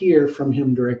to hear from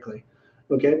him directly.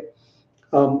 Okay.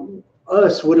 What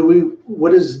does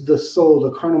the soul,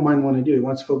 the carnal mind want to do? It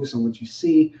wants to focus on what you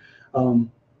see,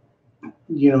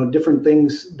 different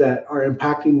things that are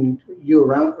impacting you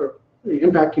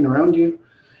around you.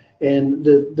 And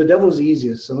the devil is the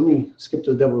easiest. So let me skip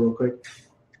to the devil real quick.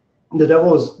 The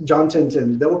devil is John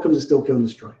 10:10. The devil comes to steal, kill, and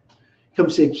destroy. He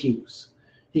comes to accuse.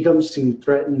 He comes to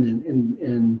threaten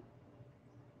and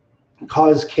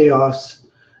cause chaos.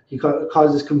 He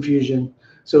causes confusion.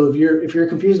 So if you're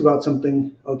confused about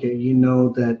something, okay, you know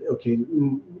that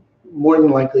more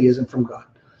than likely isn't from God,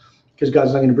 because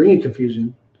God's not going to bring you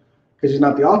confusion, because he's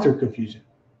not the author of confusion,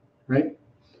 right?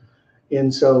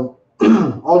 And so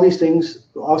all these things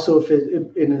also, if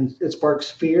it sparks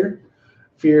fear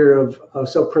of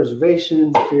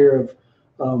self-preservation, fear of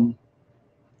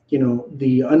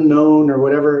the unknown or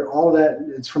whatever, all that,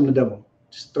 it's from the devil.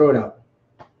 Just throw it out.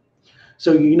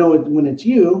 So when it's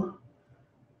you,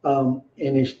 and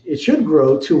it should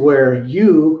grow to where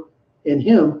you and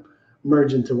him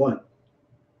merge into one,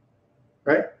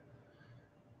 right?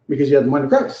 Because you have the mind of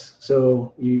Christ.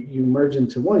 So you merge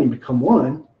into one, you become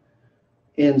one.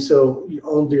 And so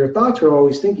all your thoughts are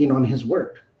always thinking on his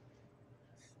word.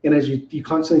 And as you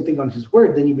constantly think on his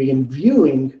word, then you begin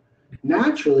viewing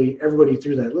naturally everybody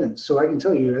through that lens. So I can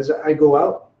tell you, as I go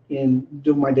out and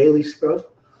do my daily stuff,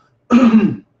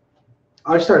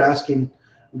 I start asking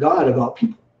God about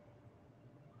people.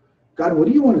 God, what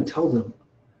do you want to tell them?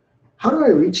 How do I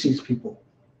reach these people?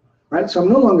 Right? So I'm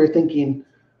no longer thinking,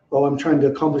 oh, I'm trying to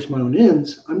accomplish my own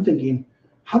ends. I'm thinking,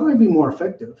 how do I be more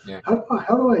effective? Yeah.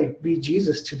 How do I be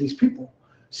Jesus to these people?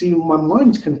 See, my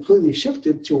mind's completely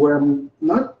shifted to where I'm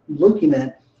not looking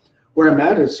at where I'm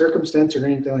at, a circumstance or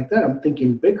anything like that. I'm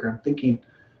thinking bigger. I'm thinking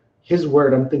his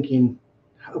word. I'm thinking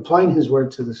applying his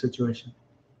word to the situation.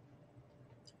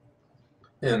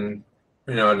 And,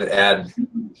 to add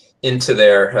into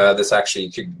there, this actually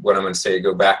could, what I'm going to say,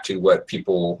 go back to what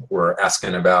people were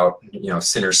asking about,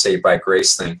 sinners saved by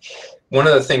grace thing. One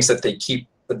of the things that they keep,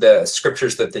 the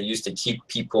scriptures that they use to keep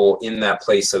people in that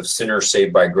place of sinners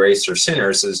saved by grace or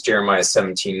sinners is Jeremiah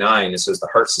 17:9. It says the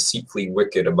heart's deceitfully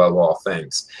wicked above all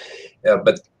things.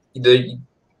 But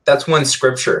that's one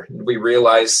scripture. We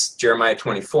realize Jeremiah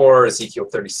 24, Ezekiel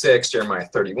 36, Jeremiah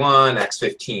 31, Acts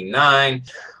 15:9.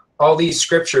 All these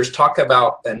scriptures talk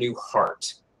about a new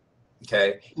heart.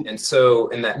 Okay. And so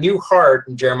in that new heart,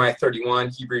 in Jeremiah 31,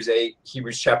 Hebrews 8,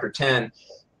 Hebrews chapter 10,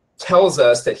 tells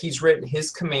us that he's written his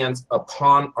commands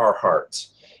upon our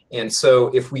hearts. And so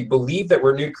if we believe that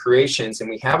we're new creations and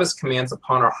we have his commands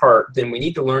upon our heart, then we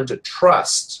need to learn to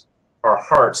trust our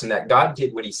hearts and that God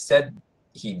did what he said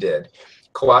he did.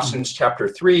 Colossians chapter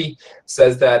 3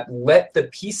 says that let the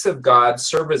peace of God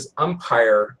serve as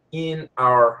umpire in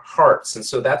our hearts. And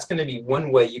so that's going to be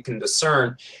one way you can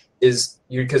discern is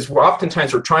because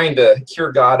oftentimes we're trying to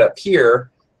hear God up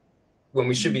here when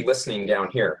we should be listening down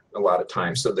here a lot of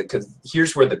times. So because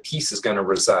here's where the peace is going to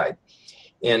reside.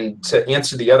 And to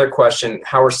answer the other question,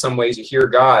 how are some ways you hear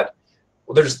God?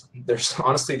 Well, there's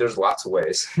honestly, there's lots of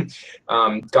ways.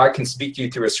 God can speak to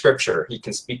you through a scripture. He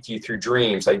can speak to you through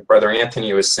dreams, like Brother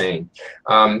Anthony was saying.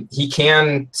 He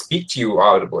can speak to you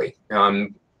audibly. A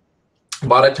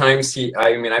lot of times,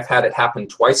 I've had it happen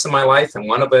twice in my life, and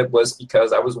one of it was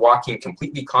because I was walking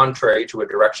completely contrary to a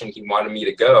direction he wanted me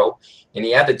to go, and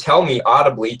he had to tell me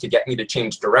audibly to get me to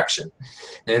change direction.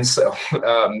 And so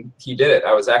he did it.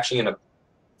 I was actually in a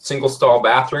single stall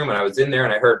bathroom, and I was in there,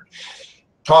 and I heard,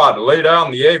 "Todd, lay down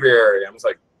the aviary." I was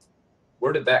like,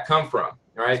 where did that come from?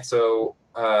 All right, so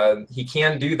he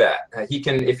can do that. He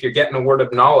can, if you're getting a word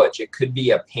of knowledge, it could be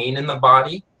a pain in the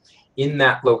body in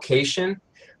that location.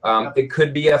 It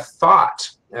could be a thought.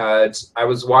 I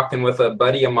was walking with a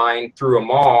buddy of mine through a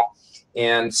mall,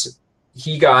 and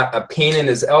he got a pain in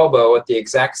his elbow at the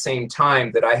exact same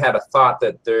time that I had a thought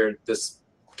that this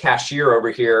cashier over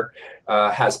here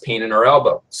has pain in her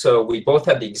elbow. So we both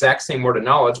had the exact same word of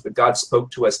knowledge, but God spoke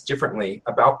to us differently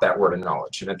about that word of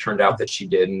knowledge, and it turned out that she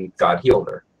did, and God healed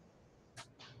her.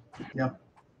 Yeah.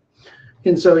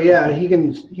 And so, yeah, he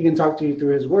can talk to you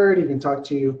through his word. He can talk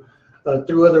to you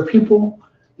through other people.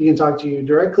 He can talk to you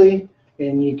directly,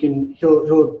 and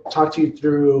he'll talk to you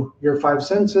through your five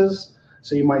senses.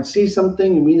 So you might see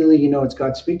something immediately, you know it's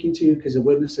God speaking to you because it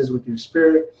witnesses with your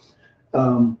spirit.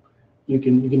 You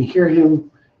can hear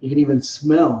him. You can even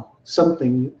smell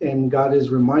something, and God is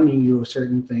reminding you of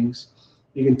certain things.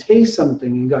 You can taste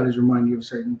something, and God is reminding you of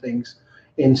certain things.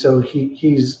 And so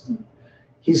he's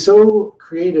so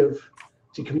creative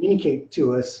to communicate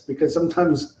to us, because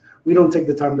sometimes we don't take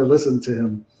the time to listen to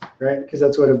him, right? Because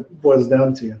that's what it boils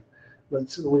down to.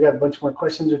 But we got a bunch more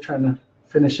questions we're trying to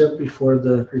finish up before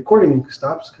the recording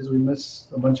stops, because we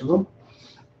missed a bunch of them.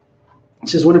 It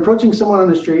says, when approaching someone on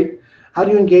the street, how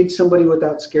do you engage somebody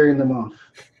without scaring them off?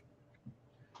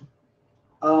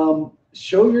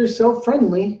 Show yourself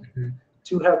friendly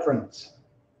to have friends.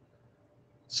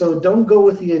 So don't go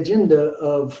with the agenda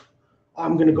of,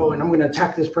 I'm going to go and I'm going to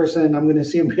attack this person and I'm going to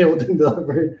see him be able to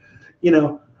deliver.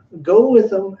 Go with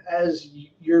them as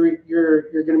you're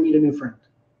going to meet a new friend.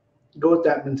 Go with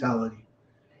that mentality,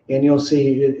 and you'll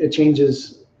see it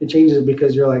changes. It changes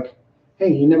because you're like,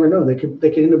 hey, you never know, they could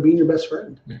end up being your best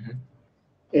friend. Mm-hmm.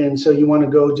 And so you want to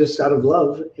go just out of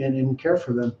love and care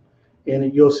for them,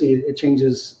 and you'll see it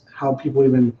changes how people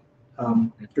even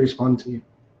respond to you.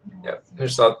 Yeah,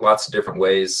 there's lots of different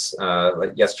ways.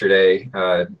 Like yesterday,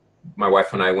 my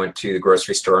wife and I went to the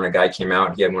grocery store, and a guy came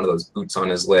out. He had one of those boots on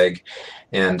his leg,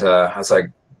 and I was like,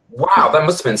 "Wow, that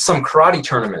must have been some karate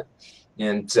tournament."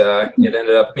 And it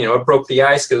ended up, it broke the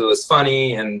ice because it was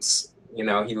funny, and he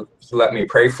let me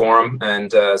pray for him,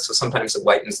 and so sometimes it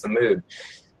lightens the mood.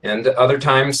 And other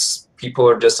times, people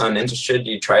are just uninterested.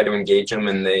 You try to engage them,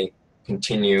 and they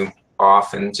continue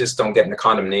off, and just don't get into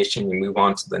condemnation. You move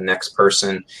on to the next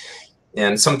person.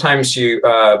 And sometimes you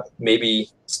maybe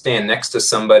stand next to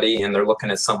somebody and they're looking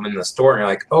at something in the store, and you're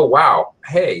like, oh, wow,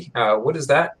 hey, what is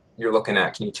that you're looking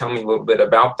at? Can you tell me a little bit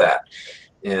about that?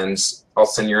 And all of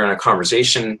a sudden you're in a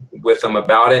conversation with them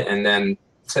about it, and then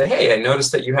say, hey, I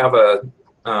noticed that you have a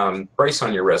brace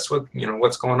on your wrist.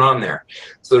 What's going on there?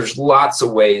 So there's lots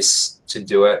of ways to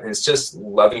do it. And it's just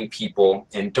loving people,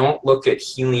 and don't look at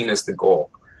healing as the goal.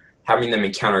 Having them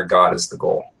encounter God is the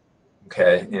goal.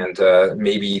 Okay, and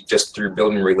maybe just through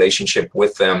building a relationship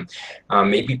with them,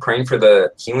 maybe praying for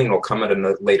the healing will come at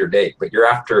a later date. But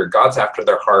God's after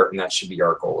their heart, and that should be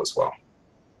our goal as well.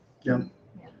 Yeah,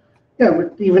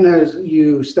 but even as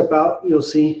you step out, you'll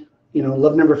see,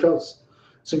 love never fails.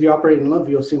 So if you operate in love,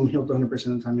 you'll see them healed 100%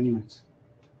 of the time, anyways.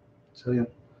 So yeah.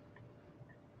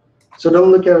 So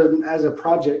don't look at them as a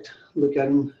project. Look at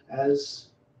them as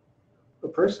a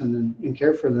person, and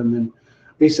care for them, and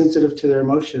be sensitive to their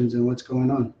emotions and what's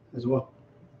going on as well.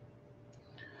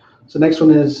 So next one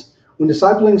is, when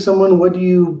discipling someone, what do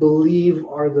you believe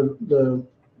are the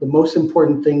most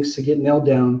important things to get nailed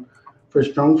down for a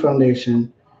strong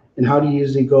foundation, and how do you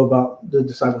usually go about the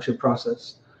discipleship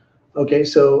process? Okay,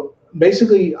 so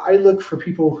basically I look for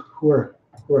people who are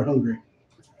hungry,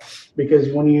 because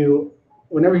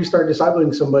whenever you start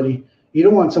discipling somebody, you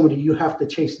don't want somebody you have to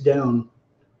chase down.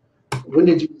 When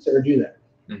did Jesus ever do that?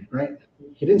 Mm-hmm. Right?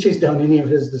 He didn't chase down any of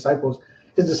his disciples.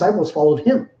 His disciples followed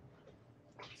him.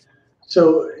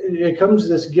 So it comes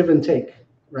this give and take,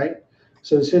 right?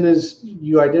 So as soon as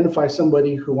you identify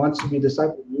somebody who wants to be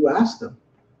discipled, you ask them,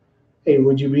 hey,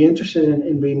 would you be interested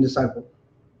in being discipled?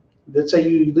 Let's say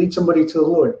you lead somebody to the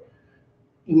Lord.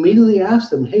 Immediately ask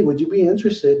them, hey, would you be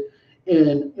interested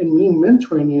in me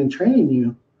mentoring you and training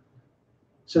you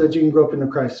so that you can grow up into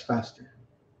Christ faster?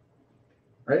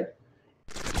 Right?